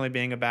 traditionally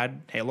being a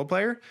bad Halo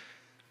player.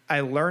 I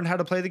learned how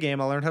to play the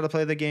game. I learned how to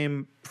play the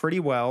game pretty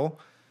well.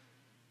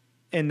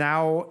 And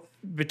now,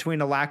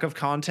 between a lack of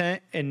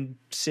content and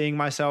seeing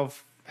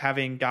myself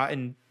having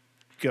gotten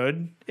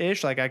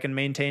good-ish, like I can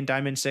maintain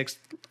Diamond 6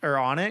 or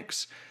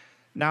Onyx,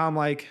 now I'm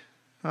like,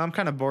 I'm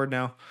kind of bored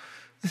now.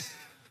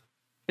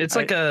 It's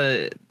like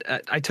I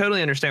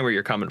totally understand where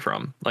you're coming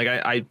from. Like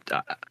I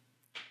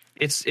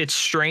it's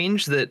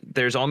strange that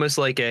there's almost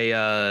like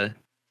a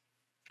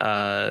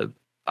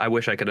I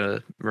wish I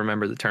could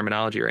remember the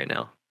terminology right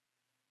now.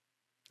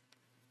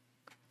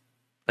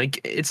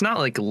 Like, it's not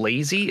like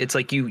lazy. It's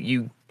like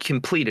you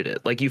completed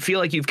it. Like, you feel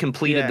like you've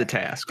completed the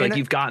task. Like,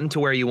 you've gotten to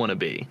where you want to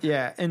be.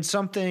 Yeah. And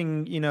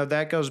something, you know,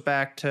 that goes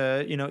back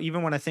to, you know,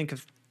 even when I think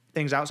of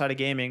things outside of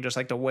gaming, just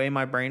like the way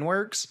my brain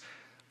works,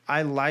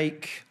 I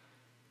like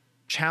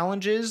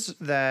challenges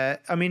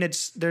that, I mean,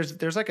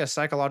 there's like a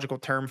psychological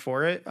term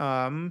for it.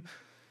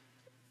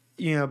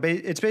 You know,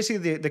 it's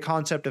basically the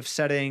concept of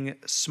setting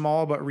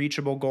small but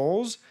reachable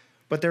goals.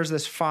 But there's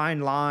this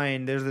fine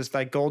line. There's this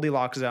like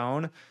Goldilocks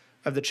zone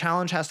of the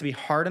challenge has to be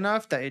hard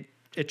enough that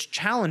it's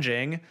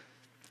challenging,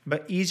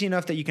 but easy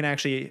enough that you can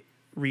actually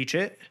reach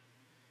it.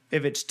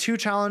 If it's too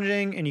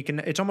challenging and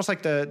it's almost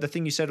like the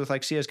thing you said with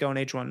like CSGO and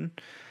H1.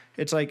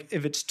 It's like,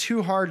 if it's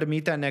too hard to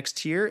meet that next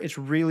tier, it's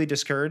really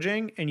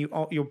discouraging and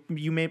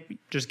you may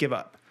just give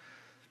up.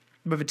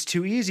 But if it's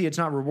too easy, it's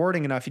not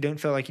rewarding enough. You don't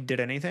feel like you did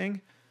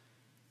anything.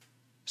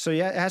 So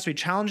yeah, it has to be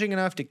challenging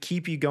enough to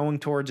keep you going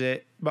towards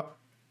it, but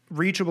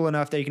reachable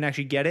enough that you can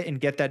actually get it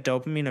and get that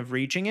dopamine of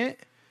reaching it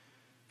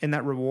and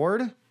that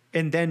reward,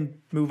 and then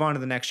move on to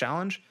the next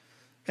challenge.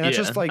 And that's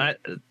just like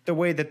the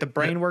way that the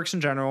brain works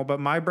in general. But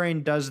my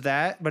brain does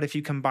that. But if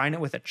you combine it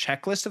with a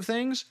checklist of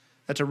things,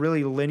 that's a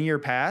really linear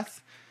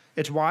path.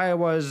 It's why I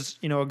was,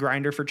 a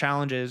grinder for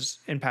challenges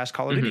in past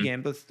Call of Duty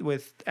games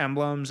with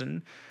emblems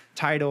and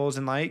titles.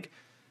 And like,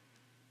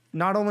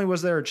 not only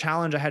was there a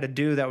challenge I had to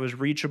do that was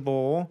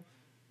reachable,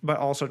 but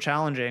also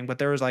challenging, but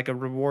there was like a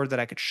reward that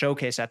I could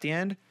showcase at the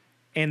end.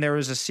 And there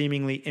was a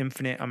seemingly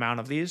infinite amount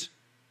of these.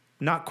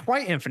 Not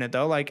quite infinite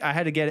though. Like I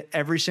had to get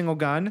every single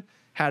gun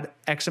had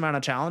X amount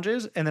of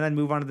challenges, and then I'd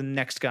move on to the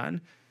next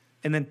gun.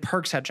 And then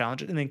perks had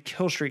challenges, and then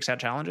kill streaks had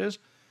challenges.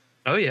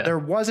 Oh, yeah. There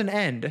was an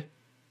end,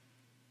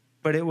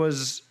 but it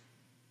was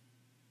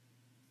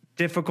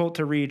difficult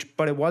to reach,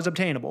 but it was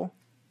obtainable.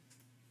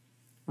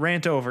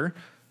 Rant over.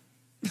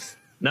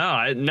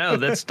 No,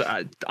 that's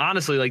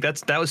honestly, like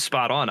that was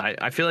spot on.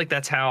 I feel like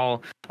that's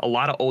how a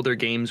lot of older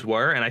games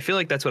were, and I feel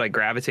like that's what I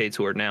gravitate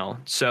toward now.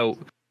 So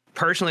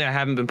personally, I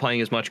haven't been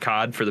playing as much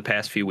COD for the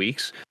past few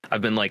weeks.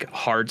 I've been like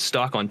hard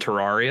stuck on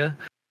Terraria,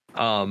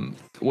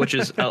 which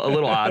is a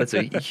little odd. It's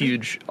a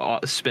huge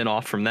spin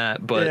off from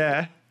that, but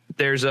yeah.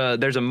 There's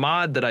a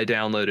mod that I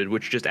downloaded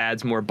which just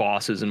adds more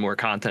bosses and more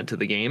content to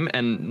the game.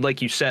 And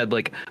like you said,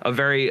 like a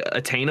very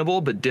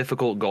attainable but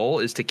difficult goal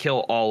is to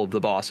kill all of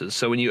the bosses.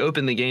 So when you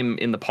open the game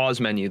in the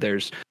pause menu,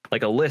 there's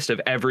like a list of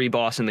every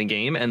boss in the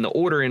game and the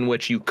order in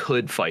which you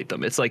could fight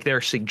them. It's like their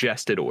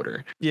suggested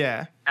order.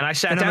 Yeah. And I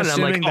sat down and I'm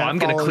like, I'm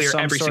going to clear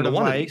every single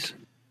one of these.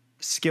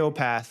 Skill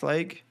path,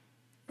 like.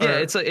 Yeah,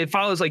 it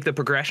follows like the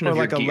progression of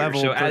your gear.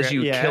 So as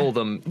you kill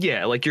them,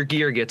 like your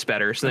gear gets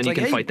better. So then you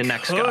can fight the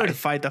next guy. Could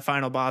fight the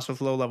final boss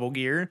with low level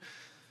gear.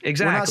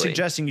 Exactly. We're not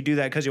suggesting you do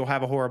that because you'll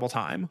have a horrible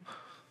time.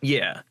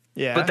 Yeah.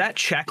 Yeah. But that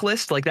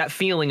checklist, like that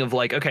feeling of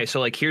like, okay,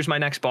 so like here's my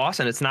next boss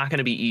and it's not going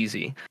to be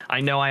easy.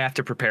 I know I have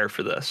to prepare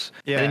for this.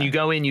 Yeah. And then you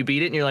go in, you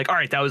beat it, and you're like, all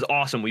right, that was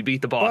awesome. We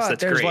beat the boss.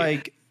 That's great.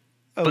 Like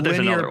there's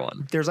another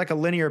one. There's like a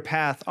linear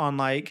path on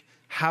like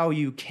how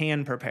you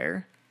can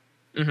prepare.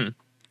 Mm-hmm.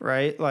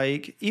 Right?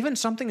 Like even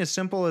something as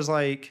simple as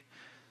like,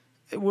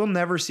 we'll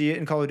never see it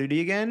in Call of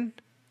Duty again.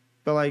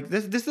 But like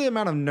this is the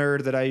amount of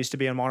nerd that I used to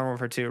be in Modern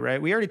Warfare 2,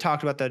 right? We already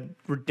talked about the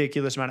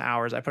ridiculous amount of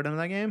hours I put into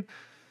that game.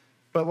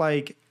 But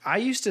like I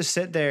used to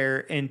sit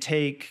there and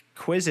take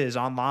quizzes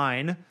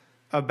online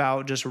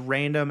about just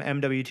random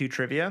MW2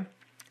 trivia.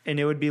 And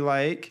it would be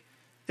like,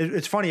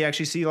 it's funny, you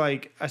actually see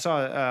like, I saw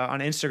on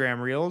Instagram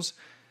Reels,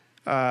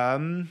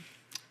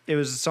 it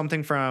was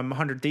something from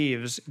 100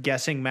 Thieves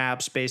guessing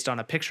maps based on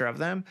a picture of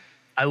them.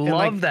 I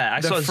love that. I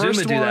saw Zuma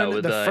do that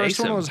with the first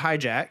ASIM. one was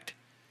Hijacked,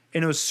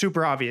 and it was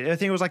super obvious. I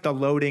think it was like the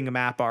loading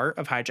map art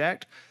of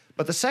Hijacked.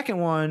 But the second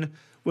one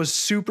was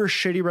super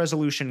shitty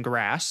resolution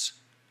grass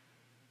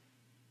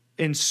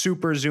and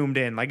super zoomed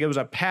in. Like it was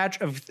a patch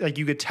of like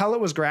you could tell it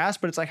was grass,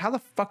 but it's like, how the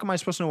fuck am I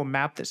supposed to know what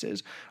map this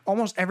is?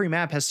 Almost every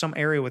map has some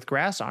area with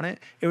grass on it.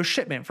 It was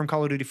Shipment from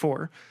Call of Duty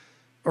 4,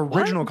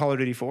 original Call of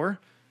Duty 4.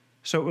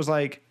 So it was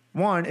like,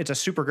 one, it's a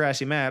super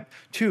grassy map.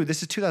 Two,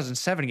 this is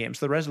 2007 game,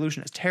 so the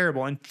resolution is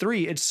terrible. And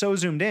three, it's so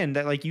zoomed in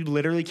that like you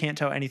literally can't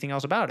tell anything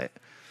else about it.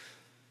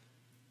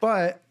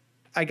 But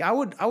like I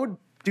would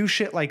do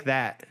shit like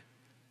that.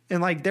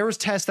 And like there was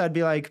tests that'd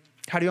be like,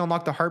 how do you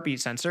unlock the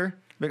heartbeat sensor?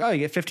 Like, oh, you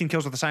get 15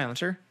 kills with a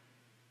silencer.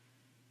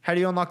 How do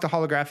you unlock the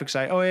holographic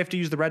sight? Oh, you have to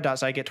use the red dot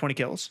sight, get 20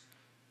 kills.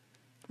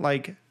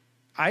 Like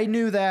I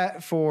knew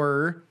that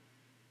for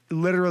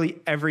literally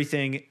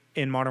everything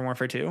in Modern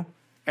Warfare 2.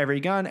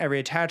 Every gun, every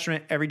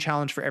attachment, every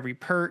challenge for every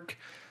perk,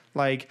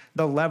 like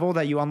the level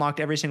that you unlocked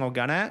every single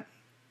gun at.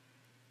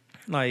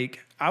 Like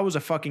I was a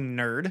fucking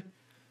nerd.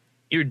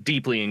 You're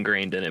deeply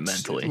ingrained in it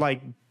mentally.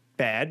 Like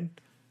bad.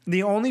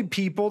 The only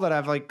people that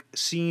I've like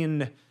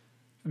seen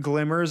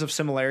glimmers of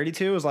similarity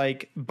to is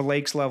like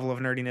Blake's level of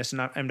nerdiness in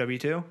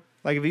MW2.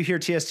 Like if you hear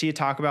TST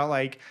talk about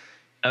like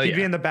he'd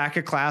be in the back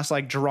of class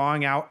like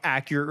drawing out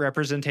accurate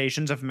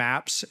representations of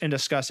maps and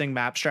discussing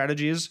map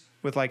strategies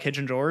with like Hitch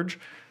and George.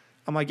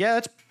 I'm like, yeah,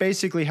 that's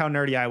basically how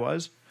nerdy I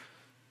was.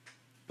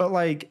 But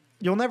like,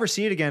 you'll never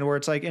see it again where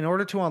it's like, in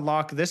order to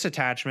unlock this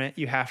attachment,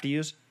 you have to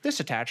use this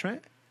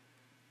attachment.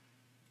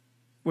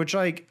 Which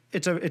like,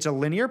 it's a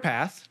linear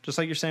path, just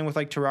like you're saying with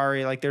like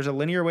Terraria, like there's a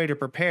linear way to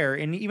prepare.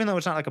 And even though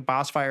it's not like a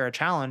boss fight or a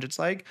challenge, it's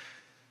like,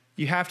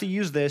 you have to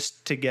use this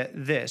to get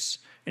this.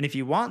 And if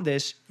you want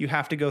this, you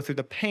have to go through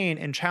the pain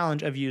and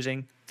challenge of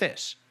using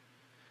this.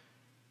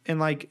 And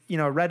like,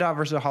 red dot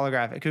versus a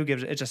holographic, who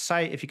gives it? It's a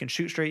sight. If you can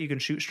shoot straight, you can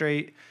shoot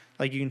straight.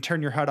 Like you can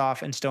turn your HUD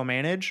off and still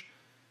manage,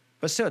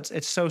 but still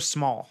it's so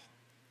small.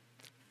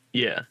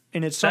 Yeah.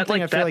 And it's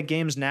something I feel like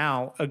games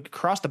now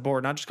across the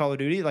board, not just Call of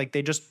Duty, like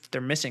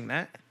they're missing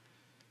that.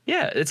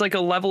 Yeah. It's like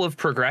a level of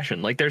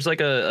progression. Like there's like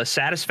a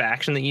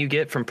satisfaction that you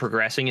get from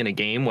progressing in a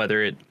game,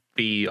 whether it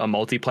be a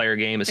multiplayer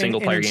game, a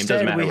single player game,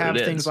 doesn't matter what it is. We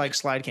have things like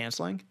slide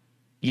canceling.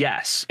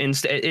 Yes.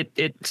 Instead,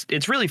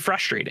 it's really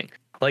frustrating.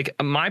 Like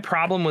my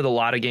problem with a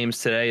lot of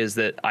games today is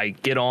that I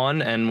get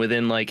on and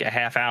within like a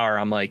half hour,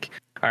 I'm like,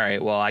 all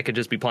right, well, I could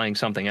just be playing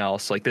something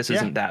else. Like this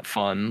isn't that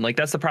fun. Like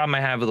that's the problem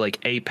I have with like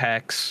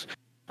Apex,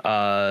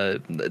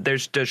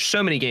 There's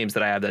so many games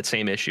that I have that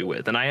same issue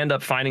with, and I end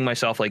up finding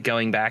myself like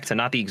going back to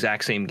not the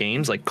exact same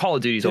games. Like Call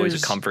of Duty is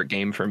always a comfort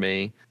game for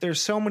me.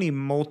 There's so many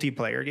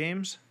multiplayer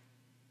games,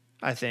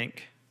 I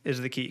think, is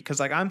the key. Because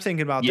like I'm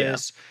thinking about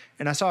this,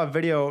 and I saw a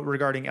video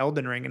regarding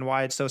Elden Ring and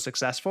why it's so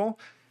successful,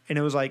 and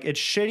it was like it's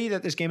shitty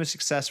that this game is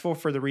successful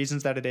for the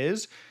reasons that it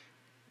is,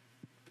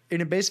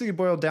 and it basically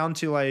boiled down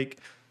to like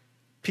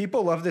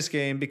people love this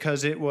game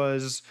because it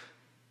was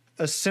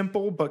a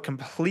simple but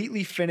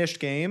completely finished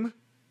game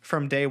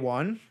from day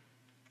one,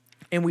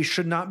 and we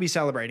should not be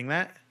celebrating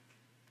that.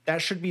 That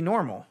should be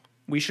normal.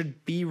 We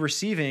should be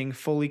receiving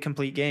fully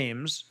complete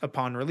games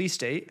upon release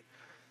date.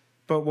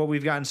 But what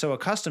we've gotten so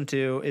accustomed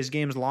to is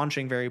games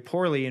launching very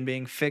poorly and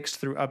being fixed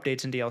through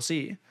updates and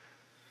DLC.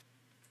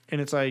 And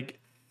it's like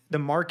the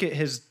market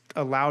has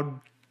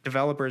allowed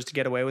developers to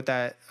get away with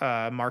that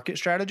market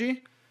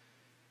strategy.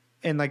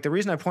 And like the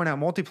reason I point out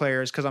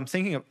multiplayer is because I'm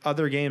thinking of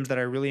other games that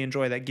I really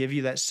enjoy that give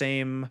you that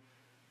same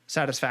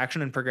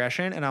satisfaction and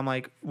progression. And I'm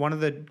like, one of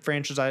the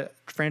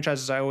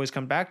franchises I always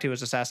come back to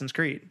is Assassin's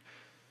Creed.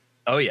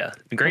 Oh yeah,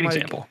 a great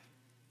example.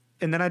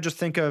 And then I just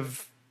think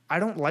of, I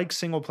don't like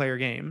single player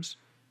games,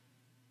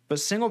 but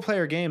single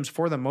player games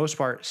for the most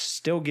part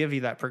still give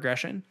you that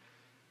progression.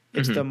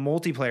 It's the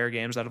multiplayer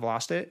games that have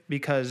lost it,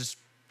 because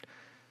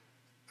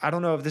I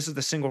don't know if this is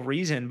the single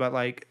reason, but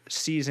like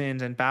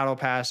seasons and battle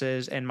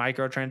passes and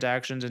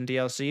microtransactions and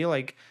DLC,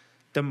 like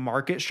the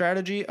market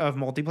strategy of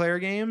multiplayer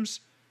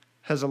games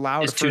has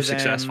allowed it's for too them.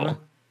 Successful.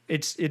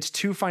 It's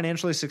too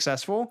financially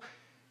successful,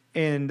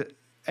 and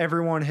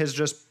everyone has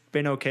just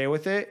been okay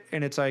with it.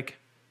 And it's like,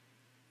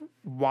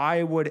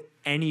 why would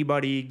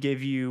anybody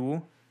give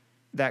you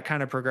that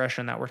kind of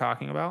progression that we're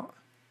talking about?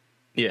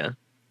 Yeah,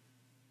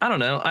 I don't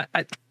know.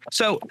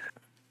 So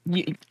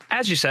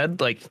as you said,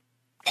 like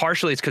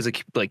partially it's because of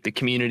like the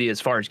community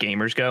as far as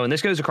gamers go, and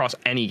this goes across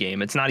any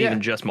game. It's not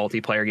even just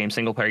multiplayer games,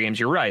 single player games.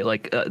 You're right.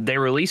 Like they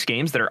release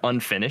games that are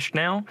unfinished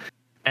now,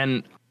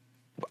 and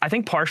I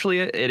think partially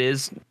it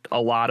is a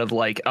lot of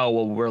like, oh,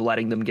 well, we're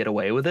letting them get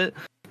away with it.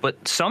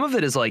 But some of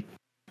it is like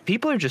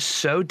people are just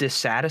so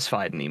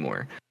dissatisfied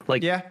anymore.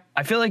 Like,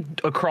 I feel like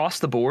across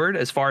the board,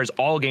 as far as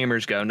all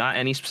gamers go, not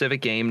any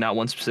specific game, not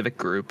one specific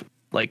group,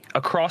 like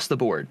across the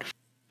board,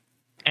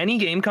 any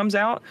game comes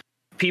out,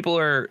 people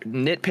are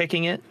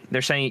nitpicking it.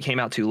 They're saying it came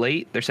out too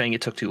late. They're saying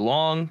it took too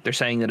long. They're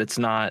saying that it's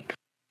not,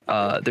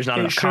 there's not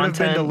enough content. It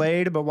should have been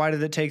delayed, but why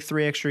did it take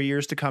 3 extra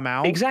years to come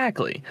out?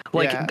 Exactly.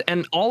 Like,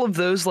 and all of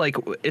those, like,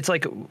 it's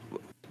like,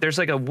 there's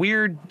like a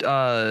weird,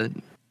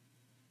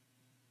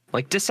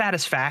 like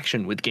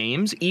dissatisfaction with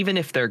games, even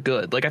if they're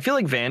good. Like, I feel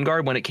like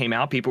Vanguard, when it came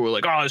out, people were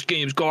like, oh, this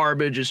game's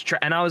garbage.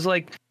 And I was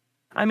like,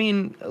 I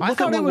mean, look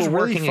at what we're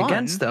working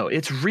against, though.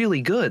 It's really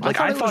good. Like,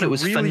 I thought it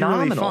was really,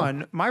 phenomenal. Really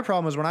fun. My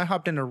problem was when I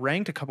hopped into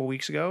Ranked a couple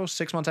weeks ago,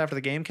 6 months after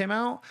the game came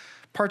out,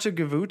 parts of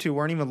Gavutu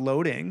weren't even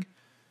loading.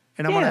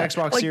 And I'm on an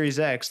Xbox Series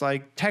X.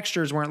 Like,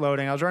 textures weren't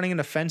loading. I was running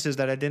into fences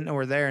that I didn't know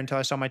were there until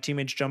I saw my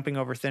teammates jumping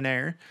over thin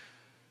air.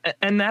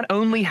 And that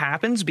only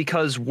happens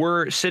because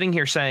we're sitting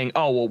here saying,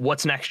 oh, well,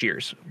 what's next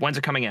year's? When's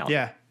it coming out?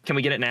 Yeah. Can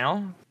we get it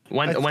now?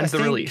 When's the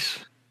release?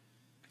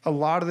 A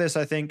lot of this,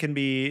 I think, can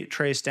be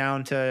traced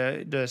down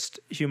to just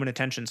human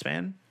attention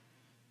span.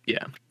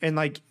 Yeah. And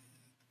like,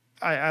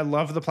 I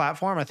love the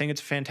platform. I think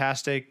it's a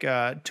fantastic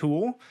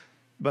tool.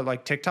 But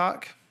like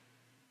TikTok,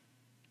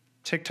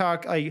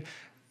 like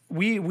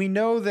we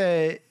know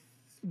that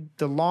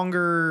the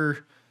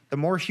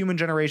more human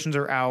generations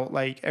are out,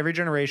 like every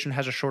generation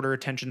has a shorter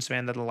attention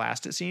span than the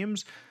last, it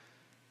seems.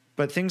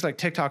 But things like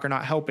TikTok are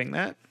not helping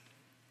that.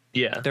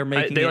 Yeah.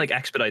 They like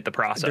expedite the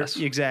process.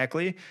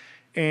 Exactly.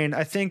 And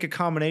I think a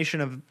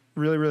combination of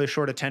really, really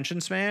short attention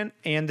span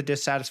and the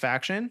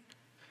dissatisfaction,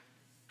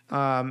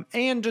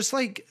 and just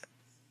like,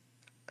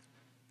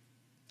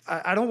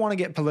 I don't want to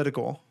get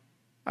political.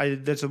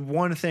 That's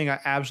one thing I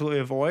absolutely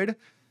avoid.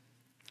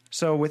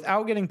 So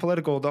without getting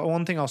political, the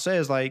one thing I'll say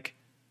is like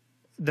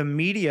the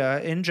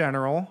media in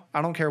general,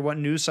 I don't care what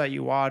news site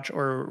you watch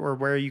or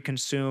where you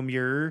consume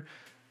your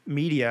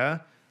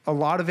media, a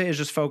lot of it is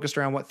just focused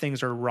around what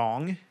things are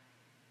wrong.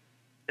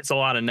 It's a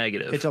lot of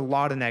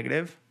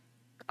negative.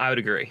 I would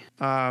agree.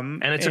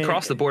 And it's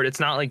across the board. It's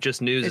not like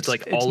just news. It's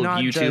like all of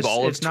YouTube,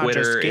 all of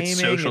Twitter, it's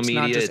social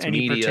media, it's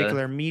any media.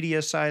 Particular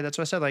media site. That's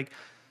what I said. Like,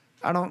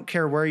 I don't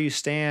care where you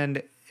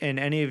stand in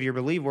any of your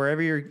belief,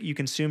 wherever you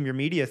consume your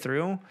media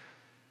through,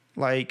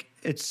 like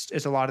it's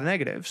a lot of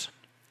negatives.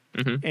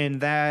 Mm-hmm.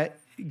 And that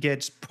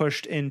gets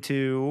pushed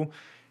into,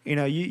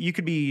 you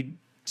could be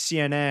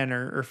CNN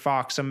or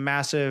Fox, a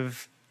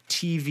massive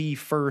TV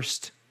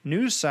first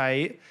news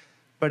site,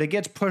 but it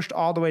gets pushed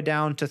all the way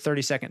down to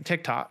 30-second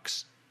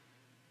TikToks.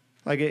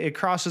 Like it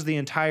crosses the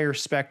entire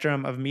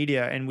spectrum of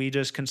media, and we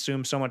just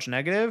consume so much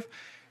negative,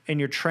 and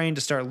you're trained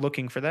to start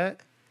looking for that,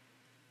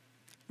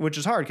 which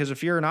is hard because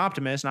if you're an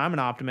optimist and I'm an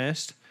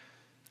optimist,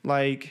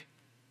 like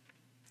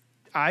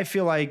I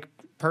feel like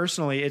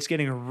personally it's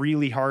getting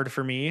really hard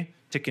for me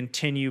to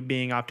continue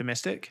being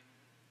optimistic.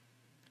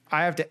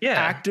 I have to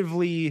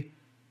actively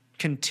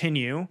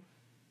continue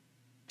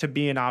to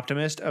be an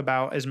optimist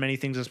about as many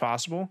things as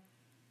possible.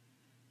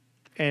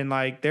 And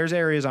like, there's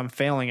areas I'm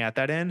failing at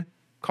that in.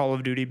 Call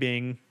of Duty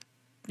being,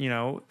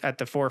 at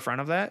the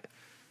forefront of that.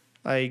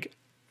 Like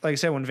I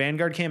said, when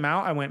Vanguard came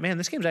out, I went, man,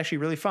 this game's actually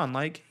really fun.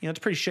 Like, it's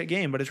a pretty shit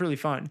game, but it's really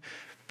fun.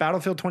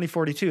 Battlefield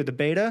 2042, the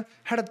beta,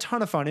 had a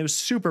ton of fun. It was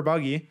super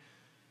buggy,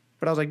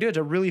 but I was like, dude, it's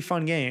a really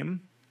fun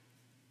game.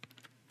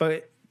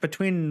 But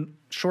between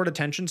short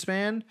attention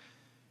span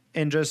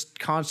and just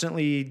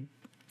constantly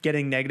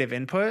getting negative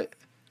input,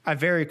 I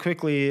very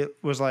quickly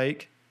was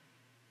like,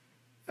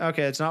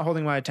 okay, it's not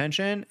holding my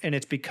attention, and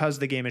it's because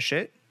the game is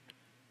shit.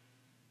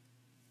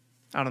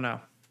 I don't know.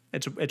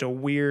 It's a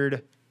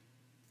weird.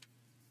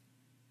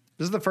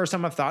 This is the first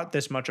time I've thought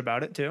this much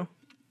about it too.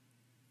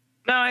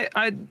 No,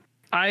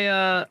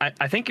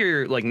 I think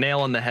you're like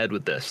nail on the head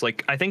with this.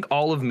 Like, I think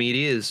all of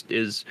media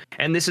is,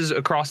 and this is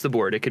across the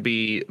board. It could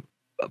be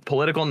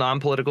political,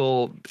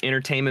 non-political,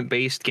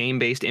 entertainment-based,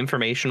 game-based,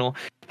 informational,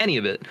 any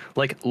of it.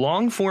 Like,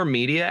 long-form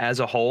media as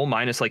a whole,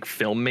 minus like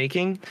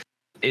filmmaking,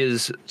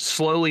 is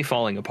slowly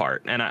falling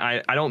apart. And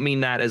I don't mean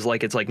that as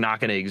like it's like not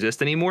going to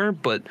exist anymore,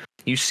 but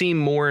you see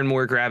more and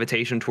more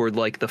gravitation toward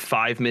like the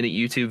 5-minute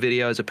YouTube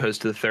video as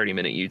opposed to the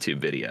 30-minute YouTube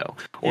video,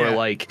 or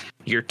like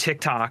your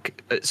TikTok.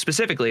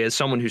 Specifically, as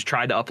someone who's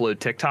tried to upload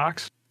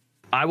TikToks,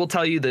 I will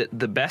tell you that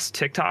the best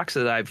TikToks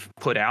that I've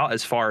put out,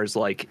 as far as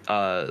like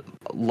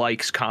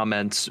likes,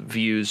 comments,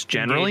 views,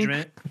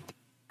 generally,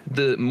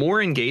 the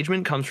more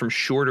engagement comes from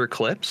shorter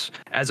clips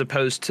as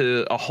opposed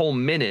to a whole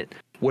minute,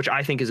 which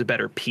I think is a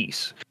better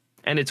piece.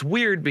 And it's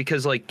weird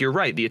because, like, you're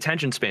right, the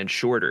attention span's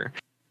shorter.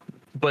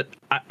 But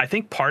I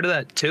think part of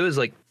that too is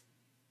like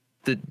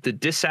the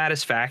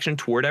dissatisfaction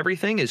toward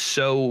everything is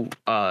so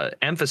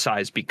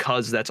emphasized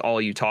because that's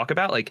all you talk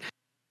about. Like,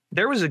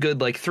 there was a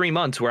good like 3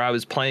 months where I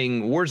was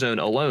playing Warzone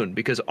alone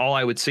because all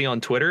I would see on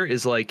Twitter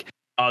is like,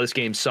 oh, this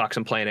game sucks,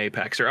 I'm playing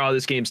Apex, or oh,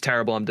 this game's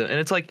terrible, I'm doing. And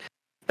it's like,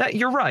 that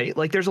you're right.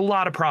 Like, there's a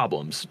lot of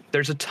problems.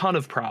 There's a ton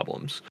of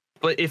problems.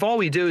 But if all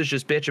we do is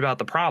just bitch about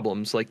the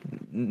problems, like,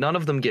 none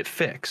of them get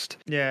fixed.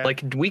 Yeah.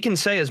 Like, we can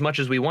say as much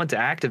as we want to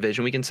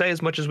Activision. We can say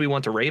as much as we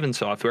want to Raven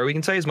Software. We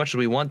can say as much as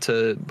we want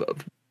to,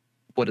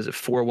 what is it,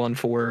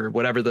 414 or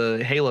whatever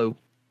the Halo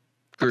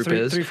group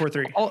is.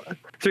 343.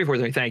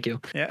 343, thank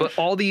you. Yeah. But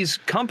all these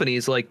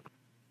companies, like,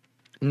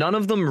 none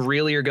of them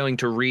really are going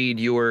to read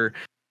your,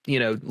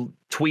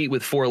 tweet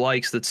with 4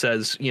 likes that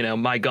says,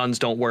 my guns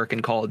don't work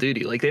in Call of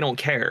Duty. Like, they don't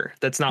care.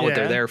 That's not what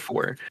they're there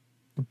for.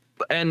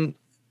 And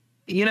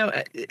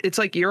it's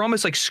like you're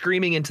almost like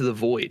screaming into the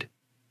void.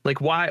 Like,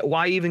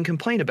 why even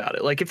complain about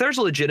it? Like, if there's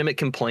a legitimate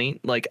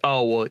complaint, like,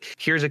 oh, well,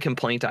 here's a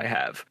complaint I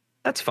have,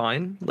 that's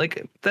fine.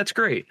 Like, that's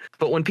great.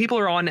 But when people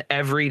are on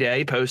every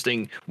day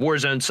posting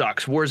Warzone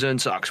sucks,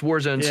 Warzone sucks,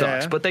 Warzone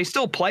sucks, but they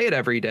still play it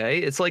every day,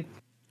 it's like,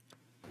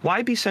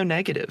 why be so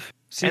negative?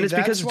 See, and it's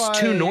because it's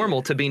too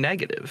normal to be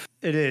negative.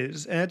 It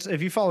is. And it's,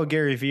 if you follow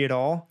Gary Vee at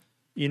all,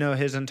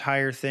 his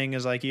entire thing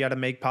is like, you got to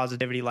make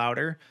positivity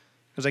louder.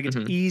 Because like,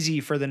 it's easy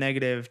for the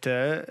negative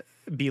to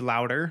be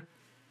louder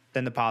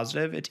than the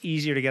positive. It's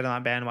easier to get on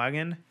that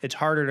bandwagon. It's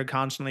harder to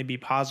constantly be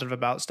positive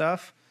about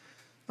stuff.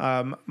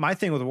 My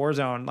thing with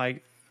Warzone,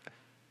 like,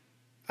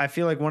 I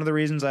feel like one of the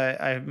reasons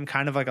I'm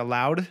kind of like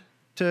allowed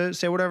to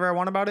say whatever I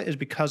want about it is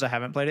because I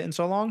haven't played it in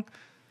so long.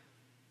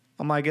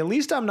 I'm like, at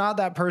least I'm not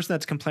that person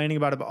that's complaining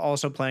about it, but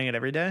also playing it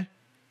every day.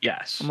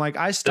 Yes. I'm like,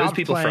 I stopped Those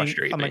people playing.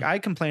 frustrate me. Like, I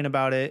complain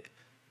about it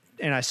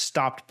and I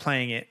stopped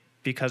playing it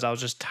because I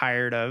was just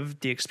tired of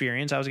the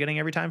experience I was getting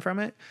every time from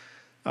it.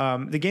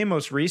 The game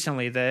most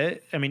recently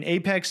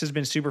Apex has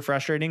been super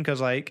frustrating because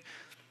like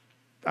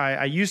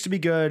I used to be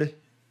good,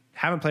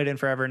 haven't played it in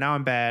forever. Now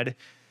I'm bad.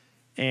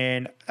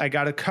 And I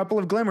got a couple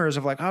of glimmers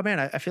of like, oh man,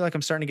 I feel like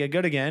I'm starting to get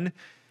good again.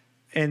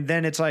 And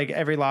then it's like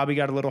every lobby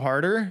got a little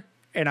harder.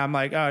 And I'm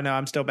like, oh no,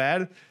 I'm still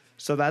bad.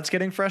 So that's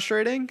getting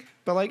frustrating,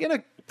 but like in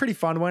a pretty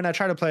fun one. I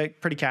try to play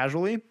it pretty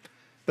casually,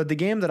 but the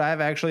game that I've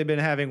actually been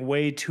having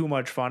way too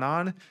much fun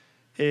on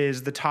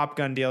is the Top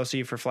Gun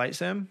DLC for Flight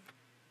Sim.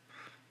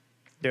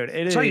 Dude,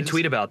 it is. I saw you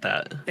tweet about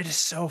that. It is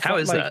so fun. How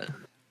is that?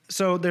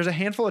 So there's a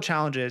handful of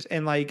challenges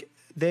and like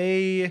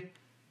I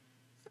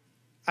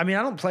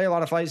don't play a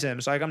lot of flight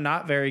sims, so like I'm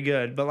not very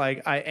good, but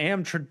like I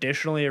am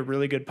traditionally a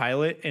really good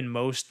pilot in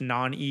most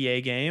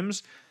non-EA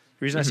games.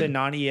 The reason I say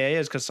non-EA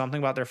is because something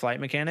about their flight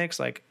mechanics,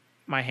 like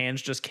my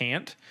hands just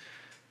can't.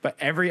 But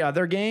every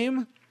other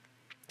game,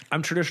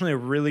 I'm traditionally a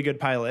really good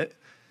pilot.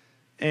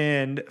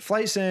 And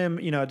Flight Sim,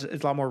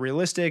 it's a lot more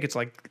realistic. It's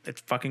like, it's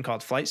fucking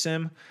called Flight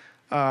Sim.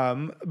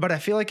 But I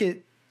feel like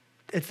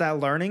it's that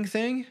learning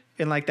thing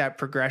and like that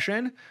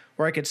progression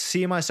where I could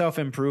see myself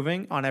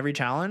improving on every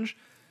challenge.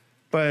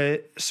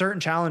 But certain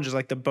challenges,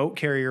 like the boat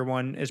carrier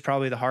one is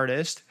probably the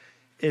hardest,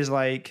 is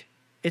like,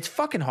 it's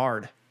fucking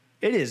hard.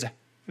 It is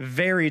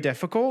very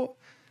difficult.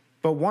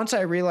 But once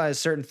I realized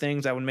certain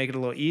things that would make it a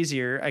little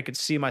easier, I could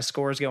see my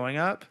scores going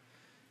up.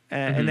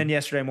 And then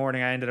yesterday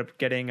morning, I ended up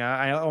getting,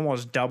 I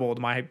almost doubled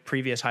my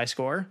previous high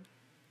score.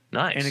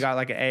 Nice. And I got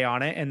like an A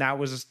on it. And that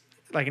was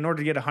like, in order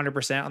to get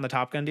 100% on the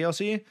Top Gun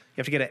DLC, you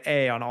have to get an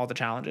A on all the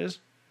challenges.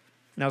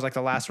 And that was like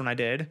the last one I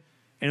did.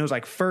 and it was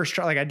like first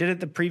try. Like I did it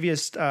the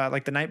previous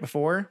like the night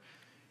before,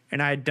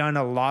 and I had done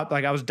a lot.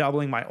 Like I was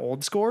doubling my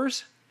old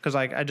scores because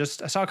like I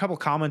saw a couple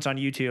comments on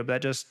YouTube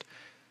that just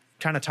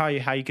kind of tell you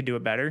how you could do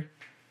it better.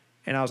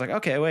 And I was like,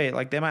 okay, wait,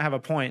 like they might have a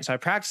point. So I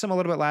practiced them a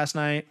little bit last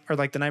night or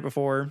like the night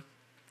before.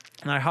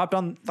 And I hopped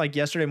on like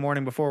yesterday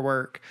morning before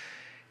work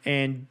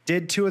and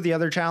did 2 of the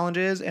other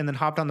challenges and then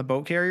hopped on the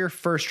boat carrier.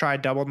 First try,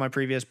 doubled my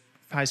previous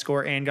high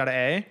score and got an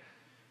A.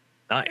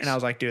 Nice. And I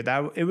was like, dude,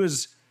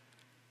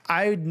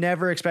 I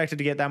never expected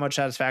to get that much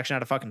satisfaction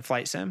out of fucking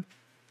flight sim.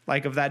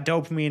 Like of that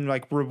dopamine,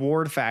 like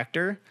reward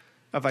factor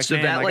of like, so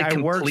man, that like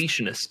I worked.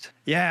 completionist.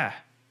 Yeah.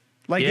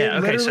 Like Yeah, it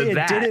okay, literally, so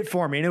it did it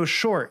for me, and it was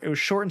short. It was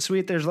short and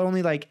sweet. There's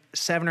only like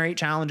 7 or 8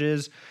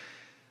 challenges,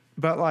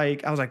 but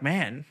like I was like,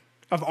 man,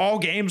 of all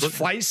games,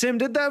 Flight Sim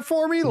did that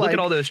for me. Look like, at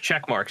all those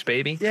check marks,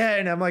 baby. yeah,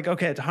 and I'm like,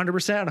 okay, it's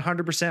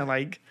 100%.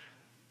 Like,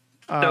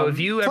 So have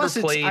you ever plus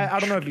played? I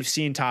don't know if you've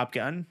seen Top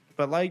Gun,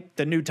 but like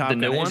the new Top Gun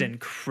new is one?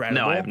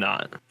 incredible. No, I have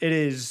not. It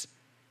is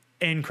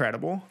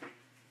incredible.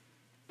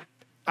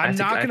 I I'm think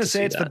not I going to can say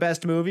see it's the that.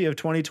 best movie of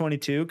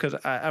 2022 because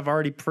I've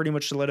already pretty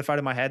much solidified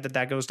in my head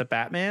that goes to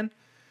Batman.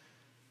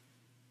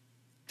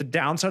 The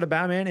downside of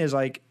Batman is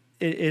like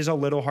it is a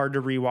little hard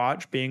to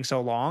rewatch being so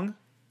long.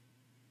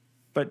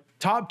 But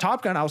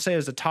Top Gun, I'll say,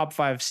 is the top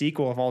 5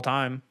 sequel of all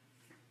time.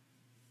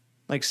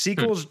 Like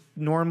sequels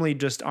normally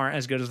just aren't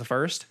as good as the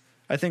first.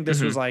 I think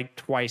this was like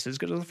twice as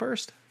good as the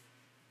first.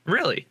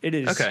 Really? It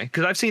is. Okay,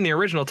 because I've seen the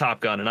original Top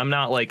Gun, and I'm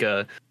not like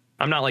a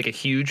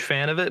huge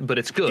fan of it, but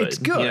it's good. It's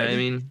good. You know what I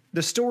mean?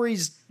 The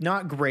story's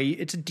not great.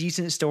 It's a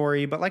decent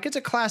story, but like it's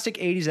a classic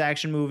 80s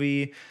action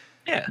movie.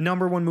 Yeah.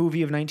 Number 1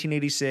 movie of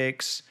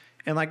 1986.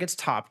 And like it's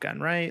Top Gun,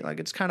 right?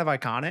 Like it's kind of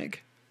iconic.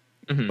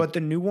 But the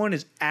new one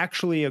is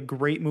actually a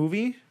great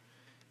movie.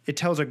 It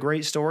tells a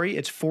great story.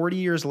 It's 40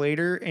 years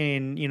later,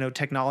 and you know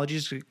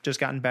technology's just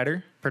gotten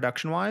better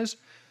production wise.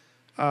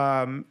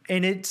 And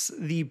it's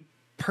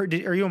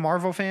are you a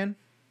Marvel fan?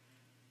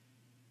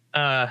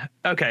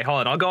 Okay,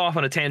 hold on. I'll go off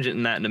on a tangent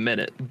in a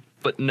minute.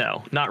 But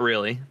no, not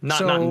really. Not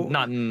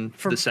in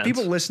For the sense.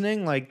 people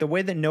listening, like the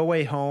way that No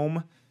Way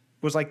Home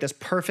was like this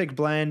perfect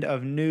blend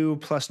of new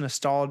plus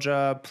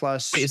nostalgia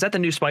plus. Wait, is that the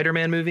new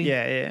Spider-Man movie?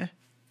 Yeah.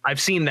 I've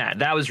seen that.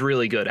 That was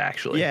really good,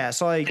 actually. Yeah,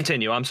 so like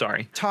Continue. I'm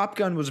sorry. Top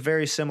Gun was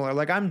very similar.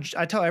 Like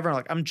I tell everyone,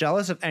 like I'm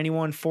jealous of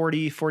anyone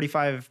 40,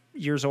 45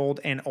 years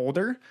old and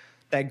older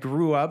that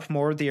grew up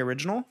more with the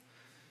original.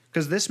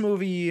 Because this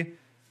movie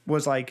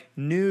was like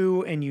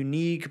new and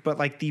unique, but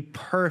like the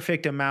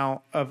perfect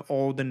amount of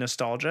old and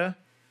nostalgia.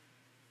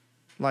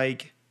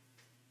 Like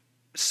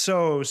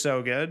so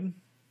good.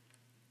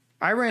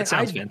 I do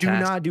fantastic.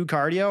 not do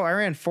cardio. I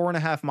ran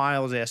 4.5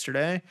 miles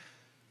yesterday.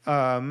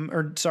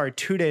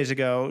 2 days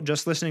ago,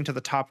 just listening to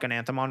the Top Gun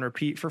anthem on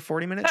repeat for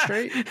 40 minutes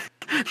straight.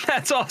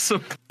 That's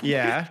awesome.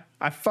 Yeah.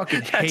 I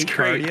fucking hate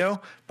great. cardio,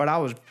 but I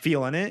was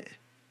feeling it.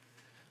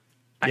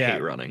 I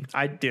hate running.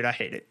 I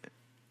hate it.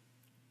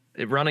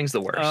 Running's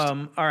the worst.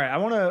 All right. I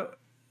want to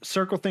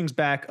circle things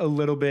back a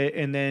little bit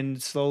and then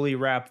slowly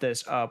wrap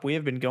this up. We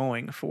have been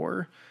going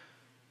for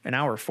an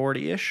hour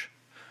 40-ish.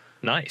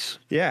 Nice.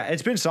 Yeah,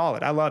 it's been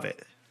solid. I love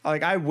it.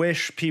 Like, I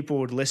wish people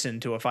would listen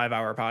to a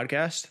 5-hour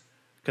podcast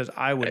because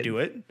I would do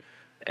it.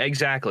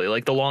 Exactly.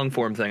 Like the long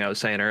form thing I was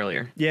saying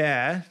earlier.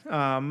 Yeah.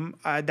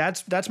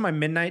 That's my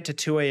midnight to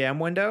 2 a.m.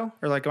 window,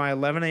 or like my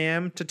 11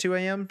 a.m. to 2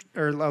 a.m.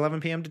 or 11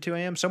 p.m. to 2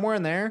 a.m. Somewhere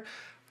in there.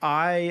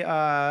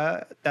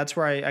 That's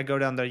where I go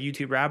down the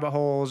YouTube rabbit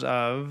holes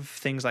of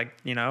things like,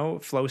 you know,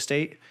 flow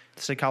state,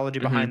 the psychology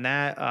behind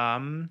that.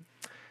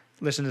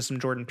 Listen to some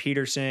Jordan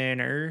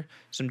Peterson or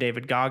some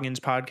David Goggins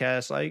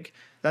podcast. Like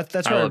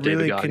that's where I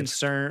really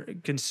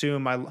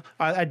consume.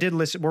 I did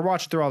listen. We're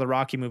watching through all the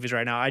Rocky movies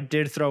right now. I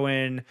did throw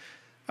in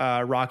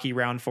Rocky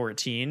Round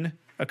 14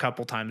 a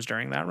couple times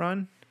during that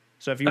run.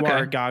 So if you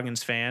are a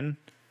Goggins fan,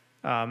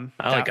 I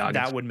like Goggins.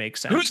 That would make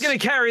sense. Who's going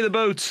to carry the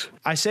boats?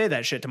 I say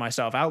that shit to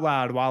myself out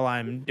loud while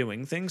I'm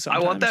doing things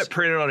sometimes. I want that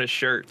printed on his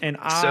shirt. And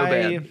so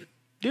bad.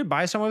 Dude,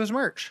 buy some of his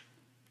merch.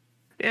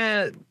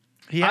 Yeah.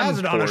 He has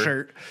it on a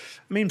shirt.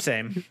 I mean,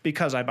 same,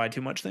 because I buy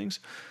too much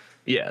things.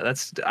 Yeah,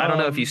 I don't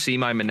know if you see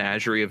my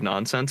menagerie of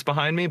nonsense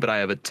behind me, but I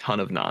have a ton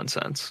of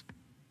nonsense.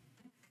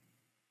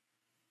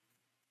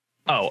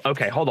 Oh,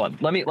 okay. Hold on.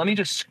 Let me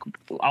just.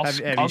 Have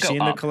you seen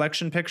the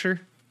collection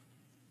picture?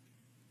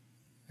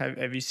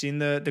 Have you seen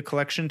the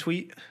collection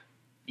tweet?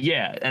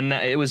 Yeah, and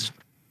it was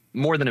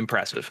more than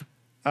impressive.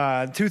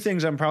 2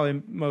 things I'm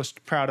probably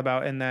most proud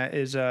about in that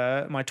is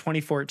my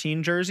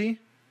 2014 jersey,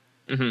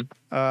 and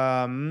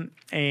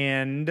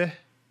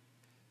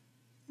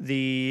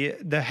the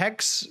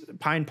Hex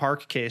Pine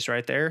Park case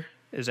right there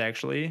is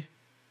actually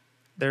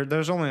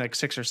there's only like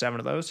 6 or 7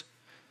 of those.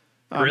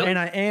 Really? And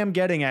I am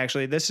getting,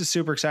 actually, this is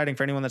super exciting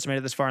for anyone that's made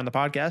it this far in the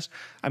podcast.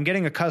 I'm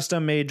getting a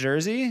custom made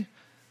jersey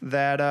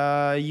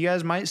that you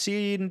guys might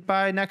see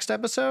by next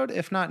episode.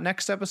 If not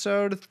next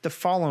episode, the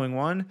following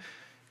one.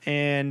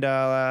 And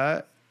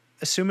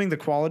assuming the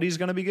quality is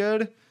going to be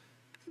good,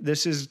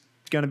 this is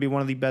going to be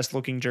one of the best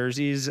looking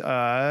jerseys in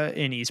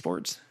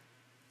esports.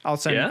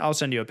 Yeah? I'll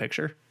send you a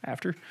picture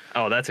after.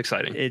 Oh, that's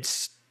exciting.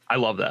 I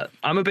love that.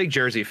 I'm a big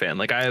jersey fan.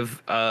 Like I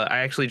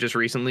actually just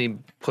recently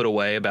put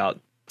away about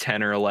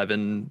 10 or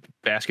 11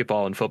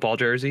 basketball and football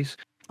jerseys.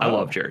 I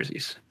love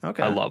jerseys.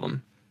 Okay. I love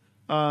them.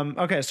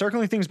 Okay,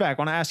 circling things back,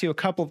 I want to ask you a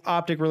couple of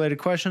optic related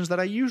questions that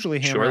I usually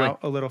hammer out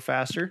a little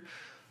faster.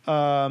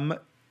 So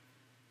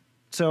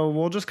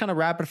we'll just kind of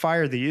rapid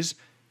fire these.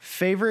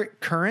 Favorite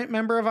current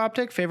member of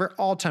Optic, favorite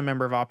all-time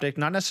member of Optic,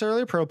 not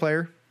necessarily a pro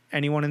player,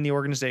 anyone in the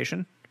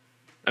organization.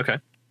 Okay.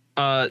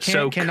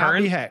 Cannot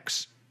be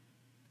Hex.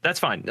 That's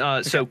fine.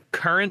 So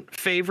current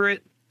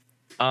favorite,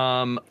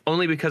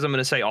 only because I'm going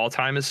to say all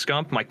time is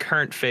Scump. My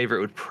current favorite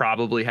would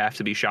probably have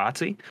to be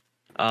Shotzi.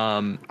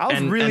 I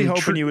was really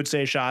hoping you would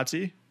say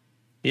Shotzi.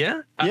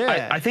 Yeah.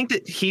 Yeah. I think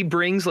that he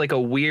brings like a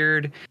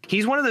weird,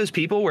 he's one of those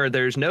people where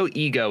there's no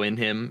ego in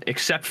him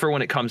except for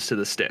when it comes to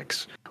the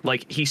sticks.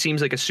 Like he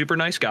seems like a super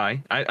nice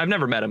guy. I've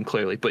never met him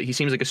clearly, but he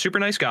seems like a super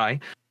nice guy.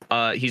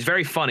 He's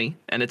very funny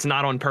and it's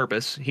not on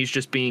purpose. He's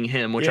just being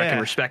him, which I can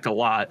respect a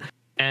lot.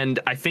 And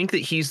I think that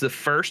he's the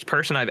first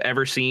person I've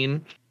ever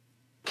seen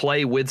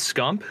play with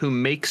Scump who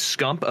makes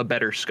Scump a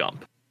better Scump.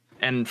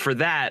 And for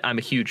that, I'm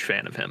a huge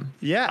fan of him.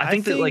 Yeah, I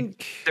think that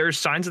like there's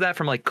signs of that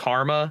from like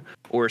Karma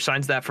or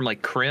signs of that from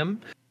like Crim.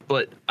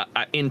 But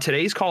in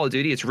today's Call of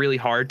Duty, it's really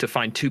hard to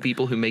find two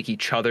people who make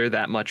each other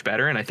that much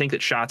better. And I think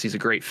that Shotzi's a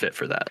great fit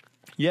for that.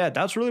 Yeah,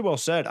 that's really well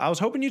said. I was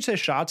hoping you'd say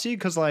Shotzi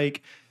because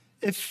like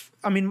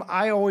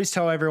I always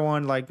tell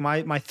everyone like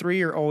my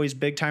three are always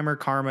Big Timer,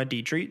 Karma,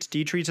 D-Treats.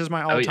 D-Treats is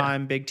my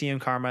all-time, Big T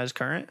and Karma is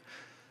current.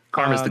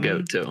 Karma's the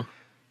GOAT too.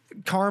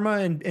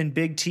 Karma and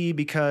Big T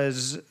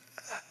because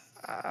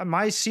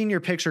my senior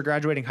picture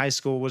graduating high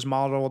school was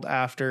modeled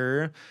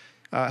after,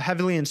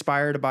 heavily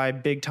inspired by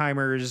Big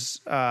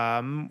Timer's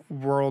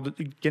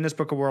Guinness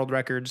Book of World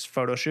Records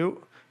photo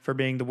shoot for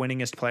being the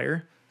winningest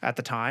player at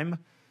the time.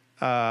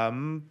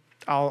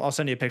 I'll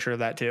send you a picture of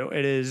that too.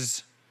 It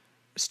is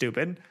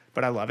stupid,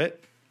 but I love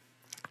it.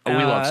 Oh,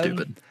 we love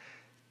stupid.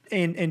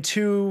 And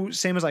two,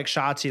 same as like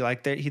Shotzi,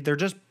 like they're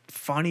just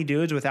funny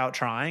dudes without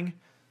trying.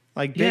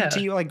 Like Big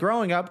T, like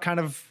growing up kind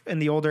of in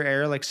the older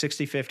era, like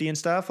 60-50 and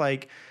stuff,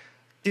 like,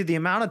 dude, the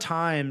amount of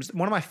times,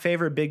 one of my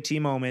favorite Big T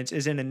moments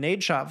is in a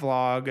Nade Shot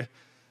vlog.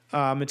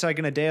 It's like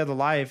in a day of the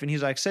life. And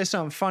he's like, say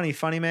something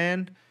funny,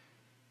 man.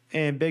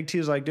 And Big T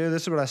was like, dude,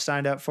 this is what I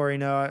signed up for. You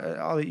know,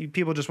 all you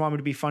people just want me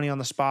to be funny on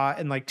the spot.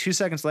 And like 2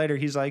 seconds later,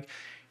 he's like,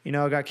 you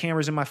know, I got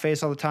cameras in my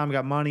face all the time. I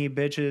got money,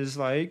 bitches.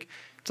 Like,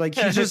 it's like,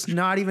 he's just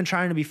not even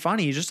trying to be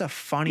funny. He's just a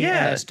funny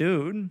ass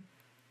dude.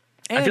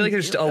 And I feel like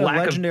there's just a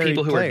lack of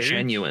people who are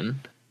genuine.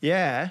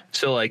 Yeah.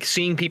 So like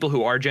seeing people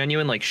who are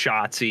genuine, like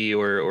Shotzi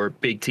or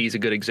Big T is a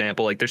good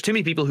example. Like there's too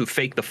many people who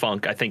fake the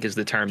funk, I think is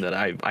the term that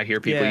I hear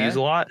people use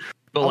a lot.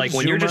 But like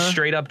when you're just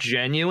straight up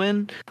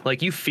genuine,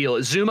 like you feel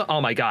it. Zuma, oh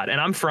my God. And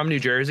I'm from New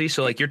Jersey,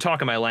 so like you're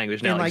talking my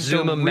language now. Like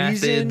Zuma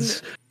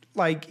methods.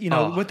 Like, you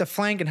know, with the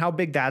flank and how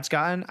big that's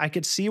gotten, I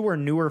could see where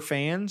newer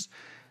fans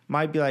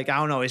might be like, I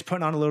don't know, he's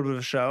putting on a little bit of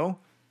a show.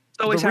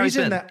 The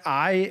reason that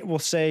I will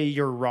say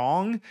you're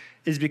wrong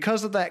is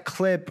because of that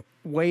clip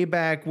way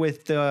back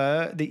with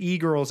the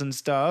e-girls and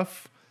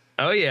stuff.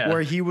 Oh yeah,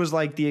 where he was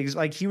like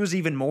he was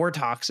even more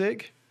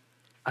toxic.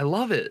 I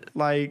love it.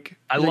 Like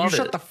I love it.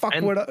 Shut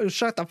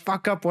the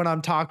fuck up when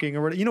I'm talking,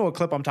 or you know what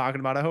clip I'm talking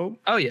about. I hope.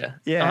 Oh yeah,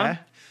 yeah.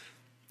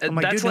 I'm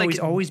like, that's dude, no, he's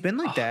always been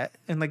like that,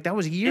 and like that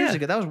was years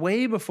ago. That was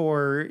way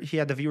before he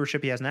had the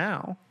viewership he has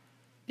now.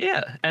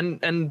 Yeah,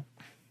 and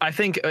I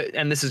think,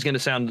 and this is going to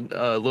sound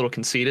a little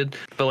conceited,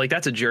 but like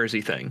that's a Jersey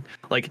thing.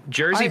 Like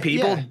Jersey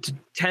people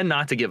tend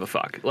not to give a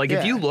fuck. Like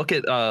if you look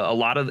at a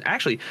lot of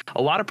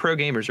pro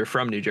gamers are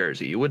from New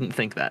Jersey. You wouldn't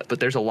think that, but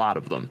there's a lot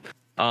of them.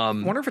 I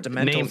wonder if it's a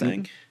mental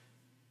thing.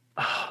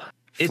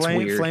 It's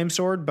weird. Flame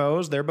Sword,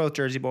 Bows, they're both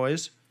Jersey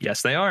boys.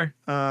 Yes, they are.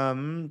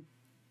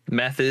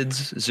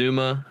 Methods,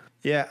 Zuma.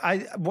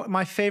 Yeah,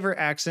 my favorite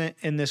accent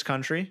in this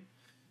country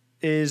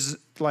is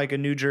like a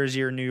New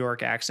Jersey or New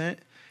York accent.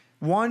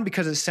 One,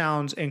 because it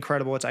sounds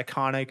incredible, it's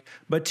iconic.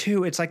 But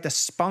two, it's like the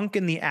spunk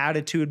and the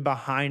attitude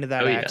behind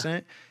that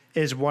accent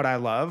is what I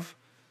love.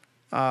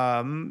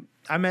 I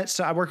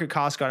work at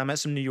Costco and I met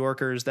some New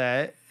Yorkers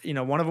that, you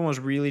know, one of them was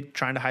really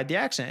trying to hide the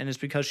accent, and it's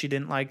because she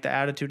didn't like the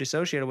attitude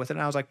associated with it.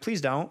 And I was like, please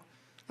don't.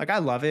 Like, I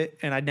love it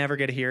and I'd never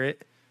get to hear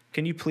it.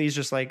 Can you please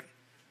just like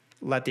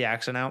let the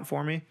accent out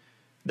for me?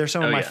 They're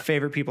some of my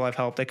favorite people I've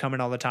helped. They come in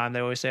all the time. They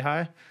always say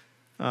hi.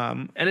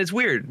 And it's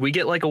weird. We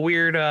get like a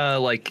weird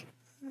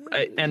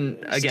and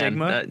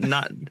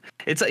again,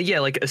 it's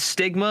like a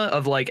stigma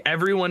of like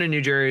everyone in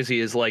New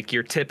Jersey is like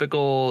your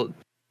typical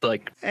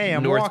like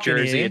North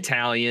Jersey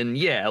Italian.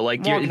 Yeah,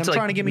 like it's like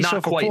trying to get me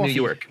not quite New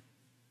York.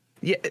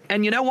 Yeah,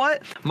 and you know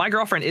what? My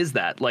girlfriend is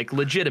that, like,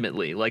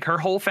 legitimately. Like, her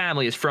whole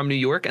family is from New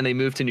York, and they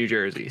moved to New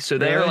Jersey. So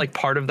they're, like,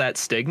 part of that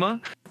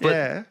stigma.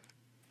 But,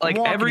 like,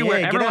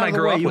 everyone I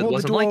grew up with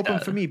wasn't like that.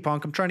 Open for me,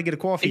 punk. I'm trying to get a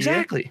coffee.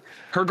 Exactly.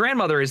 Her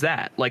grandmother is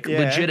that, like,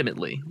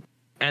 legitimately.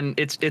 And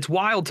it's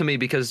wild to me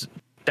because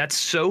that's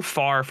so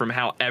far from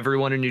how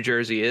everyone in New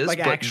Jersey is. Like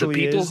but actually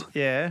the people, is.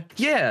 Yeah.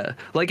 Yeah,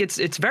 like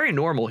it's very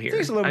normal here.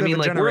 It's a little I bit mean,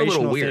 of a like we're a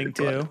little generational weird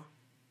thing but too.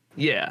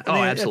 yeah.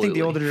 I Absolutely. think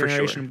the older for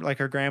generation, sure. like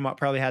her grandma,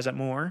 probably has it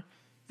more.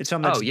 It's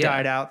something that's Yeah.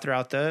 died out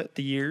throughout the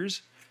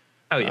years.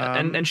 Oh yeah,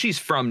 and she's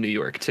from New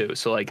York too,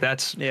 so like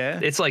that's Yeah.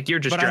 It's like you're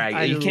just But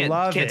dragging. You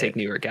love can't it. take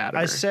New York out of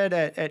her. I said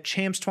at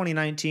Champs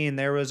 2019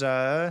 there was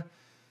I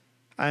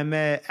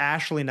met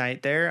Ashley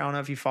Knight there. I don't know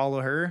if you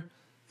follow her.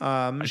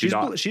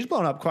 She's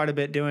blown up quite a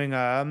bit doing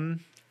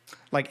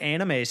like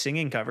anime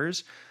singing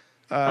covers.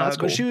 That's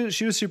cool. But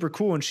she was super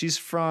cool, and she's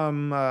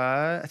from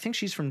I think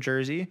she's from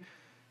Jersey,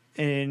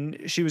 and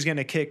she was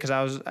getting a kick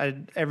because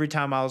every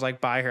time I was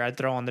like by her, I'd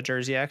throw on the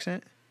Jersey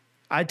accent.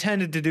 I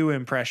tended to do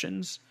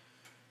impressions,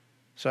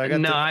 so I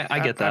got I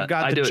get that. I've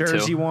got I the do it too.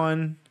 Jersey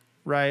one,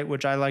 right,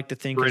 which I like to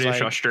think British, is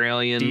like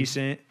Australian.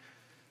 decent.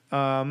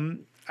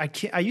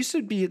 I used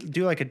to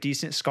do like a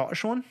decent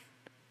Scottish one.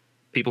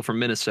 People from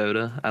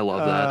Minnesota. I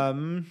love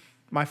that.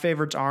 My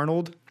favorite's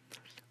Arnold.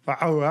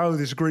 Wow,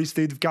 this great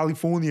state of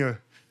California.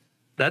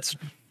 That's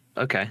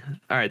okay.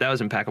 All right, that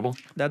was impeccable.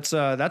 That's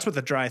with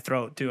a dry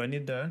throat too. I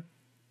need There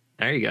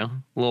you go.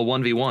 A little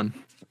 1v1.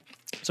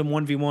 some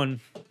 1v1.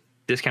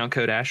 Discount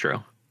code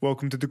Astro.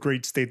 Welcome to the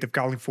great state of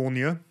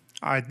California.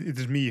 It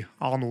is me,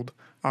 Arnold.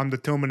 I'm the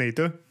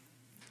Terminator.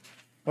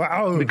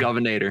 Wow. The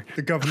governor.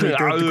 The governor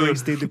of the great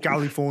state of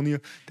California.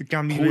 The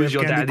Who is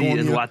your daddy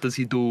and what does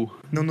he do?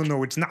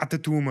 No, it's not the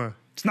tumor.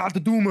 It's not the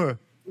tumor.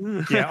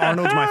 Yeah,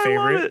 Arnold's my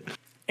favorite.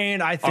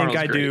 And I think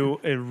Arnold's I do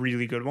a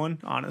really good one,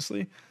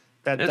 honestly.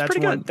 That's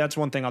pretty one good. that's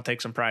one thing I'll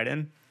take some pride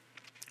in.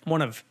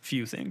 One of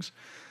few things.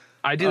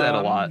 I do that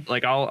a lot.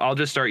 Like I'll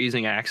just start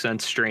using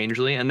accents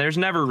strangely, and there's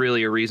never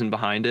really a reason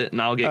behind it,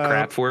 and I'll get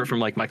crap for it from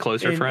like my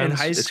closer friends. In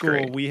high It's school,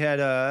 great. we had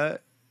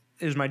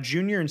it was my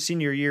junior and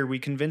senior year. We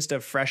convinced a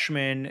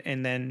freshman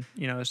and then,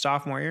 a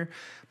sophomore year.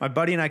 My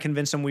buddy and I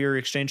convinced him we were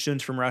exchange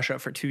students from Russia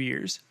for 2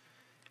 years.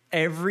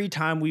 Every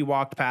time we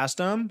walked past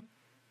them,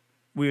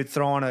 we would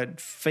throw on a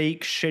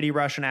fake, shitty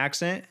Russian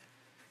accent.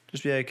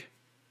 Just be like,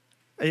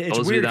 it's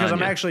weird because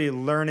I'm actually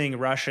learning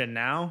Russian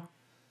now.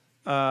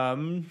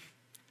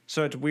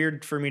 So it's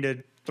weird for me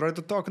to try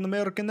to talk an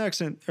American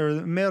accent or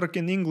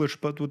American English,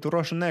 but with the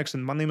Russian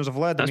accent. My name is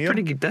Vladimir.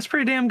 That's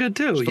pretty damn good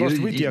too.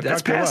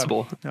 That's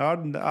passable.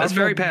 That's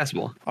very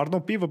passable. Одно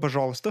пиво,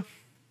 пожалуйста.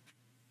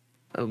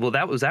 Well,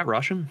 was that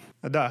Russian?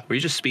 Да. Were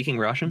you just speaking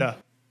Russian? Да.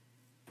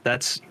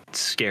 That's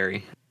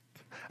scary.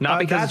 Not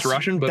because it's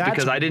Russian, but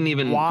because I didn't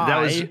even. Why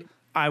That was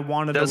I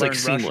wanted to learn like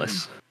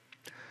seamless.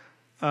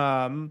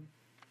 Russian.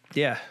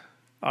 Yeah.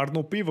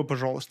 Одно пиво,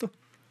 пожалуйста.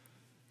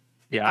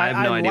 Yeah, I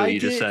have no idea what you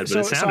just said, but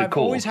it sounded I've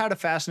cool. always had a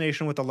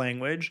fascination with the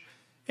language,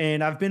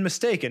 and I've been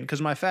mistaken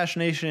because my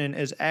fascination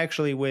is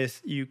actually with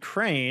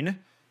Ukraine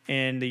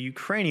and the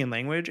Ukrainian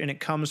language, and it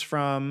comes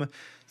from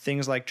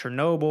things like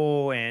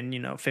Chernobyl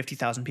and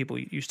 50,000 people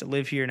used to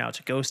live here. Now it's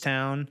a ghost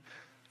town.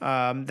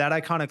 That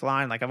iconic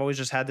line, like I've always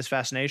just had this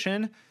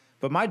fascination,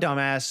 but my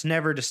dumbass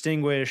never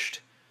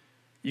distinguished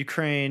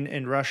Ukraine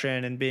and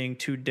Russian and being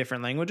two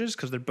different languages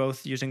because they're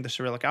both using the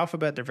Cyrillic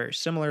alphabet. They're very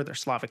similar. They're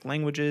Slavic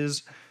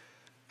languages.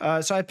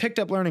 So I picked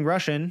up learning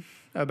Russian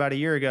about a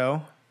year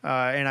ago,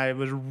 and I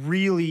was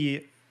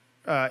really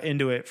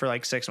into it for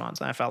like 6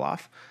 months, and I fell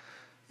off.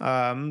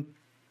 But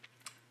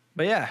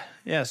yeah.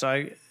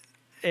 So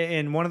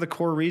and one of the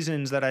core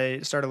reasons that I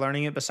started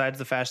learning it, besides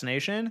the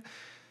fascination,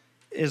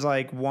 is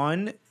like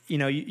one,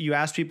 you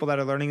ask people that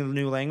are learning a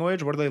new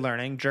language, what are they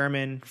learning?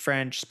 German,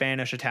 French,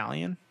 Spanish,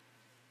 Italian.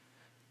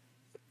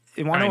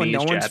 You want to know what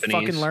no one's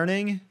fucking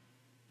learning?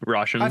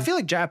 Russian. I feel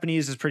like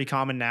Japanese is pretty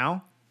common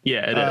now.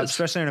 Yeah, it is.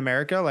 Especially in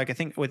America. Like I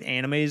think with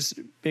anime's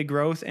big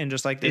growth and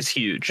just like this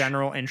huge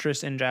general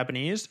interest in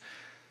Japanese.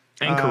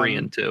 And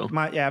Korean too.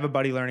 I have a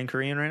buddy learning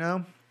Korean right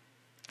now.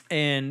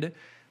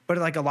 But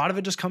like a lot of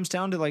it just comes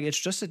down to like, it's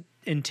just an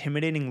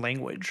intimidating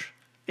language.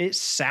 It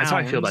sounds. That's how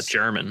I feel about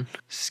German.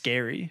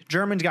 Scary.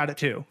 German's got it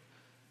too.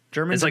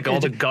 It's like all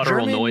the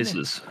guttural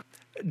noises.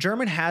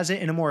 German has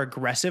it in a more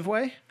aggressive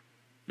way.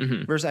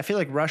 Mm-hmm. Whereas I feel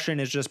like Russian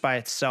is just by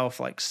itself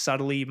like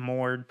subtly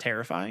more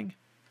terrifying.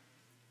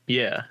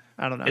 Yeah.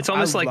 I don't know. It's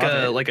almost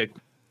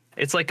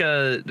it's like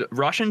a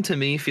Russian to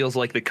me feels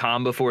like the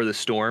calm before the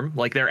storm.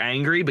 Like they're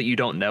angry, but you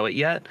don't know it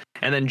yet.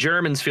 And then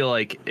Germans feel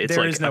like it's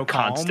there like is no a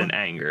constant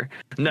calm. anger.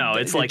 No,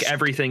 it's like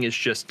everything is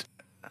just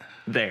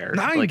there,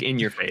 like in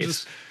your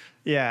face.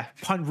 Yeah.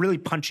 Really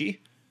punchy.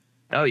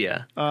 Oh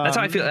yeah, that's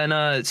how I feel.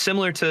 And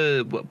similar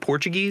to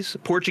Portuguese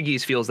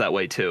feels that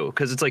way too,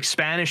 because it's like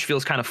Spanish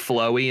feels kind of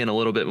flowy and a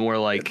little bit more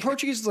like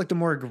Portuguese is like the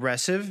more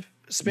aggressive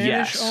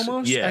Spanish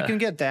almost. Yeah. I can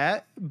get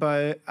that,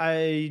 but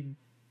I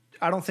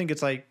don't think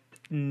it's like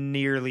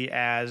nearly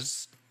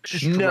as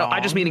strong. No, I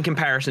just mean in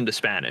comparison to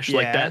Spanish. Yeah.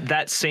 Like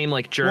that same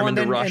like German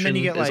to Russian and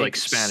then you get is like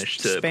Spanish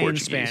to Spain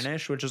Portuguese.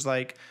 Spanish, which is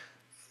like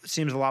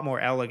seems a lot more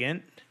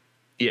elegant.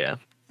 Yeah.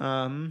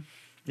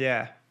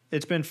 Yeah,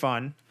 it's been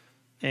fun.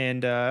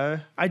 And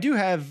I do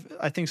have,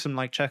 I think, some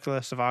like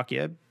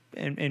Czechoslovakia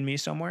in me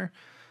somewhere,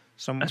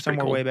 somewhere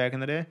cool. way back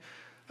in the day.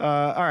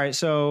 All right,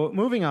 so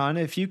moving on.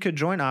 If you could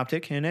join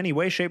Optic in any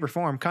way, shape, or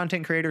form,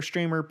 content creator,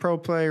 streamer, pro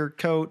player,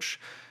 coach,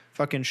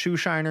 fucking shoe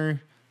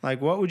shiner, like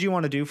what would you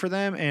want to do for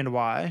them and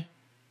why?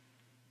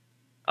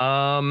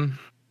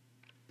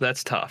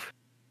 That's tough.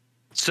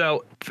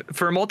 So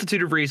for a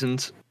multitude of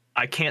reasons,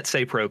 I can't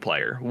say pro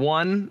player.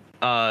 One,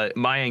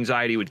 my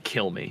anxiety would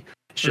kill me.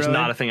 It's just Really?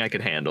 not a thing I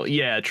could handle.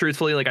 Yeah,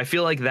 truthfully, like I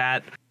feel like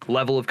that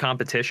level of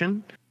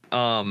competition,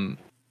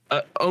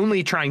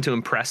 only trying to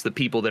impress the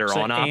people that are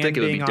So, on Optic, and it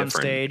would be being on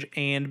different. stage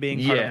and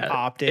being part of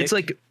Optic. It's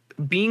like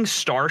being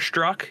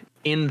starstruck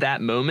in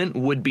that moment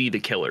would be the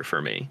killer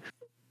for me.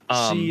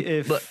 See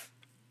if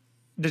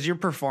does your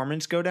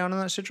performance go down in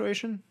that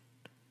situation?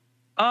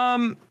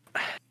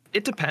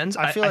 It depends.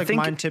 I feel like think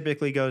mine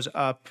typically goes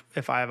up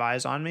if I have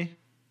eyes on me.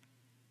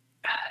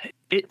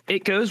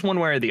 it goes one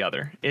way or the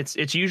other.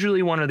 It's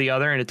usually one or the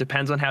other, and it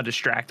depends on how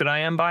distracted I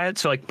am by it.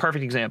 So, like,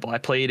 perfect example, I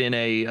played in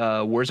a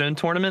Warzone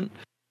tournament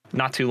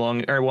not too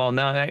long, or well,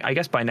 no, I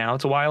guess by now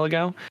it's a while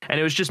ago, and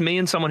it was just me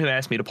and someone who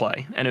asked me to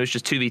play, and it was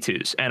just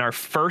 2v2s, and our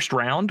first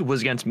round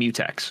was against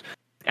Mutex,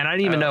 and I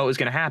didn't even know it was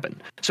going to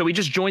happen. So we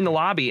just joined the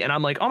lobby, and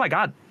I'm like, oh my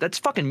god, that's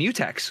fucking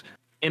Mutex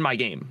in my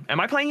game. Am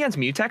I playing against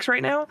Mutex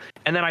right now?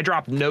 And then I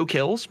dropped no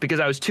kills because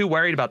I was too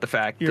worried about the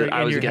fact that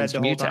I was against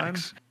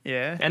Mutex.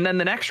 Yeah. And then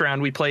the next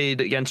round we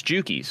played against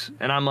Jukies,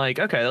 and I'm like,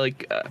 okay,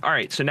 like, all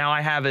right, so now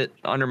I have it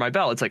under my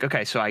belt. It's like,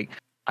 okay, so I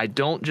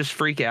don't just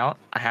freak out.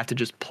 I have to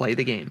just play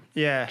the game.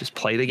 Yeah. Just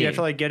play the game. You have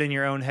to like get in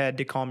your own head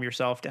to calm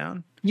yourself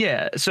down.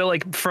 Yeah. So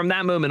like from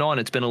that moment on,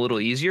 it's been a little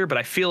easier, but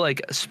I feel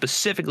like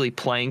specifically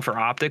playing for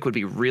Optic would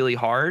be really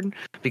hard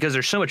because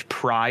there's so much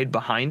pride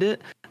behind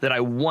it that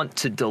I want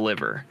to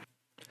deliver.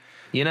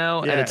 You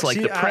know, Yeah. and it's like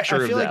See, the pressure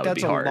I feel of like that would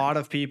that's be hard. a lot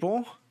of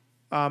people.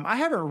 I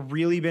haven't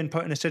really been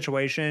put in a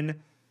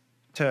situation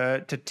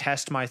to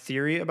test my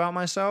theory about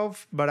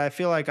myself, but I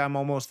feel like I'm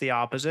almost the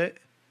opposite.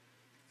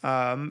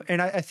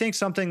 And I think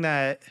something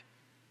that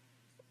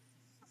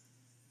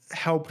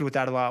helped with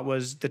that a lot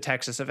was the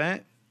Texas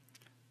event.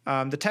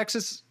 The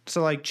Texas,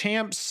 so like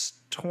champs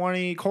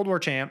 20 Cold War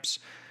champs.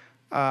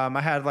 I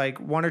had like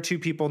one or two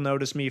people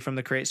notice me from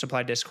the Create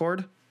Supply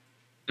Discord,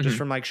 just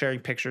from like sharing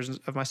pictures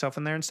of myself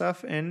in there and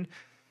stuff. And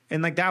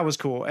like that was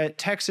cool. At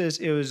Texas,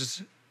 it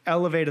was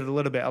elevated a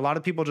little bit. A lot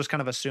of people just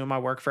kind of assume I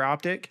work for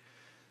Optic,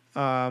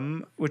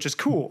 which is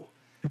cool.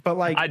 But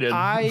like I did.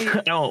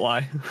 I won't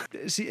lie.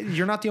 See,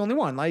 you're not the only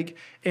one. Like,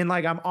 and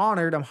like I'm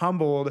honored, I'm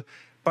humbled,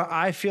 but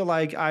I feel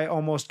like I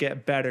almost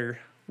get better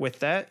with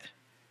that.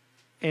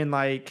 And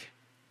like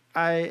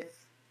like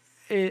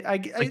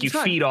you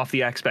feed off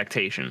the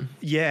expectation.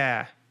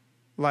 Yeah.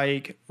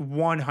 Like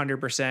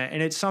 100%.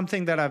 And it's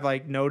something that I've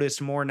like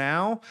noticed more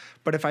now,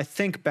 but if I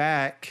think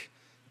back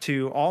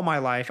to all my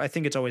life, I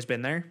think it's always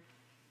been there.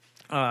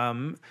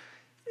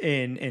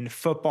 In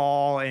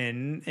football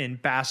and in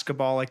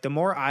basketball, like the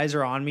more eyes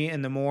are on me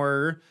and the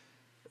more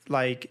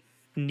like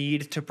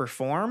need to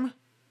perform,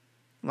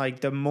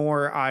 like the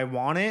more I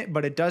want it,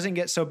 but it doesn't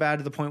get so bad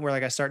to the point where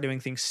like I start doing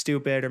things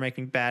stupid or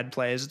making bad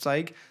plays. It's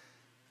like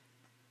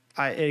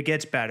it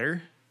gets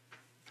better.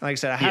 Like I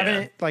said, I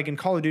haven't like in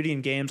Call of Duty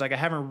and games, like I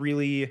haven't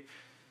really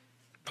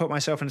put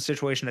myself in a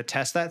situation to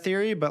test that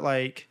theory, but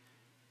like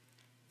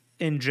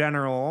in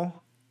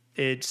general,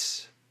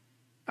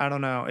 I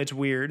don't know. It's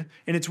weird.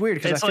 And it's weird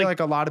because I feel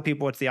like a lot of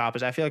people, it's the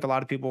opposite. I feel like a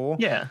lot of people,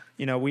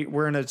 you know,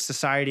 we're in a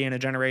society and a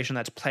generation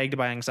that's plagued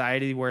by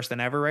anxiety worse than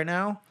ever right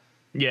now.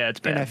 Yeah, it's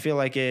bad. And I feel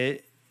like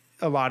a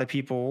lot of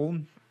people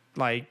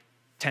like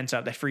tense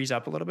up, they freeze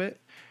up a little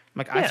bit.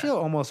 Like I feel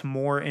almost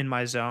more in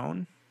my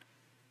zone.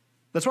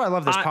 That's why I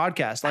love this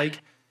podcast. Like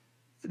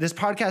this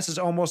podcast is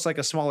almost like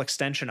a small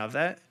extension of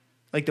that.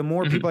 Like the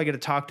more people I get to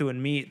talk to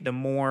and meet, the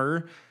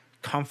more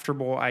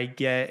comfortable I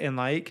get. And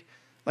like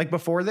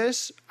before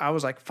this, I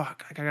was like,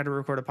 fuck, I got to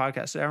record a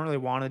podcast. I don't really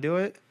want to do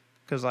it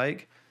because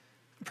like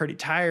I'm pretty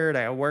tired.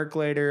 I work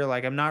later.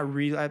 Like I'm not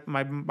really,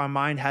 my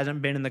mind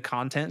hasn't been in the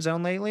content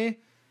zone lately,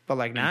 but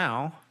like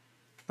now,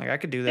 like I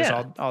could do this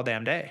all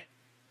damn day.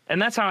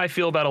 And that's how I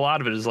feel about a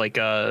lot of it is like,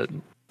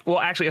 well,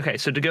 actually, okay.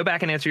 So to go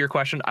back and answer your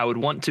question, I would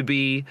want to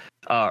be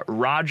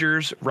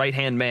Roger's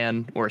right-hand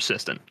man or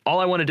assistant. All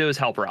I want to do is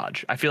help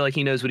Raj. I feel like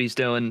he knows what he's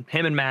doing.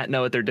 Him and Matt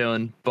know what they're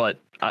doing, but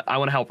I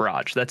want to help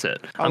Raj. That's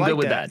it. I'm good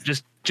with that.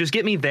 Just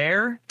get me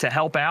there to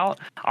help out.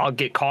 I'll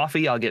get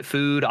coffee. I'll get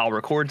food. I'll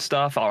record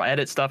stuff. I'll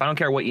edit stuff. I don't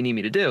care what you need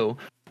me to do.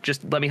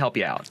 Just let me help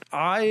you out.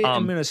 I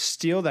am going to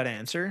steal that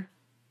answer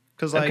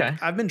because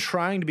like I've been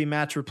trying to be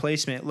Matt's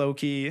replacement low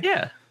key.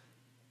 Yeah.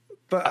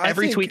 But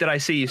every tweet that I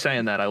see you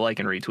saying that, I like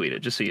and retweet it,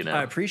 just so you know.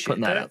 I appreciate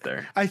putting that out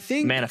there. I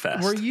think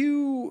manifest.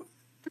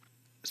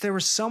 There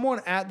was someone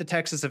at the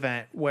Texas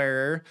event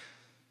where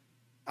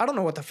I don't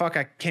know what the fuck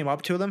I came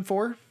up to them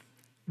for,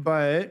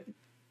 but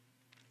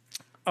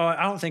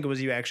I don't think it was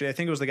you actually. I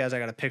think it was the guys I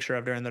got a picture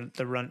of during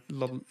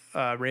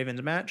the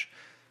Ravens match.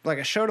 Like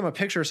I showed them a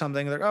picture or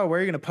something. They're like, "Oh, where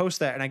are you going to post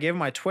that?" And I gave them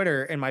my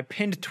Twitter, and my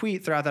pinned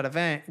tweet throughout that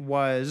event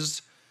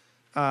was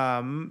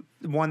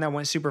one that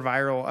went super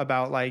viral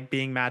about like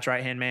being Matt's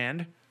right hand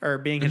man or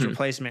being his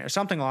replacement or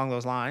something along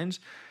those lines.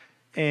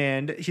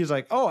 And he was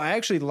like, "Oh, I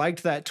actually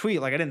liked that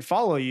tweet. Like, I didn't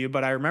follow you,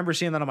 but I remember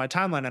seeing that on my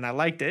timeline and I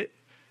liked it."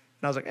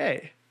 And I was like,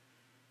 "Hey."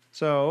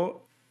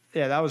 So,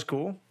 yeah, that was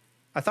cool.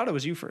 I thought it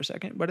was you for a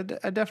second, but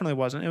it definitely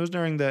wasn't. It was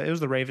it was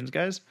the Ravens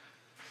guys.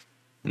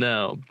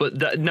 No,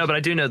 but I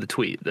do know the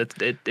tweet.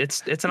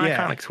 It's an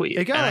iconic tweet.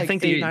 It got and like I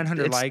think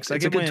 900 likes.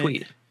 It's a good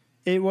tweet.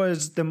 It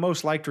was the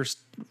most liked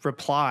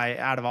reply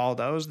out of all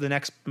those. The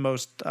next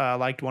most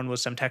liked one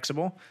was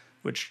Semtexable,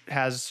 which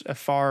has a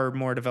far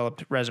more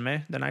developed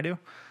resume than I do.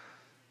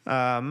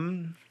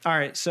 All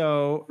right,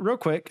 so real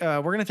quick,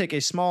 we're going to take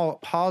a small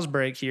pause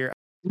break here.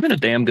 It's been a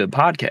damn good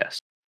podcast.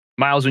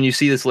 Miles, when you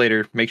see this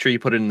later, make sure you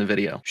put it in the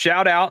video.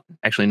 Shout out.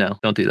 Actually, no,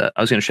 don't do that.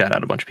 I was going to shout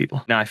out a bunch of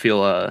people. Now I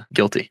feel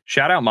guilty.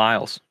 Shout out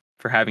Miles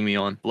for having me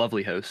on.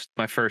 Lovely host.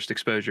 My first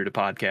exposure to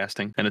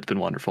podcasting, and it's been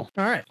wonderful.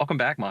 All right. Welcome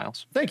back,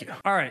 Miles. Thank you.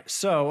 All right,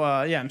 so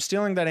I'm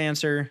stealing that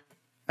answer.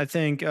 I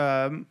think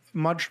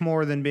much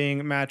more than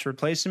being match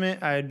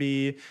replacement, I'd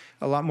be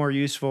a lot more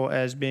useful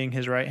as being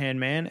his right-hand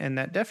man, and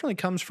that definitely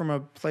comes from a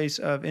place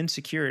of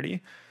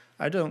insecurity.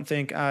 I don't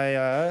think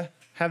I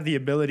have the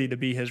ability to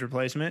be his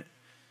replacement.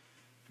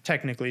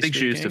 Technically big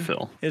speaking, shoes to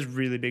fill. Is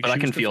really big. But shoes I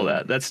can to feel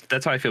fill. that.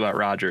 That's how I feel about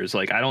Rodgers.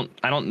 Like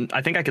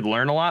I think I could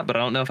learn a lot, but I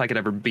don't know if I could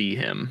ever be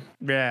him.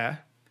 Yeah.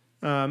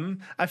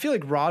 I feel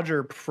like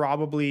Roger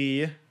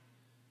probably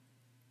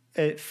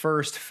at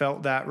first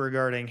felt that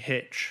regarding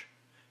Hitch,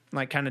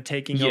 like kind of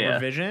taking over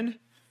Vision.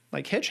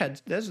 Like Hitch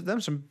had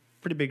them some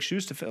pretty big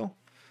shoes to fill.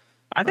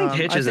 I think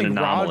Hitch is an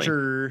anomaly.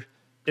 Roger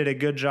did a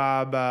good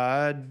job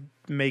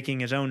making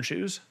his own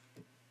shoes.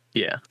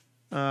 Yeah.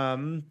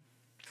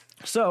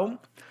 So,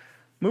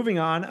 moving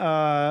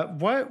on,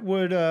 what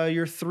would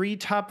your top three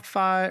top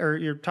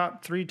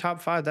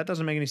five? That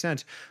doesn't make any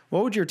sense.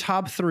 What would your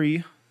top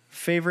three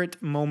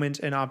favorite moments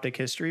in Optic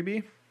history be?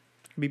 It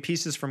could be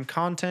pieces from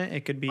content.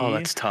 It could be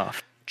that's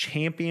tough.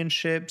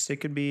 Championships. It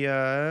could be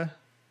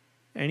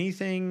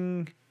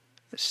anything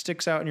that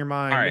sticks out in your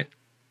mind. All right.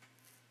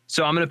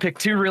 So I'm gonna pick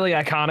two really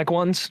iconic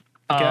ones.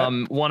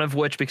 Okay. One of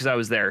which because I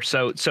was there.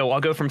 So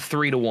I'll go from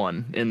 3 to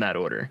 1 in that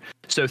order.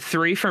 So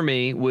 3 for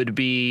me would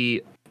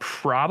be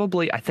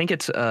probably, I think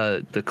it's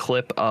the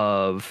clip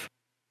of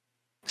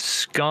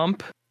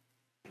Scump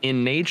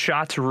in Nate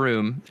Schott's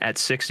room at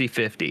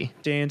 60-50.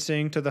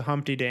 Dancing to the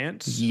Humpty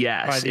Dance.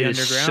 Yes, by the it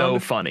is so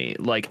funny.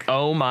 Like,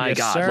 oh my Yes,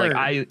 God. sir.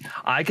 Like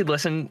I could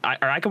listen,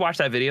 or I could watch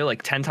that video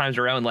like 10 times in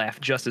a row and laugh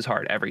just as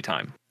hard every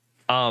time.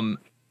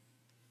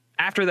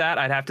 After that,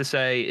 I'd have to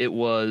say it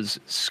was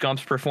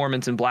Scump's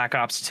performance in Black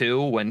Ops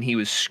 2 when he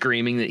was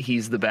screaming that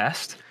he's the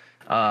best.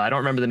 I don't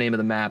remember the name of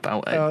the map.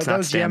 It's that not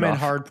was Yemen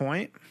Standoff.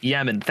 Hardpoint.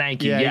 Yemen,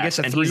 thank you. Yeah, yes, he gets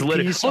a and he's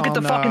literally look at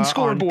the fucking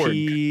scoreboard. On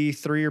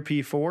P3 or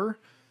P4.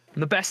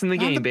 The best in the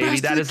Not game, the baby.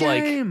 best That in the is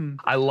game.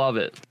 like, I love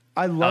it.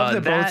 I love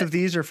that both of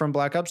these are from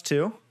Black Ops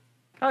 2.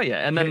 Oh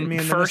yeah, and Hitting me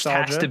then in the first has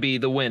nostalgia. to be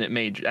the win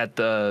at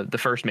the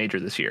first major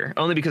this year,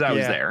 only because I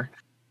was there.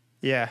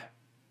 Yeah.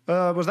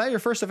 Was that your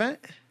first event?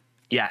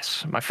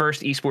 Yes, my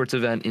first esports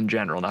event in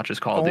general, not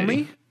just Call of Only?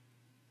 Duty.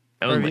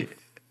 Only.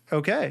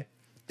 Okay.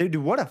 Dude,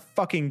 what a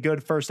fucking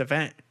good first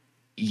event.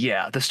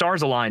 Yeah, the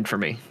stars aligned for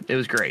me. It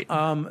was great.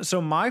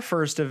 So my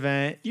first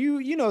event,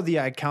 you know the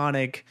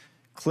iconic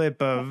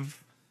clip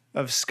of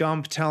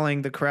Scump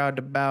telling the crowd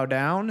to bow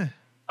down.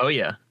 Oh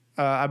yeah.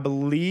 I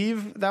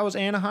believe that was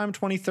Anaheim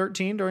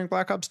 2013 during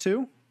Black Ops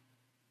 2.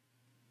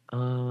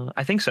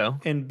 I think so.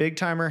 And Big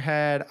Timer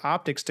had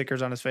Optic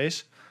stickers on his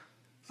face.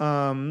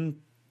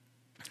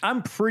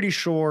 I'm pretty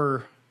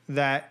sure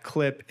that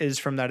clip is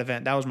from that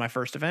event. That was my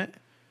first event.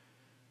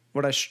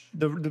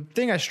 The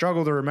thing I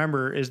struggle to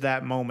remember is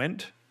that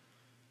moment.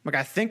 Like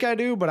I think I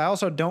do, but I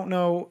also don't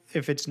know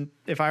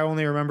if I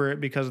only remember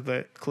it because of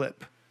the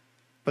clip.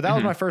 But that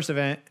was my first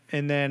event,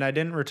 and then I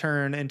didn't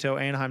return until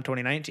Anaheim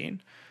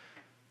 2019,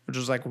 which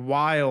was like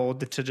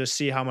wild to just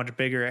see how much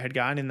bigger it had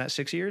gotten in that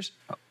 6 years.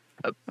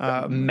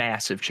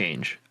 Massive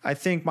change. I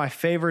think my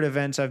favorite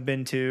events I've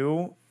been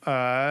to,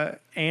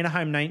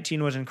 Anaheim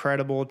 19 was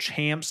incredible.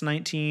 Champs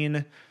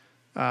 19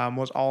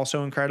 was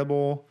also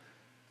incredible.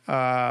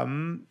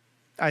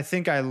 I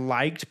think I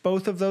liked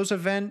both of those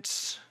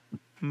events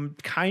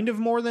kind of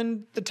more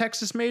than the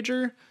Texas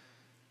Major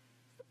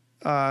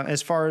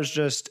as far as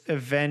just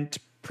event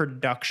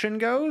production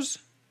goes.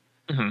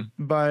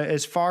 But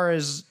as far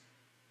as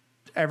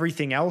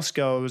everything else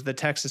goes, the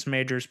Texas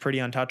Major is pretty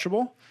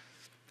untouchable.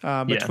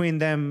 Between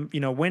them,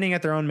 winning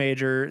at their own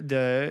major,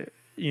 the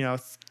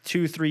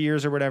 2-3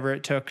 years or whatever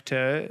it took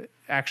to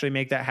actually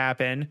make that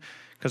happen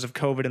because of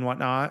COVID and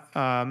whatnot.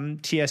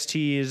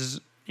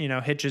 TST's,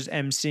 Hitch's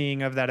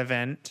emceeing of that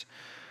event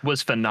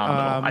Was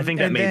phenomenal. I think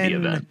that made the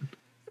event.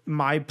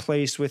 My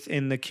place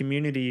within the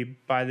community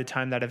by the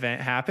time that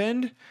event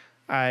happened,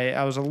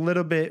 I was a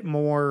little bit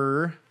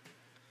more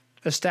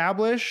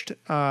established.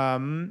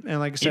 And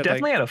like I said, You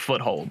definitely had a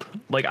foothold.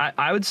 Like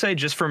I would say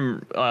just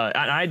from,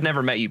 I'd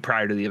never met you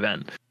prior to the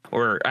event,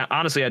 or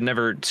honestly, I'd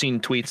never seen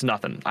tweets,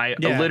 nothing. I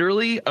Yeah.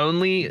 literally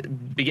only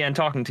began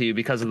talking to you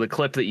because of the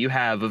clip that you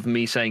have of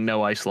me saying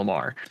no ice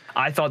Lamar.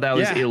 I thought that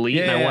was Yeah. elite,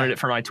 Yeah, and I yeah. wanted it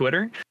for my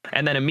Twitter.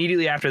 And then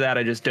immediately after that,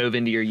 I just dove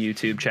into your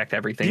YouTube, checked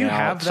everything Do you out,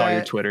 have saw your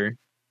that- Twitter.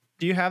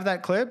 Do you have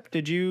that clip?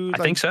 Did you I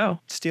think so.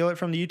 steal it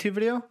from the YouTube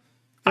video? If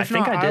I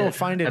think not, I did. will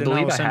find it I and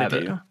believe I will I send have it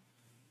to it. you.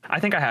 I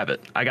think I have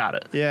it. I got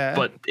it. Yeah.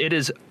 But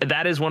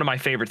that is one of my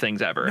favorite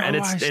things ever, and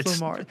No Ice it's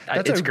Lamar.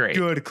 That's a great.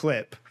 good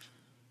clip.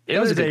 It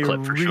was a That good is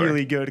clip for sure.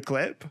 really good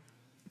clip.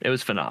 It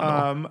was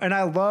phenomenal. And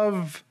I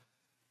love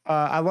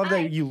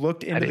that you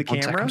looked into the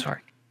 1 sec, camera, I'm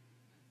sorry.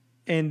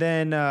 and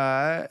then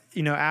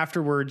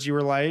afterwards you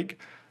were like,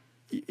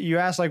 you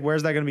asked like,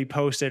 where's that going to be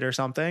posted or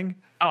something?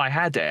 Oh, I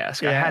had to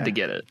ask. I Yeah. had to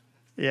get it.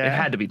 Yeah, It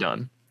had to be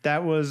done.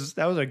 That was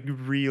a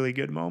really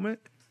good moment.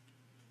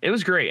 It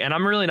was great, and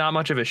I'm really not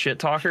much of a shit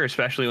talker,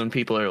 especially when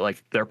people are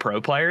like they're pro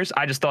players.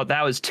 I just thought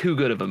that was too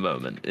good of a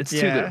moment. It's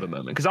too good of a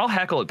moment because I'll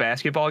heckle at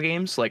basketball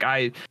games. Like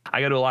I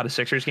go to a lot of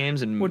Sixers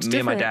games, and What's me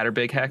and my different dad are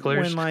big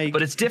hecklers. when, like-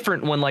 but it's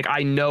different when like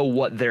I know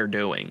what they're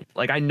doing.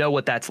 Like I know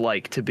what that's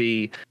like to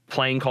be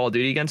playing Call of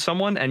Duty against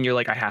someone, and you're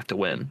like, I have to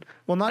win.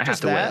 Well, not I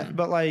just have to that, win.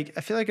 but like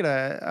I feel like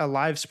at a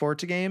live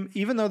sports game,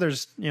 even though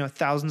there's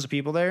thousands of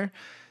people there,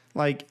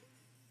 like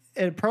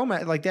at pro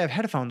like they have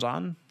headphones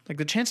on. Like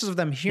the chances of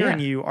them hearing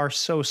Yeah. you are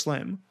so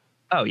slim.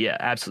 Oh yeah,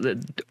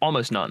 absolutely,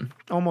 almost none.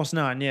 Almost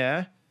none,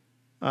 yeah.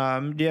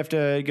 Do you have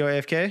to go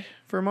AFK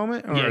for a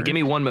moment? Yeah, or- give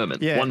me 1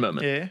 moment. yeah, 1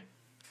 moment. Yeah.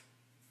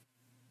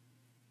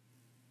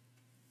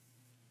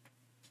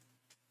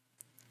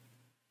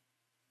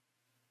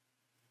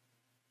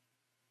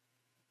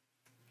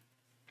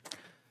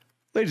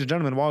 Ladies and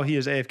gentlemen, while he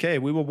is AFK,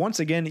 we will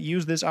once again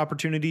use this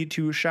opportunity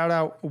to shout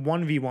out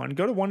 1v1.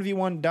 Go to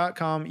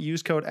 1v1.com,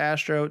 use code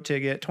ASTRO to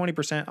get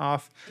 20%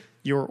 off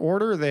your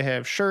order. They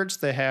have shirts,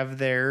 they have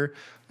their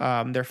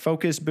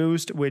Focus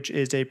Boost, which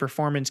is a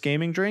performance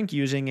gaming drink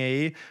using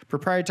a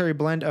proprietary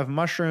blend of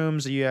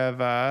mushrooms. You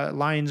have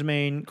lion's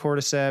mane,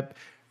 cordyceps,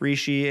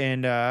 reishi,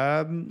 and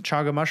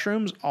chaga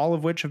mushrooms, all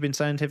of which have been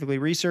scientifically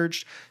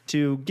researched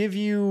to give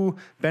you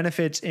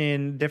benefits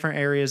in different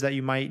areas that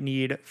you might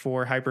need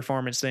for high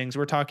performance things.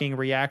 We're talking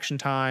reaction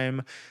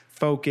time,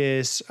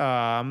 focus,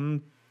 energy,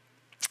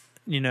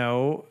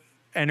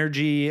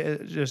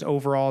 just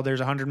overall. There's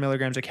 100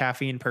 milligrams of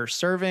caffeine per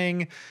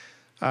serving.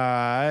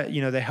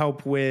 They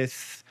help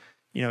with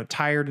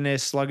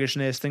tiredness,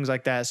 sluggishness, things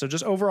like that. So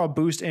just overall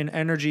boost in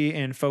energy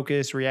and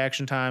focus,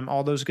 reaction time,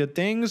 all those good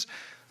things.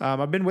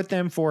 I've been with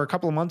them for a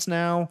couple of months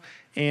now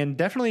and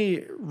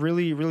definitely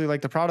really, really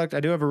like the product.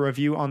 I do have a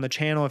review on the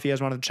channel if you guys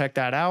wanted to check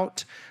that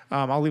out.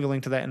 I'll leave a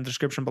link to that in the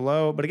description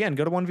below. But again,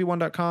 go to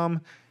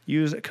 1v1.com,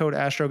 use code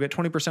ASTRO, get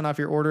 20% off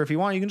your order. If you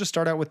want, you can just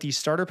start out with the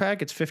starter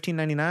pack. It's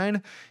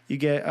 $15.99. You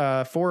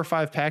get 4 or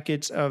 5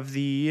 packets of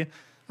the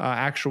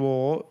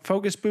actual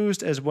Focus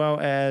Boost as well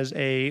as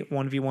a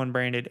 1v1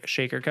 branded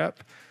shaker cup.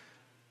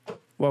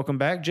 Welcome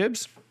back,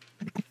 Jibs.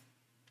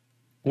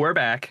 We're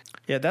back.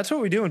 Yeah, that's what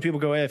we do when people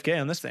go AFK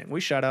on this thing.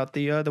 We shout out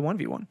the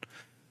 1v1.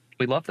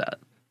 We love that.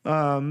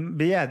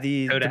 But yeah,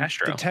 the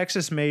Astro.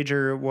 Texas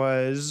major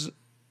was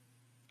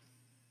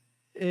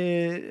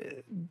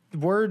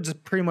words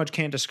pretty much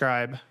can't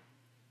describe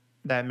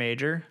that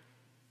major.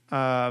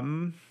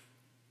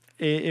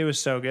 It was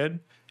so good.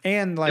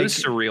 And like It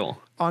was surreal.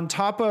 on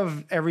top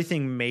of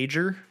everything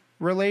major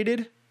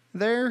related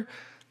there,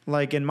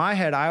 like in my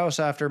head, I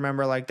also have to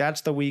remember like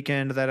that's the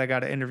weekend that I got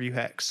to interview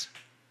Hex.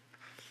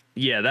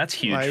 Yeah, that's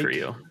huge for Like,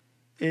 you.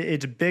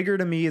 It's bigger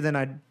to me than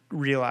I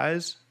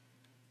realize.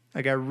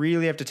 Like I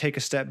really have to take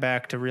a step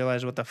back to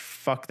realize what the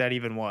fuck that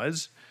even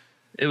was.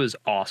 It was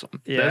awesome.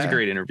 That was a Yeah.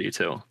 great interview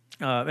too.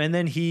 And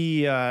then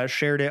he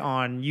shared it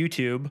on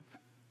YouTube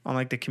on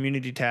like the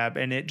community tab.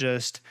 And it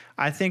just,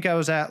 I think I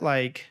was at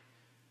like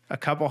a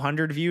couple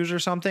hundred views or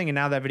something. And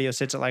now that video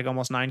sits at like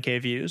almost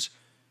 9K views.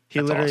 He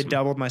That's literally awesome.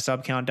 doubled my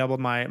sub count, doubled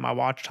my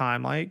watch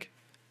time. Like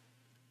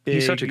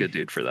He's such a big- good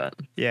dude for that.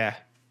 Yeah.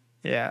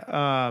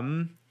 Yeah.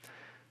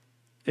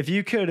 If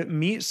you could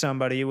meet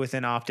somebody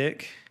within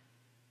Optic,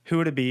 who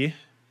would it be?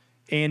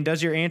 And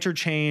does your answer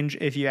change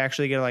if you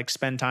actually get to like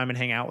spend time and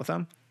hang out with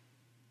them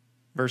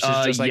versus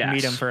just like meet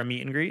yes. them for a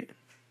meet and greet?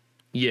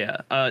 Yeah.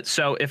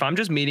 So if I'm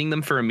just meeting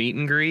them for a meet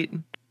and greet,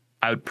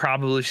 I would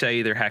probably say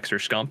either Hex or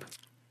Scump.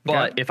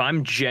 But Okay. if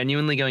I'm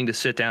genuinely going to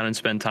sit down and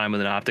spend time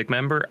with an Optic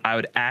member, I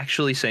would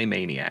actually say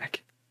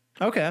Maniac.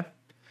 Okay.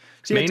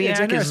 See, it's Maniac is-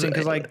 interesting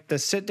because like the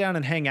sit down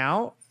and hang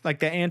out, like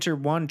the answer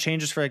one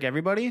changes for like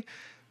everybody,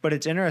 but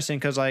it's interesting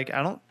because like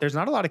there's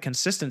not a lot of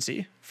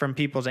consistency from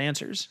people's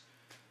answers.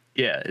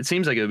 Yeah, it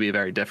seems like it would be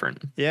very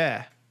different.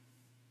 Yeah.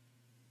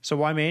 So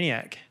why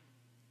Maniac?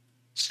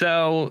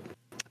 So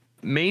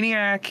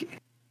Maniac,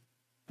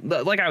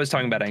 like I was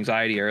talking about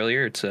anxiety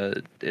earlier,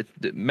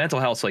 mental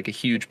health's like a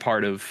huge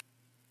part of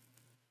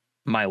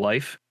my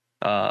life.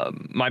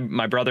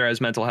 My brother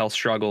has mental health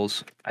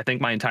struggles. I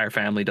think my entire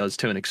family does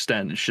to an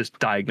extent. It's just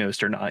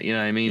diagnosed or not. You know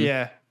what I mean?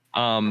 Yeah.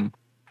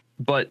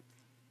 But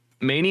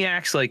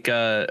Maniac's like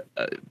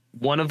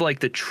one of like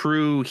the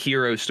true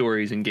hero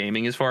stories in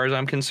gaming, as far as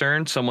I'm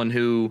concerned. Someone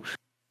who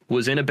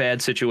was in a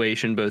bad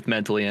situation, both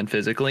mentally and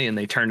physically, and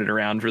they turned it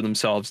around for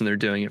themselves, and they're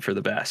doing it for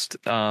the best.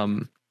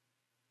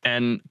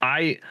 And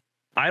I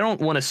don't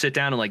want to sit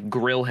down and like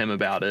grill him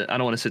about it. I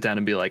don't want to sit down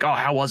and be like, oh,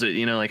 how was it?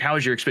 You know, like, how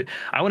was your experience?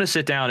 I want to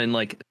sit down and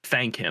like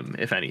thank him,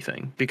 if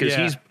anything, because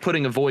he's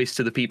putting a voice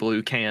to the people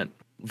who can't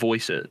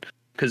voice it,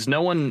 because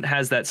no one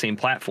has that same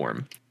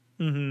platform.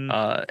 And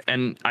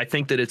I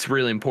think that it's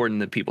really important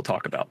that people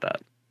talk about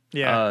that.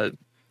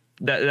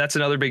 That's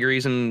another big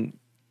reason.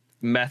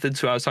 Methods,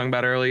 who I was talking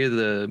about earlier,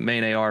 the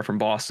main AR from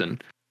Boston,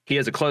 he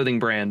has a clothing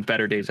brand,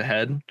 Better Days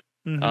Ahead.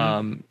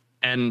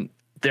 And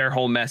their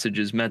whole message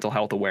is mental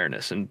health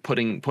awareness and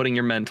putting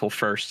your mental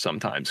first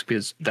sometimes,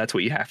 because that's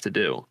what you have to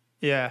do.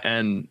 Yeah.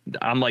 And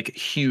I'm like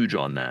huge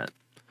on that.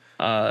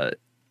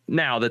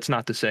 Now that's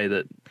not to say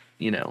that,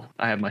 you know,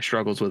 I have my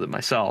struggles with it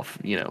myself,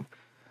 you know,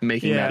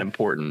 making that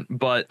important,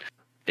 but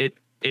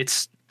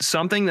it's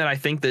something that I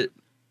think that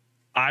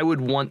I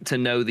would want to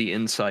know the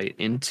insight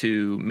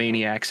into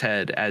Maniac's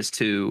head as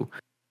to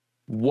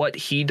what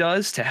he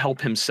does to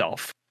help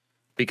himself.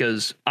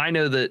 Because I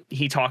know that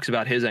he talks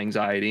about his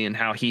anxiety and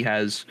how he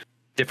has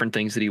different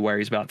things that he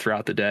worries about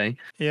throughout the day.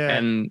 Yeah.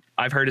 And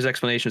I've heard his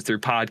explanations through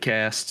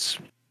podcasts,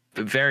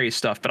 various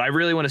stuff, but I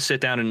really want to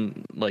sit down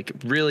and like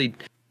really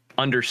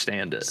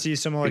understand it. See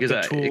some of like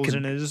the tools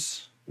in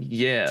his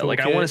toolkit.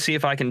 Like I want to see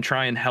if I can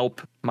try and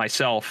help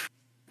myself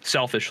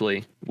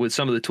selfishly with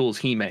some of the tools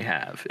he may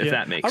have, if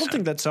that makes sense. I don't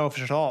think that's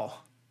selfish at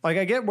all. Like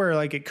I get where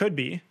like it could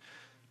be,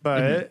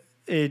 but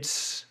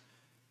it's,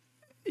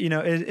 you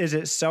know, is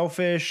it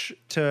selfish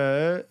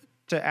to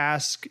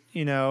ask,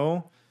 you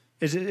know,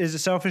 is it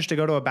selfish to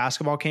go to a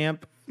basketball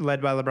camp led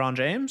by LeBron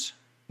James?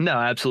 No,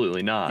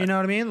 absolutely not. You know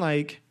what I mean?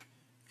 Like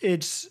I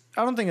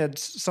don't think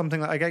it's something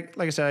like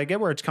I said, I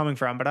get where it's coming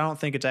from, but I don't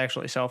think it's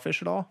actually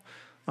selfish at all.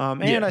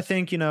 I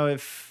think, you know,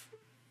 if,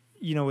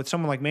 you know, with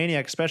someone like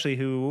Maniac, especially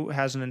who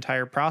has an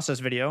entire process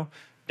video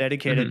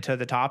dedicated to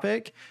the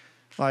topic,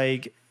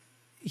 like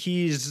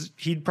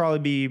he'd probably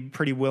be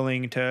pretty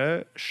willing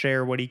to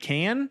share what he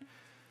can.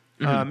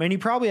 And he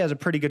probably has a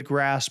pretty good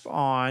grasp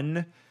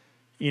on,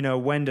 you know,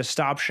 when to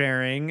stop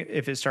sharing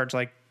if it starts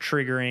like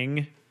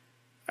triggering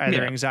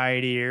either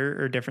anxiety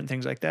or different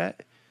things like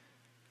that.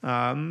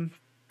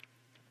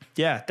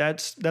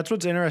 That's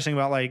what's interesting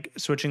about like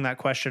switching that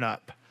question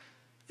up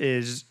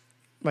is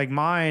like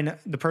mine,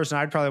 the person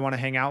I'd probably want to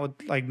hang out with,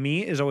 like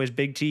me, is always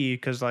Big T,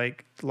 because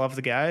like love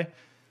the guy,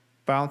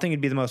 but I don't think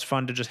it'd be the most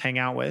fun to just hang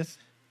out with.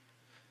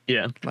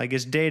 Yeah. Like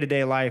his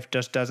day-to-day life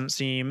just doesn't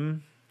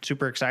seem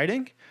super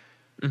exciting.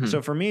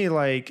 So for me,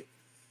 like,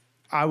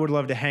 I would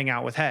love to hang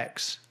out with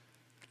Hex.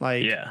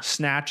 Like,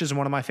 Snatch is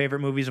one of my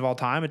favorite movies of all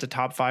time. It's a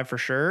top 5 for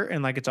sure.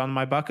 And like, it's on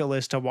my bucket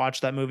list to watch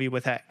that movie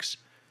with Hex.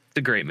 It's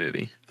a great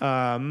movie.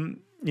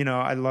 You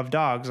know, I love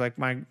dogs. Like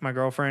my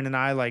girlfriend and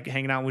I like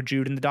hanging out with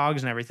Jude and the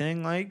dogs and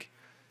everything. Like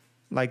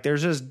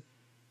there's just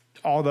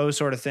all those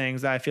sort of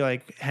things that I feel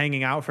like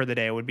hanging out for the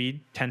day would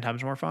be 10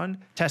 times more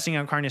fun. Testing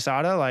out carne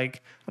asada.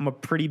 Like I'm a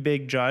pretty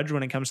big judge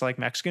when it comes to like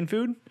Mexican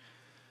food.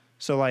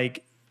 So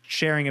like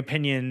sharing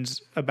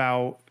opinions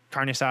about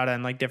carne asada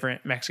and like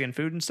different Mexican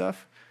food and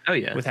stuff. Oh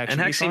yeah. With Hex,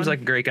 and Hex seems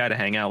like a great guy to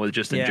hang out with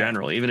just in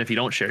general, even if you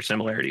don't share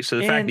similarities. So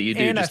the fact that you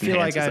do just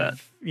enhances that.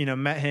 I've, you know,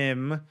 met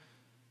him,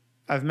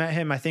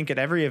 I think at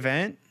every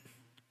event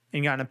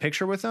and gotten a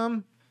picture with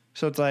him.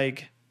 So it's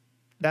like,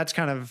 that's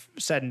kind of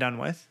said and done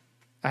with.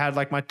 I had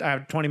a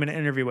 20-minute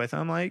interview with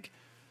him. Like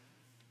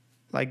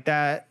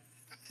that.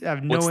 I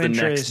have no interest. What's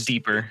the next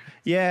deeper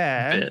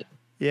bit?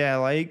 Yeah.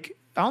 Like,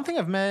 I don't think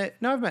I've met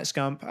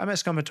Scump. I met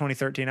Scump in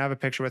 2013. I have a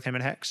picture with him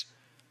and Hex.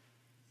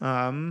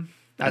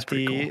 At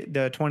the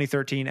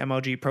 2013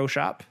 MLG Pro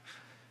Shop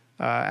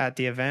at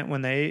the event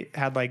when they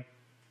had like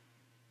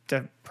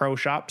the Pro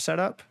Shop set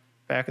up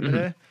back in the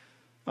day.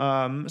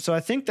 So I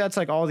think that's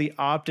like all the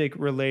optic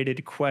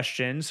related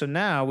questions. So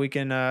now we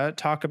can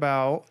talk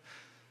about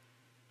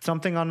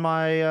something on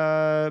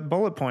my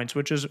bullet points,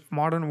 which is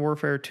Modern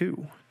Warfare 2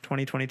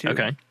 2022.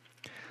 Okay.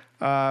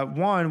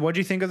 One, what'd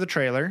you think of the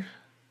trailer?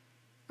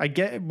 I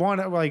get one,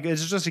 like,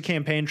 it's just a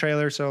campaign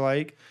trailer, so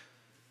like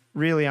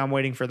really I'm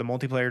waiting for the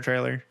multiplayer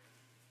trailer.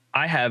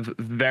 I have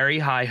very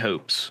high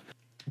hopes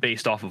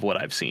based off of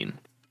what I've seen.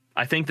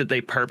 I think that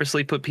they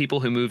purposely put people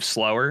who move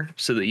slower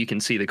so that you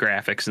can see the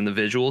graphics and the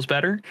visuals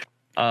better.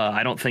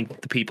 I don't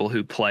think the people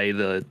who play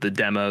the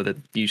demo that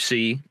you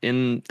see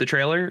in the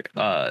trailer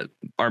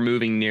are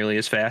moving nearly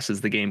as fast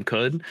as the game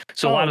could.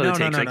 So a lot of the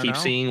takes I keep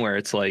seeing where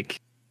it's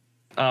like,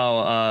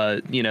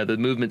 you know, the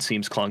movement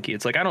seems clunky.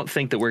 It's like, I don't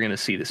think that we're going to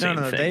see the same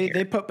thing.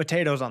 They put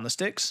potatoes on the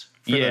sticks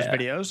for those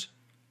videos.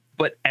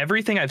 But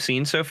everything I've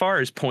seen so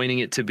far is pointing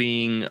it to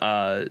being,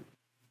 I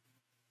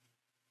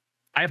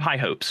have high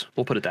hopes.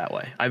 We'll put it that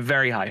way. I have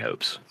very high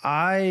hopes.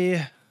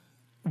 I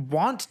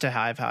want to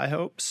have high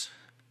hopes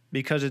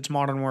because it's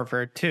Modern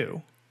Warfare 2.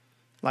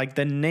 Like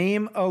the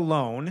name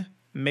alone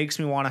makes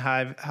me want to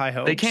have high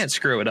hopes. They can't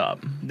screw it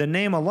up. The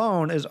name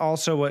alone is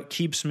also what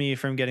keeps me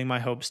from getting my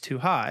hopes too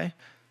high.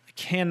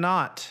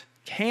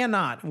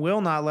 I will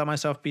not let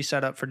myself be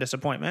set up for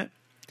disappointment.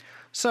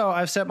 So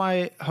I've set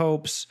my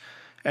hopes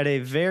at a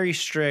very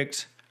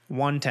strict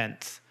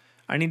 1/10.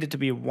 I need it to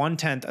be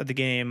 1/10 of the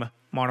game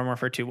Modern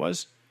Warfare 2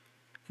 was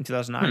in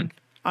 2009.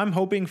 I'm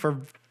hoping for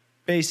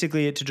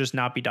basically it to just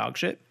not be dog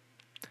shit.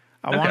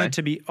 I want it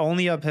to be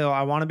only uphill.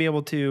 I want to be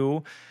able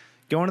to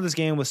go into this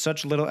game with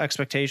such little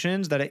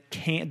expectations that it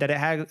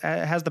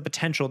has the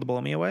potential to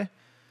blow me away.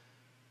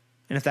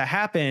 And if that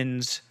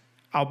happens,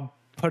 I'll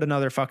put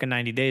another fucking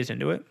 90 days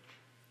into it.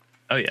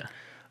 Oh yeah.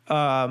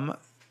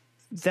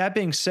 That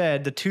being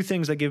said, the two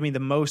things that give me the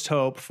most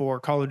hope for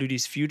Call of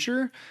Duty's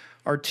future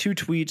are two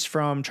tweets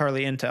from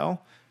Charlie Intel,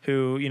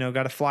 who,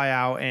 got to fly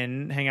out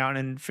and hang out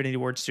in Infinity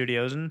Ward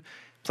Studios and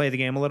play the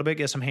game a little bit,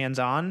 get some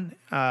hands-on.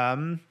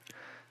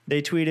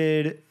 They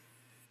tweeted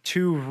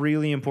two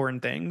really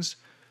important things.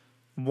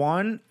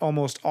 One,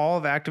 almost all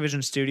of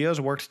Activision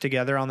Studios worked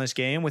together on this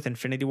game with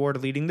Infinity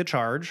Ward leading the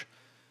charge.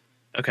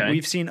 Okay.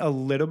 We've seen a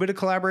little bit of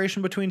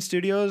collaboration between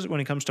studios when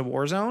it comes to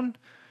Warzone.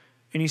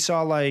 And you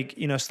saw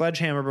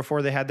Sledgehammer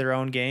before they had their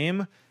own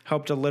game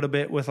helped a little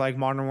bit with like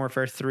Modern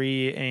Warfare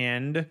 3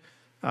 and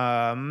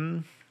I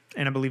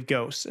believe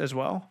Ghosts as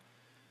well.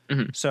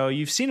 Mm-hmm. So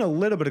you've seen a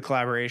little bit of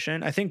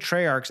collaboration. I think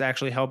Treyarch's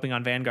actually helping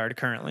on Vanguard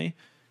currently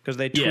because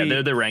they tweet. Yeah,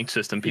 they're the ranked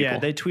system people. Yeah,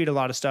 they tweet a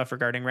lot of stuff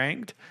regarding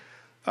ranked.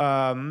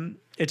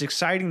 It's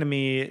exciting to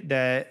me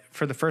that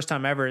for the first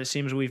time ever, it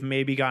seems we've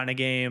maybe gotten a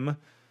game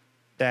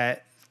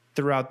that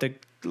throughout the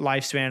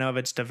lifespan of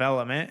its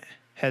development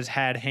has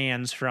had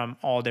hands from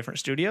all different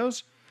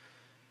studios.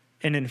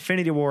 And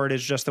Infinity Ward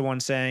is just the one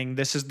saying,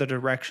 this is the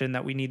direction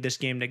that we need this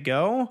game to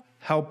go.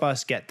 Help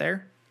us get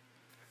there.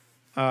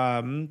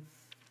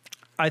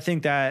 I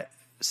think that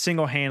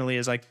single-handedly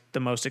is like the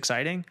most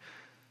exciting.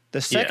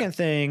 The second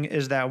thing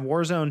is that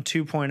Warzone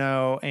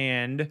 2.0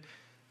 and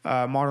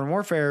Modern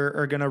Warfare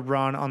are going to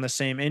run on the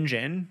same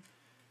engine.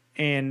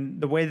 And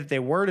the way that they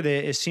worded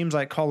it seems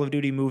like Call of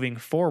Duty moving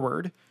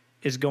forward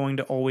is going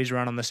to always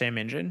run on the same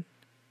engine.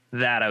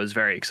 That I was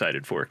very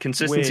excited for.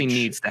 Consistency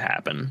needs to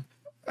happen.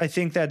 I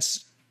think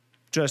that's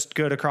just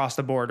good across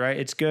the board, right?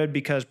 It's good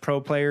because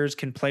pro players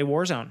can play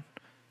Warzone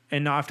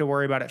and not have to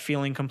worry about it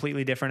feeling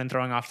completely different and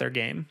throwing off their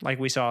game like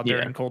we saw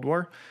during Cold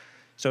War.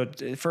 So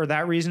for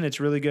that reason,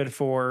 it's really good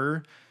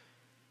for,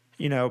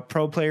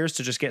 pro players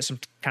to just get some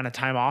kind of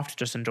time off to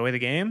just enjoy the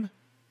game.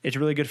 It's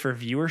really good for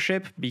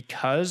viewership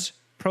because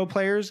pro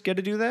players get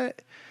to do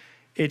that.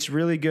 It's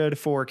really good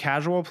for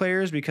casual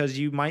players because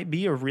you might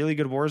be a really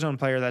good Warzone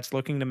player that's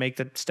looking to make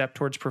the step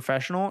towards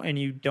professional and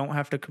you don't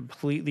have to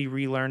completely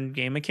relearn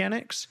game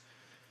mechanics.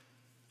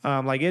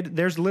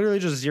 There's literally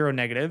just zero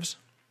negatives.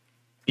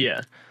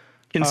 Yeah.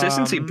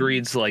 Consistency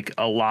breeds like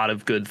a lot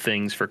of good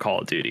things for Call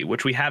of Duty,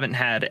 which we haven't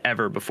had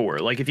ever before.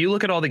 Like if you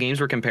look at all the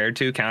games we're compared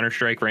to,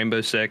 Counter-Strike,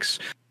 Rainbow Six,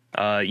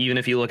 even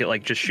if you look at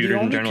like just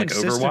shooters in general, like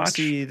Overwatch. The only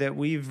consistency that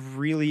we've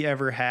really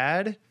ever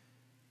had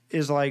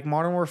is like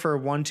Modern Warfare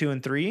 1, 2,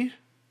 and 3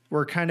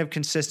 were kind of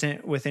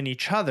consistent within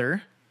each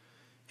other.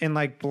 And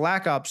like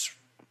Black Ops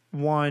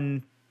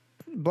 1,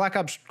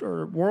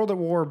 or World at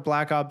War,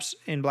 Black Ops,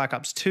 and Black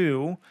Ops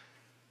 2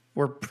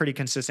 were pretty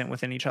consistent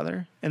within each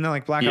other. And then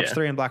like Black Ops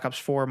 3 and Black Ops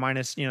 4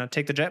 minus,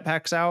 take the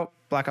jetpacks out.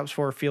 Black Ops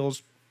 4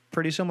 feels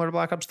pretty similar to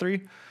Black Ops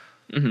 3.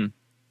 Mm-hmm.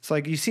 It's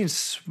like you've seen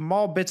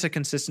small bits of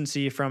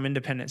consistency from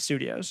independent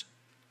studios.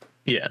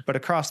 Yeah. But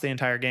across the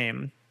entire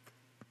game,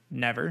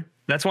 never.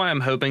 That's why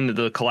I'm hoping that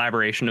the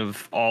collaboration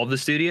of all of the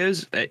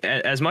studios,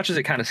 as much as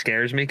it kind of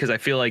scares me, because I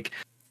feel like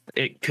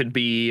it could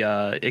be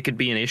an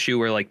issue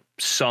where like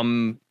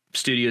some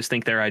studios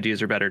think their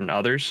ideas are better than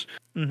others.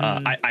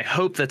 Mm-hmm. I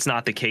hope that's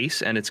not the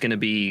case, and it's going to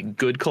be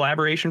good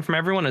collaboration from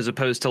everyone, as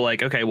opposed to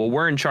like, okay, well,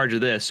 we're in charge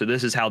of this, so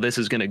this is how this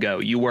is going to go.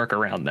 You work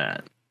around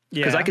that.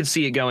 Because I could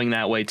see it going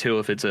that way too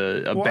if it's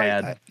a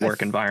bad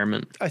work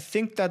environment. I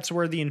think that's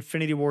where the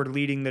Infinity Ward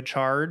leading the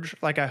charge.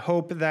 Like, I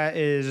hope that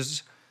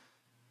is,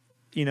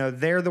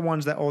 they're the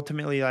ones that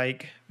ultimately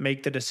like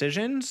make the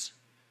decisions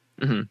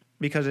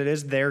because it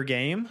is their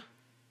game.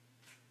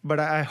 But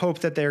I hope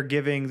that they're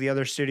giving the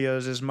other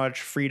studios as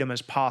much freedom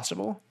as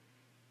possible.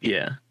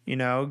 Yeah.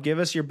 Give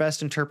us your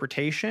best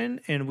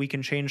interpretation and we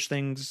can change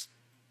things,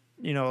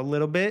 a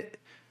little bit.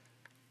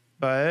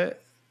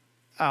 But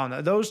I don't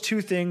know. Those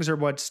two things are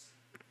what's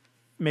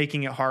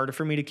making it hard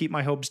for me to keep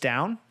my hopes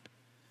down.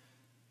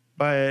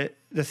 But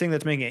the thing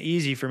that's making it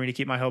easy for me to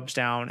keep my hopes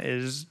down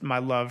is my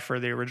love for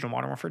the original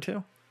Modern Warfare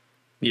 2.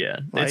 Yeah.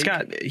 It's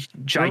got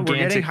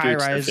gigantic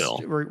boots to fill.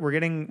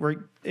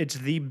 It's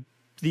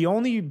the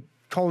only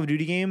Call of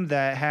Duty game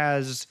that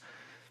has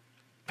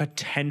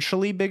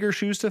potentially bigger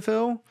shoes to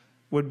fill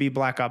would be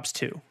Black Ops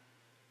 2.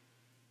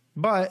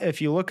 But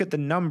if you look at the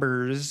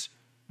numbers,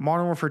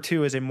 Modern Warfare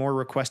 2 is a more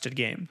requested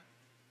game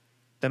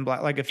than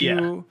if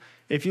you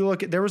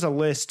look at, there was a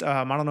list,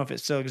 I don't know if it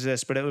still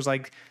exists, but it was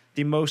like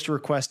the most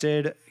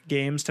requested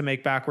games to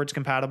make backwards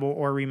compatible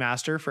or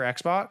remaster for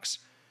Xbox.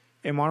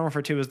 And Modern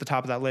Warfare 2 is the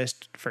top of that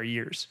list for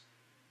years.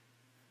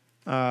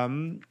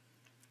 So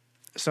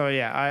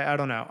yeah, I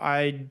don't know.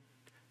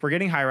 We're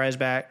getting High Rise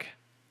back.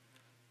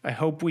 I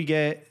hope we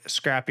get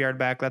Scrapyard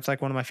back. That's like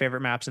one of my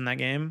favorite maps in that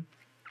game.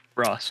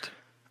 Rust.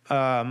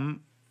 I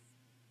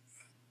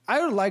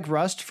I would like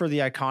Rust for the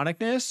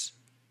iconicness,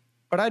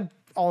 but I'd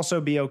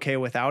also be okay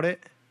without it.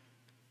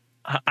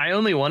 I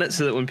only want it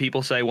so that when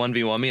people say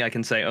 1v1 me, I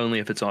can say only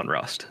if it's on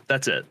Rust.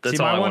 That's it. That's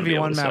all I want to be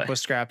able to say. My 1v1 map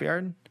was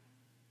Scrapyard.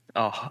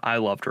 Oh, I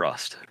loved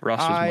Rust.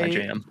 Rust was my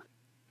jam.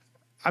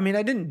 I mean,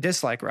 I didn't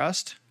dislike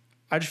Rust.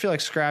 I just feel like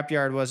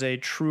Scrapyard was a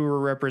truer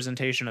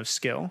representation of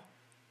skill.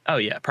 Oh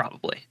yeah,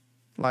 probably.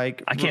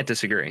 Like I can't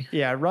disagree.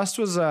 Yeah, Rust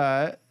was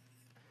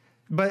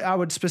but I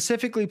would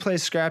specifically play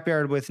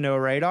Scrapyard with no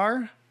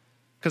radar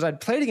because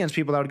I'd played against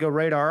people that would go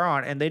radar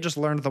on and they just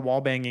learned the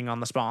wall banging on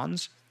the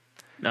spawns.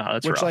 No,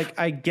 that's which rough. Like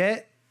I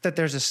get that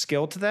there's a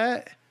skill to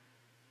that,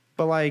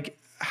 but like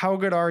how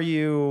good are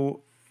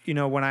you,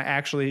 when I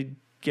actually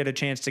get a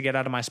chance to get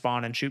out of my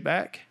spawn and shoot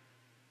back?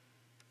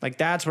 Like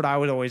that's what I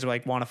would always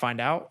like want to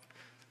find out.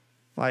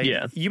 Like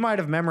you might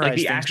have memorized like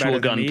the things actual better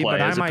than gunplay me,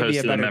 but I as might opposed be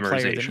a to the better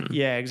player memorization.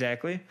 Yeah,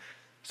 exactly.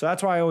 So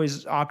that's why I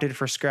always opted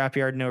for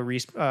Scrapyard, no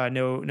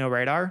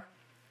radar.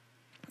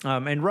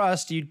 And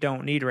Rust, you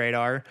don't need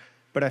radar,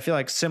 but I feel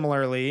like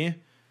similarly,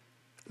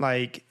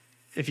 like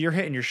if you're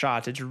hitting your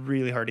shots, it's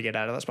really hard to get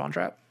out of that spawn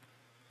trap.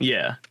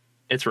 Yeah,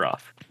 it's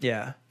rough.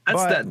 Yeah,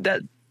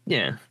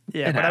 yeah.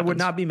 Yeah, but I would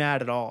not be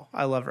mad at all.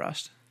 I love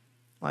Rust.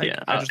 Like,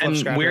 yeah, I just love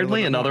and Scrapyard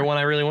weirdly, another one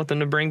I really want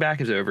them to bring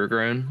back is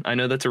Overgrown. I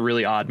know that's a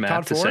really odd map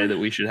COD to 4? say that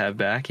we should have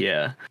back.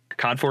 Yeah,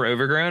 COD 4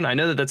 Overgrown. I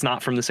know that that's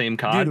not from the same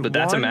COD, Dude, but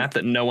that's a map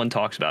that no one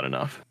talks about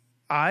enough.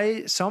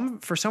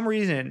 For some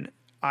reason,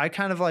 I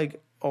kind of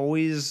like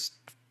always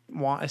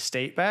want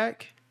Estate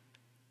back.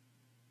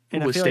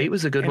 And Estate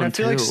was a good one I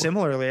feel too. like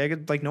similarly,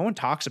 no one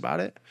talks about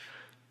it.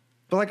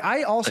 But like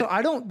I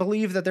don't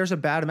believe that there's a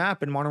bad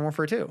map in Modern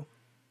Warfare 2.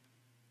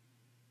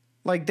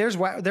 Like there's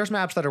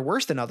maps that are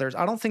worse than others.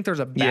 I don't think there's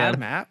a bad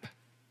map.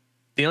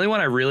 The only one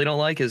I really don't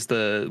like is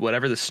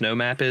whatever the snow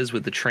map is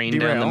with the train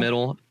down the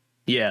middle.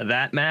 Yeah,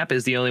 that map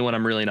is the only one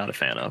I'm really not a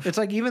fan of. It's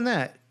like even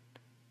that,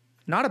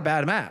 not a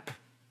bad map.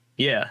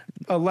 Yeah,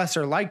 a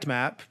lesser liked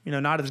map.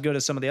 Not as good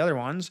as some of the other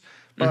ones,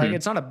 but like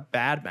it's not a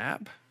bad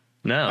map.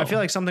 No, I feel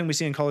like something we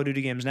see in Call of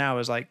Duty games now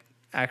is like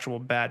actual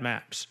bad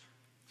maps.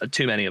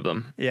 Too many of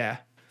them. Yeah,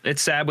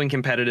 it's sad when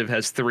competitive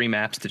has 3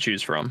 maps to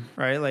choose from.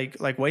 Right,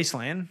 like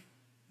Wasteland.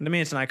 I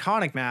mean, it's an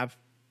iconic map.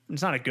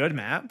 It's not a good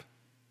map.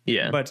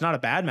 Yeah, but it's not a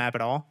bad map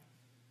at all.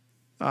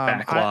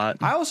 Backlot.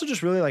 I also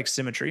just really like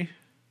symmetry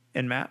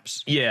in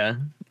maps. Yeah,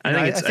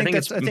 I think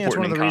that's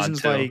one of the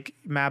reasons like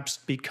maps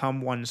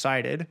become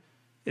one-sided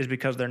is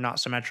because they're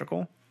not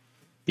symmetrical.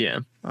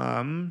 Yeah.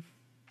 I'm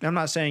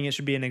not saying it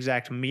should be an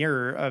exact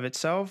mirror of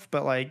itself,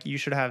 but like you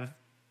should have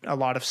a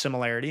lot of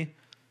similarity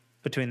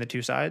between the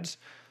two sides.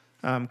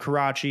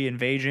 Karachi,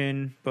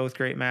 Invasion, both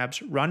great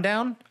maps.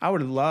 Rundown, I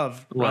would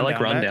love. I like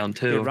Rundown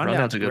too. Dude,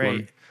 Rundown's a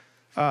good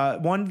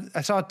one.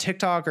 I saw a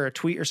TikTok or a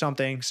tweet or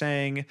something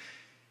saying,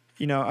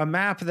 a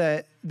map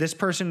that this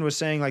person was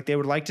saying like they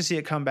would like to see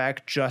it come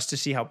back just to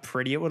see how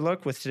pretty it would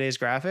look with today's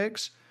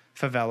graphics.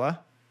 Favela.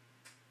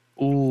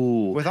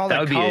 Ooh, with all the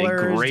that would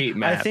colors, be a great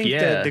map. I think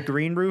the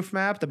green roof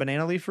map, the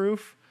banana leaf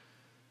roof.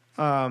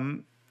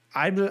 I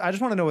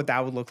just want to know what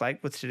that would look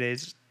like with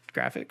today's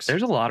graphics.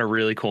 There's a lot of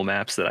really cool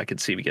maps that I could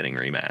see getting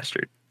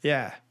remastered.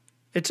 Yeah,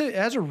 it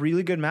has a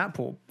really good map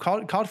pool.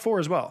 COD 4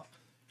 as well.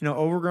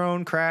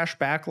 Overgrown, Crash,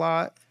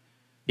 Backlot.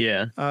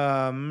 Yeah.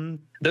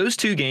 Those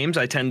 2 games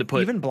I tend to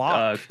put even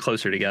Block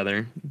closer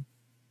together.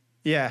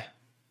 Yeah.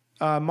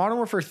 Modern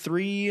Warfare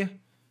 3.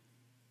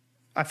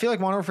 I feel like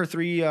Modern Warfare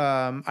 3.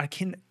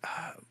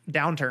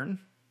 Downturn.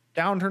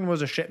 Downturn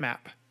was a shit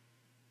map.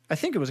 I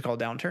think it was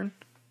called Downturn.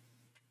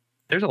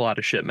 There's a lot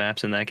of shit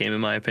maps in that game, in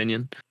my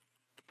opinion.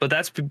 But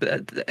that's,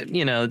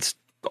 it's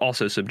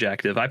also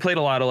subjective. I played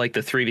a lot of like the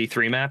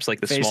 3v3 maps,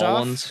 like the small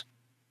ones.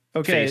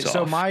 Okay,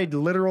 so my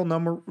literal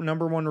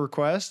number one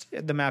request,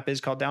 the map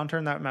is called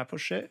Downturn. That map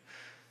was shit.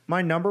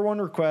 My number one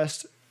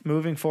request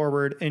moving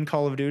forward in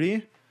Call of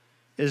Duty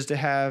is to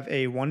have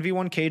a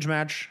 1v1 cage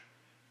match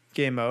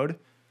game mode.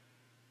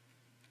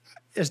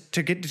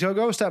 To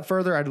go a step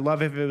further, I'd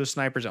love if it was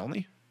snipers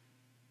only.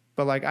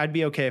 But like I'd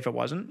be okay if it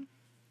wasn't.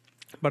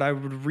 But I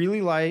would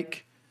really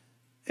like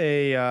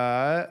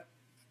a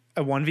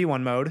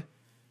 1v1 mode.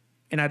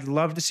 And I'd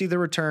love to see the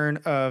return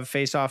of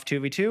Face-Off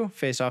 2v2,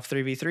 Face-Off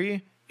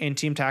 3v3, and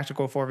Team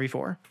Tactical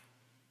 4v4.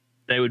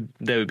 They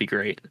would be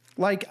great.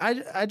 Like,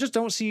 I just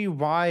don't see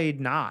why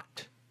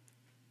not.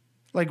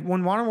 Like,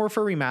 when Modern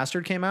Warfare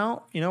Remastered came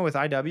out, with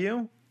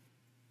IW,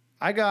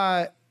 I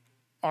got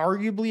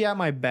arguably at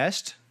my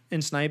best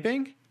in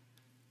sniping.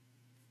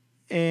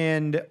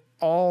 And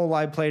all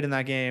I played in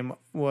that game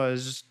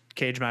was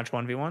cage match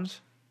 1v1s.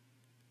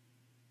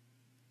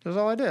 That's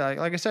all I did.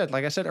 Like I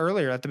said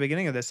earlier at the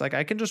beginning of this, like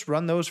I can just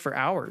run those for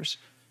hours.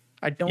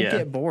 I don't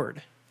get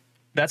bored.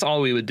 That's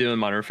all we would do in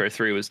Modern Warfare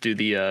 3 was do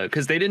the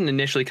because they didn't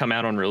initially come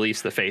out on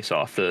release the face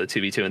off the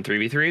 2v2 and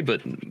 3v3,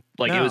 but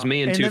like it was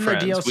me and 2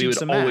 friends. We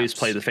would always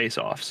play the face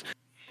offs.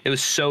 It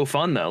was so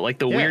fun though. Like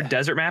the weird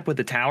desert map with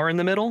the tower in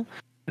the middle.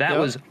 That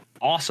was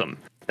awesome.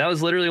 That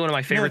was literally one of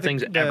my favorite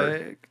things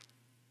ever.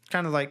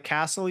 Kind of like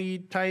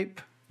castle-y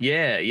type.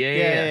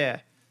 Yeah.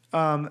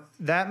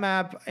 That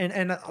map,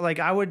 and like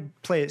I would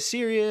play it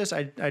serious.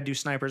 I'd do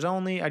snipers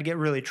only. I'd get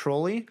really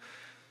trolly.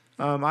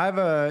 You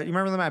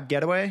remember the map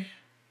Getaway?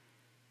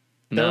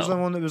 That was the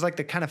No. one that was like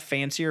the kind of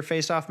fancier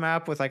face-off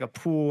map with like a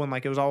pool and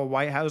like it was all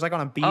white. It was like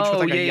on a beach Oh, with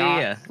like a yeah, yacht,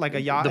 yeah. like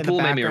a yacht. The in pool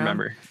the made me background.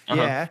 remember.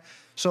 Uh-huh. Yeah.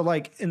 So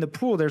like in the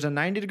pool, there's a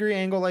 90-degree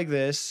angle like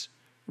this,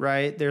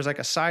 right? There's like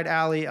a side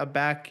alley, a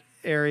back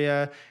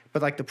area,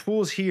 but like the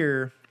pool's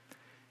here,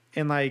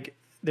 and like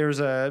there's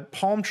a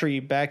palm tree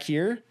back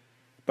here.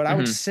 But I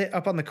would sit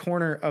up on the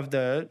corner of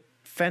the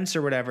fence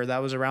or whatever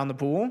that was around the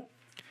pool.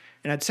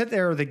 And I'd sit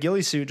there with a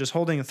ghillie suit just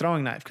holding a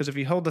throwing knife. Because if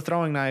you hold the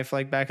throwing knife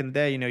like back in the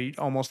day, you know, you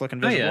almost look Oh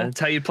invisible. yeah, that's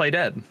how you play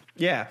dead.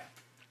 Yeah.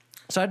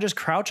 So I'd just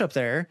crouch up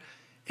there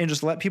and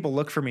just let people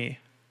look for me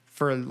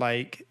for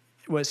like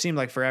what seemed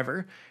like forever.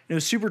 And it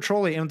was super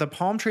trolly. And with the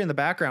palm tree in the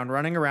background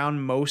running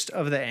around most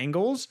of the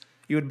angles,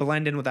 you would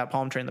blend in with that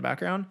palm tree in the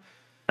background.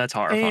 That's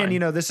horrifying. And, you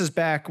know, this is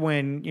back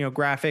when, you know,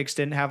 graphics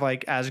didn't have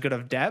like as good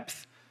of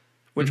depth,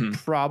 which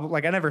probably,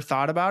 like, I never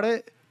thought about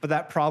it, but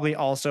that probably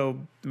also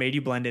made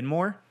you blend in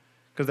more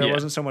because there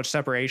wasn't so much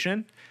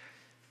separation.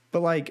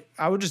 But like,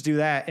 I would just do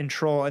that and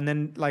troll. And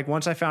then, like,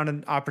 once I found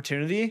an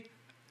opportunity,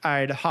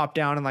 I'd hop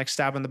down and like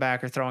stab in the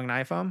back or throwing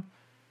knife them,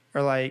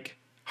 or like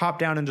hop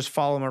down and just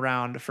follow them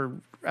around for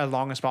as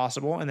long as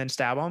possible and then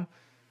stab them.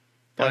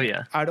 Oh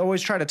yeah. I'd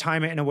always try to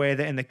time it in a way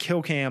that in the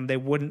kill cam, they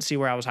wouldn't see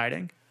where I was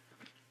hiding.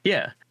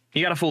 Yeah.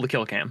 You got to fool the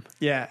kill cam.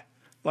 Yeah.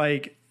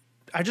 Like,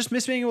 I just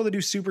miss being able to do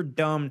super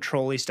dumb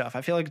trolley stuff.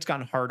 I feel like it's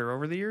gotten harder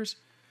over the years.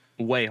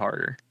 Way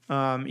harder.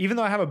 Even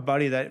though I have a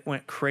buddy that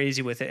went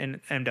crazy with it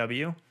in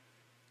MW.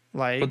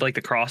 Like, With like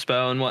the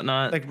crossbow and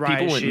whatnot. Like riot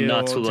people went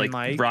nuts shields with and,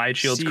 like like, riot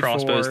shields, C4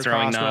 crossbows,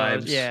 throwing crossbows.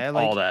 knives, Yeah,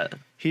 like, all that.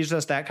 he's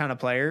just that kind of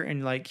player.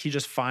 And like, he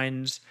just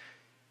finds,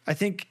 I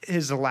think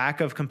his lack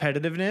of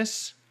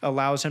competitiveness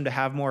allows him to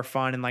have more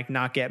fun and like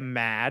not get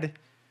mad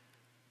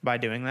by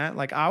doing that.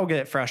 Like, I'll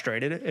get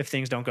frustrated if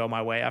things don't go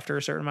my way after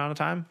a certain amount of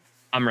time.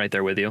 I'm right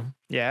there with you.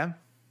 Yeah.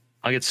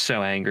 I'll get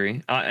so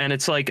angry. And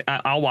it's like,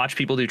 I'll watch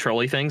people do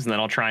trolley things and then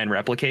I'll try and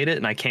replicate it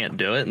and I can't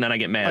do it. And then I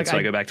get mad. Like, So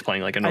I go back to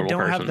playing like a I normal don't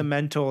person. have the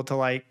mental to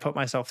like put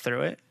myself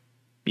through it.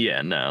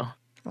 Yeah, no.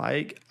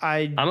 Like,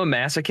 I'm a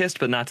masochist,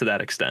 but not to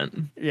that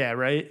extent. yeah,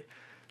 right.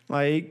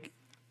 Like,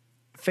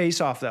 Face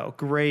Off though,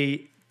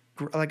 great.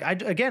 Like, I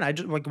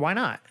just like, why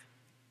not?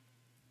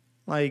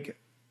 Like,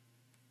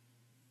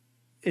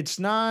 it's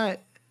not.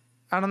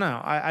 I don't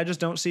know. I just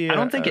don't see. I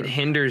don't think it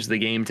hinders the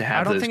game to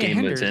have don't those think it game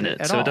modes hinders in it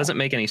it. at So all. it doesn't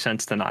make any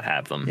sense to not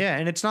have them. Yeah,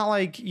 and it's not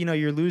like, you know,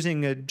 you're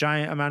losing a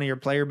giant amount of your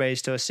player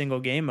base to a single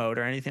game mode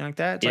or anything like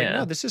that. It's like, Yeah.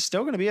 no, this is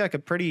still going to be like a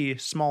pretty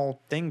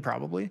small thing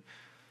probably.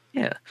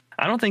 Yeah.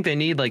 I don't think they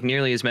need like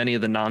nearly as many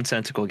of the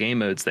nonsensical game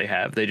modes they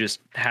have. They just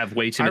have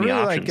way too I many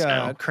really options like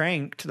now.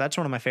 Cranked. That's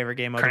one of my favorite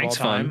game modes Crank's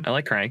of all time. fun. I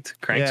like Cranked.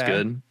 Cranked's Yeah.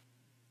 good.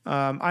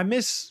 I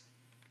miss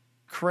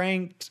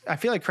Cranked. I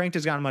feel like Cranked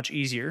has gotten much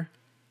easier.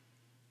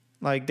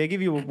 Like, they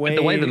give you a way.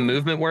 The way the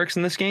movement works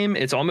in this game,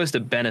 it's almost a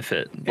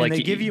benefit. Like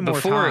they give you more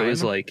before it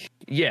was time. like,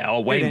 yeah,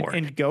 way more.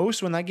 In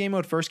Ghost, when that game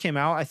mode first came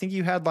out, I think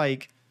you had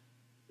like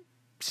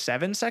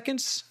 7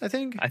 seconds, I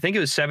think. I think it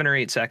was 7 or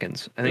 8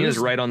 seconds. I think it was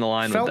right on the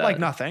line with Felt that. like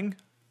nothing.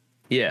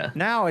 Yeah.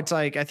 Now it's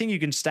like, I think you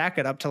can stack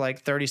it up to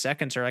like 30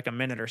 seconds or like a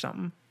minute or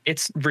something.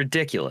 It's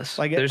ridiculous.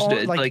 Like, There's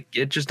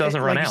it just doesn't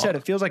run like out. you said,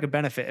 it feels like a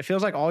benefit. It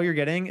feels like all you're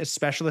getting is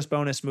specialist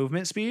bonus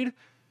movement speed,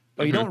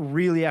 but you don't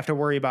really have to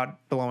worry about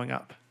blowing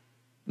up.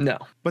 No.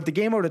 But the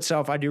game mode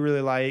itself, I do really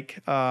like.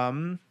 But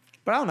I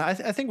don't know. I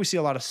think we see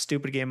a lot of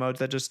stupid game modes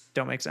that just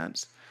don't make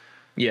sense.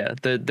 Yeah,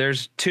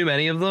 there's too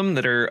many of them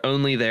that are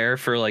only there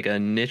for like a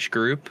niche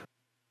group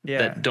Yeah.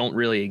 that don't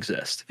really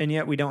exist. And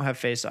yet we don't have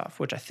Face Off,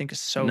 which I think is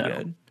so No.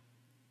 good.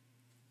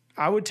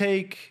 I would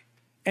take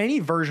any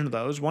version of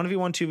those,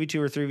 1v1, 2v2,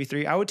 or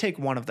 3v3. I would take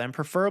one of them,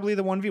 preferably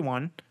the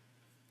 1v1.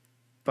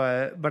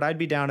 But I'd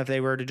be down if they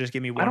were to just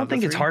give me one. I don't of the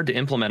think it's three. hard to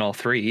implement all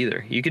three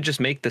either. You could just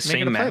make the it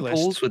same a map playlist.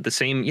 pools with the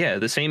same,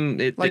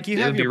 it Like, you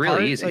it have would be your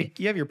really easy. Like,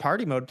 you have your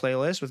party mode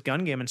playlist with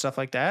gun game and stuff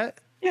like that.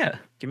 Yeah,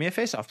 Give me a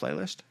Face Off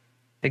playlist.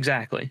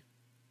 exactly.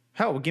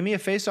 Hell, give me a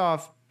Face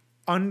Off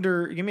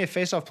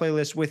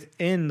playlist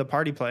within the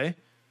party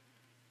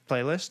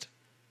playlist,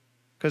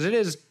 because it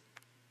is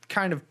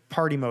kind of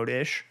party mode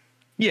ish.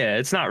 Yeah,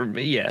 it's not.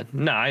 Yeah,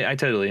 no, I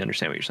totally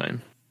understand what you're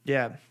saying.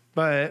 Yeah,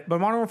 but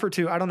Modern Warfare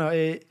 2, I don't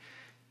know.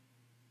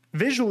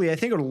 Visually, I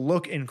think it'll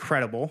look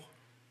incredible.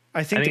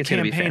 I think the it's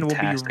gonna be campaign will be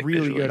fantastic really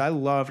visually. good. I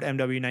loved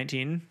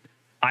MW19.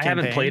 I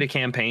haven't campaign. played a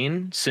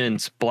campaign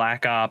since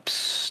Black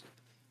Ops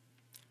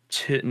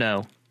 2.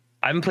 No,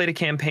 I haven't played a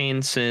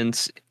campaign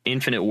since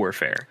Infinite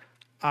Warfare.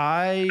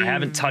 I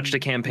haven't touched a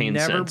campaign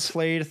never since.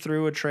 played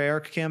through a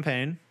Treyarch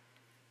campaign.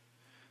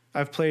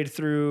 I've played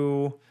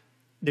through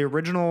the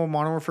original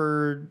Modern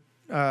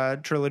Warfare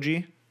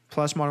trilogy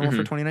plus Modern Warfare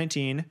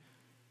 2019.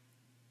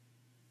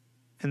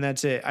 And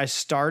that's it. I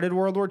started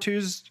World War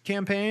II's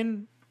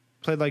campaign,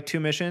 played like 2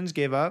 missions,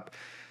 gave up.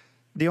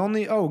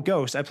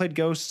 Ghost. I played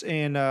Ghost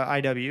in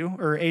IW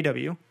or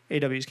AW.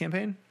 AW's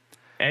campaign.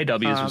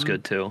 AW's was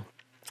good too.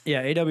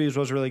 Yeah, AW's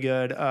was really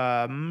good.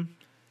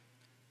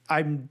 I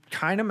I'm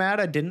kind of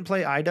mad I didn't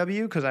play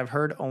IW because I've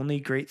heard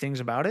only great things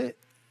about it.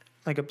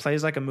 Like it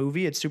plays like a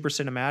movie. It's super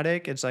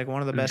cinematic. It's like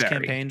one of the best Very.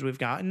 campaigns we've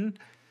gotten.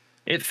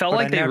 It felt But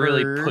like I they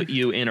really never- put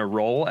you in a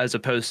role as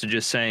opposed to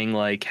just saying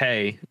like,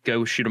 "Hey,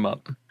 go shoot them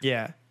up."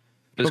 Yeah. It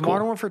But was Modern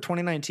cool. Warfare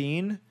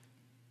 2019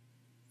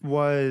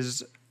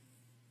 was,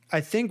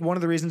 I think one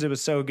of the reasons it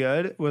was so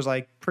good was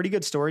like pretty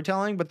good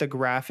storytelling, but the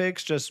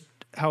graphics just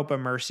help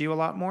immerse you a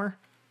lot more.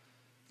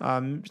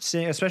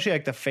 Especially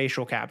like the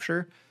facial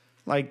capture.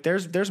 Like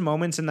there's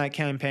moments in that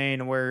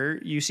campaign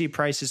where you see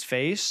Price's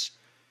face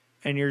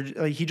and you're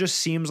like, he just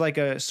seems like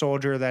a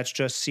soldier that's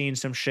just seen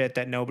some shit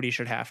that nobody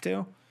should have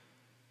to.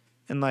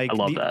 And like I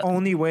love the that.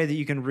 only way that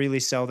you can really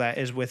sell that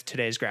is with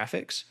today's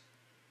graphics.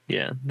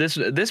 Yeah, this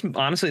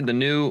honestly, the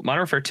new Modern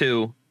Warfare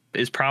 2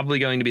 is probably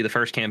going to be the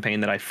first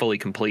campaign that I fully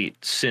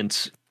complete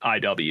since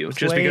IW,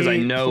 just because I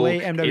know play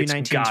it's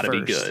MW19 got to be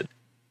first. good.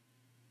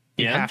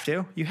 You Yeah. have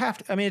to. You have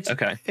to. I mean, it's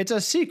Okay. It's a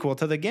sequel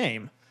to the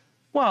game.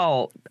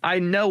 Well, I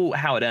know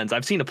how it ends.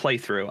 I've seen a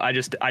playthrough.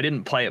 I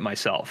didn't play it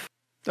myself.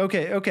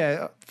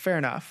 Okay, fair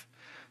enough.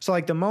 So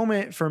like the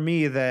moment for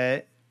me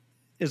that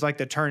is like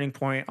the turning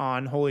point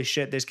on holy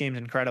shit, this game's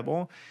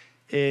incredible,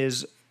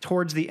 is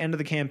towards the end of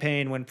the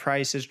campaign when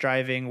Price is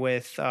driving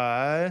with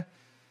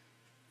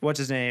what's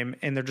his name,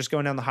 and they're just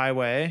going down the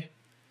highway,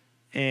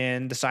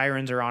 and the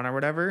sirens are on or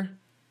whatever.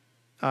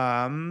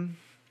 And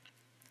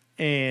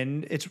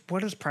it's,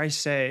 what does Price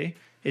say?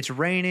 It's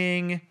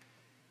raining,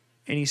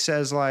 and he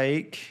says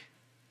like,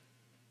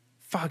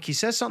 fuck, he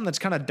says something that's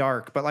kind of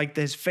dark, but like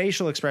his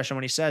facial expression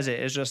when he says it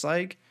is just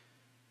like,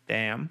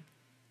 damn.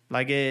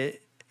 Like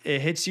it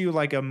hits you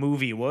like a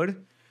movie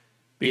would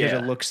because Yeah.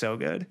 it looks so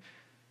good.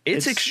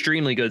 It's It's-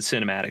 extremely good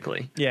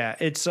cinematically. Yeah,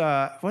 it's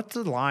what's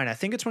the line? I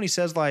think it's when he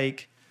says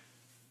like,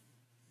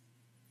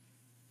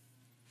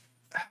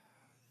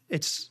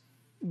 it's,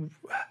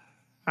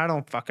 I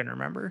don't fucking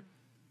remember.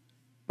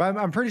 But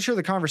I'm pretty sure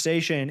the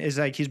conversation is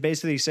like he's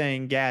basically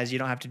saying, Gaz, you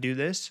don't have to do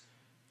this.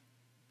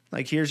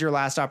 Like, here's your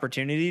last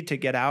opportunity to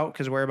get out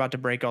because we're about to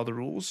break all the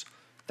rules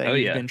that Oh,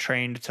 you've yeah. been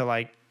trained to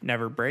like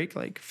never break.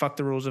 Like, fuck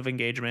the rules of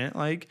engagement.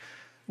 Like,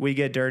 we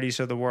get dirty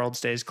so the world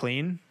stays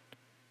clean.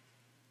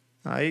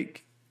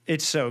 Like,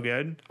 it's so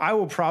good. I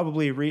will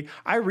probably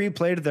I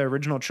replayed the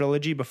original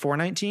trilogy before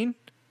 19,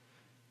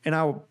 and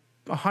I will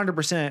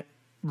 100%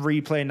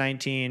 replay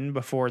 19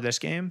 before this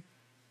game.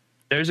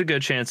 There's a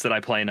good chance that I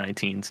play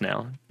 19s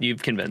now.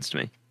 You've convinced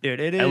me. Dude,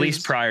 it is. At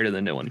least prior to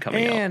the new one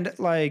coming out. And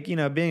like, you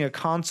know, being a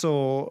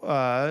console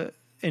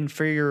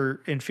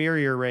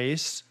inferior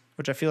race,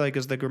 which I feel like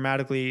is the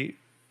grammatically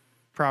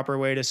proper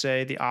way to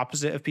say the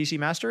opposite of PC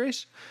master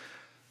race.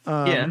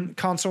 Yeah.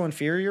 Console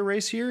inferior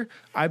race here.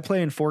 I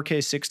play in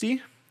 4K 60.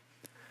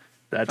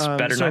 That's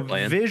better so not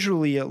playing.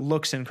 visually it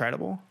looks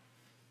incredible.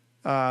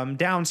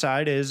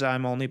 Downside is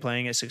I'm only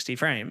playing at 60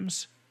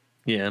 frames.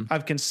 Yeah.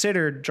 I've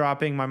considered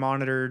dropping my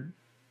monitor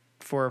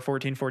for a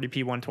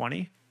 1440p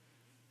 120.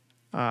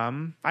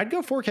 I'd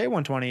go 4K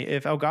 120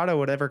 if Elgato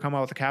would ever come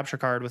out with a capture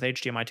card with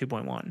HDMI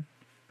 2.1,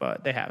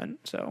 but they haven't,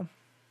 so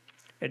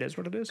it is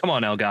what it is. Come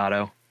on,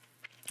 Elgato.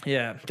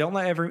 Yeah, don't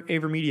let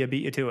AverMedia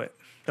beat you to it.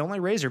 Don't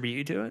let Razer beat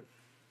you to it.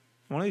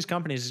 One of these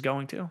companies is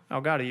going to.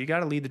 Elgato, you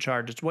got to lead the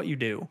charge. It's what you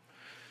do.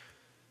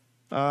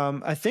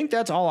 I think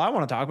that's all I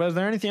want to talk about. Is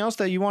there anything else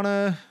that you want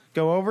to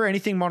go over?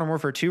 Anything Modern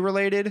Warfare 2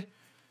 related?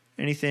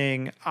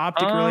 Anything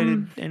optic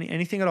related?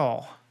 Anything at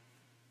all?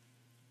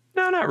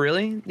 No, not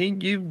really.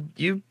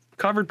 You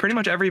covered pretty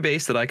much every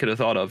base that I could have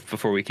thought of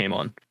before we came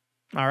on.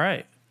 All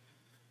right.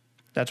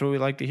 That's what we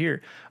like to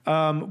hear.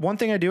 One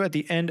thing I do at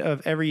the end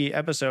of every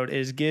episode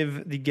is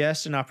give the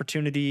guests an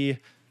opportunity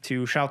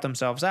to shout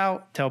themselves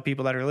out, tell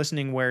people that are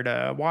listening where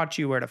to watch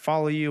you, where to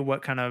follow you,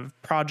 what kind of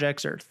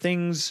projects or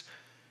things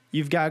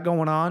you've got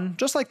going on,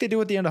 just like they do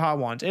at the end of Hot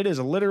Ones. It is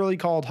literally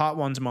called Hot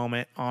Ones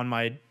moment on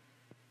my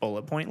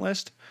bullet point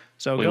list.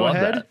 So We go love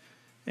ahead, that.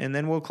 and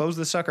then we'll close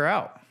this sucker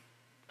out.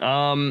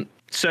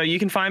 So you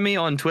can find me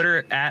on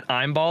Twitter at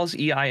Eimballs,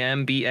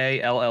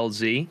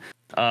 EIMBALLZ.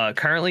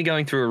 Currently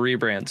going through a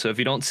rebrand. So if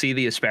you don't see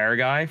the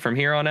Asparagus from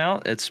here on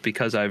out, it's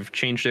because I've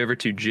changed over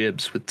to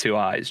Jibs with 2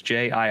 I's,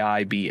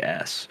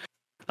 JIIBS.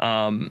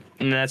 And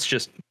that's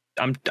just,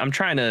 I'm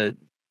trying to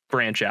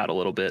branch out a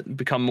little bit,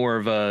 become more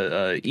of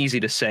a easy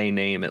to say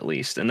name at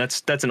least. And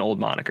that's an old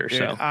moniker. Dude,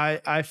 So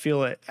I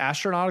feel it.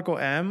 Astronautical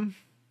M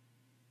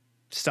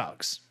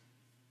sucks.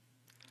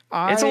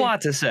 it's a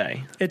lot to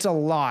say. It's a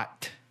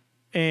lot.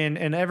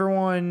 And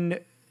everyone,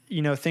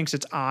 you know, thinks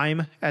it's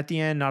I'm at the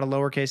end, not a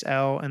lowercase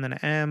L and then an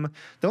M.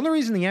 The only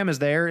reason the M is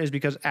there is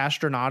because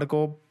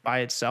astronautical by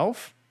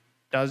itself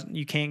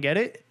you can't get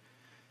it.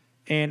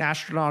 And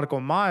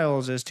astronautical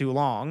miles is too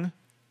long.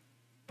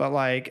 But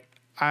like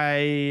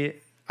I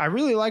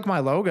really like my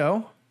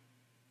logo.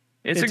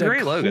 It's a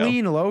great logo.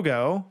 Clean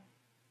logo.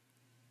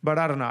 But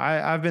I don't know.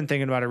 I've been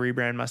thinking about a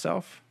rebrand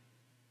myself.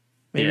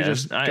 Maybe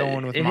just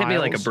going with it hit me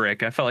like a miles.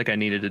 brick. I felt like I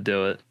needed to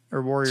do it.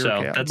 Or Warrior So,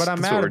 Chaos. that's- But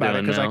I'm that's mad what we're about it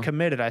doing because I now.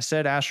 committed. I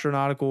said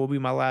Astronautical will be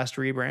my last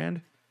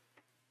rebrand.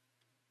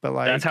 But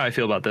like That's how I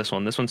feel about this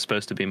one. This one's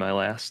supposed to be my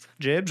last.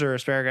 Jibs or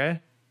Asparagus?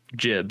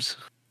 Jibs.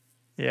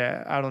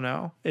 Yeah, I don't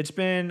know. It's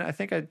been I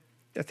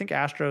think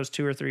Astro's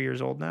 2 or 3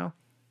 years old now.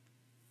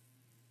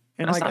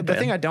 And That's like not the bad.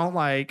 thing I don't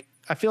like,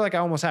 I feel like I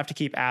almost have to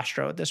keep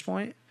Astro at this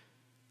point.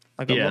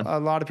 Like a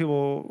lot of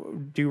people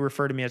do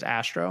refer to me as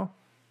Astro.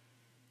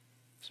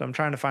 So I'm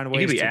trying to find You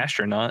ways could be to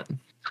astronaut,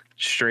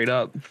 straight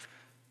up.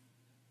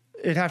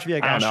 it'd have to be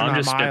like I don't know, I'm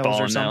astronaut just miles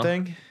or spitballing now.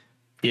 something.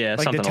 Yeah,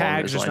 Like something the along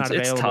tag's those just lines. not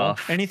It's available.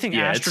 tough. Anything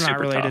Yeah, it's astronaut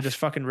super related tough. is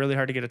fucking really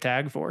hard to get a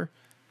tag for.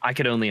 I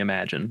could only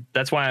imagine.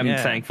 That's why I'm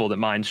Yeah. thankful that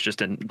mine's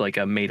just like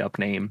a made up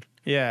name.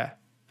 Yeah.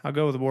 I'll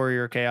go with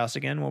Warrior Chaos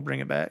again. We'll bring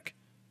it back.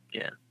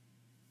 Yeah.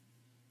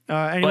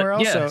 Anywhere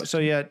But, else? yeah. So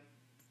yeah,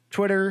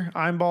 Twitter,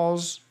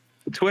 Ironballs,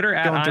 Twitter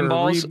at going through a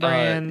Ironballs.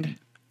 rebrand.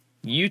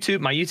 YouTube.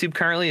 My YouTube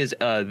currently is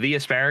the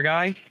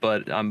Asparagus,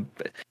 but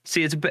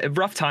it's a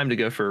rough time to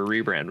go for a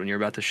rebrand when you're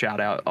about to shout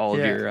out all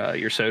Yeah. of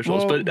your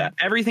socials. Well- But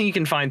everything you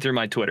can find through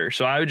my Twitter.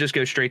 So I would just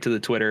go straight to the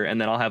Twitter,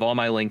 and then I'll have all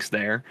my links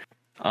there.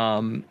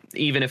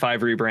 Even if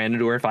I've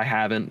rebranded or if I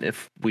haven't,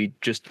 if we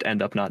just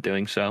end up not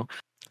doing so.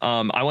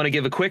 I want to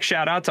give a quick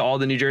shout out to all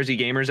the New Jersey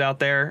gamers out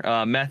there.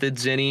 Method,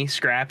 Zinni,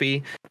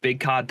 Scrappy,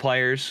 big COD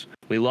players.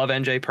 We love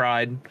NJ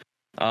Pride.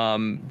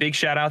 Big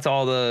shout out to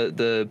all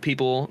the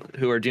people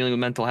who are dealing with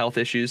mental health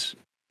issues.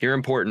 You're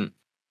important.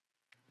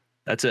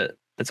 That's it.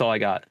 That's all I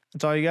got.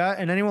 That's all you got.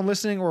 And anyone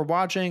listening or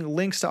watching,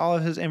 links to all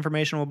of his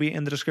information will be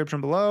in the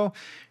description below.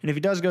 And if he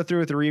does go through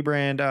with the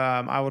rebrand,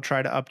 I will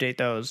try to update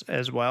those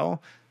as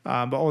well.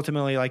 But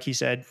ultimately, like he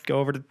said, go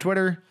over to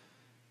Twitter.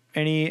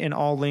 Any and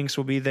all links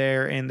will be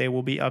there, and they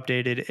will be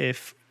updated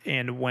if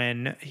and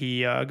when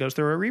he goes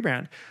through a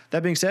rebrand.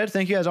 That being said,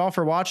 thank you guys all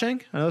for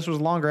watching. I know this was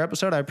a longer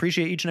episode. I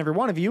appreciate each and every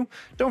one of you.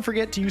 Don't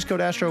forget to use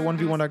code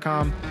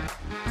Astro1v1.com.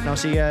 And I'll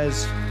see you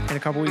guys in a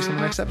couple weeks on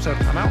the next episode.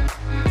 I'm out.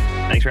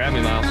 Thanks for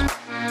having me, Miles.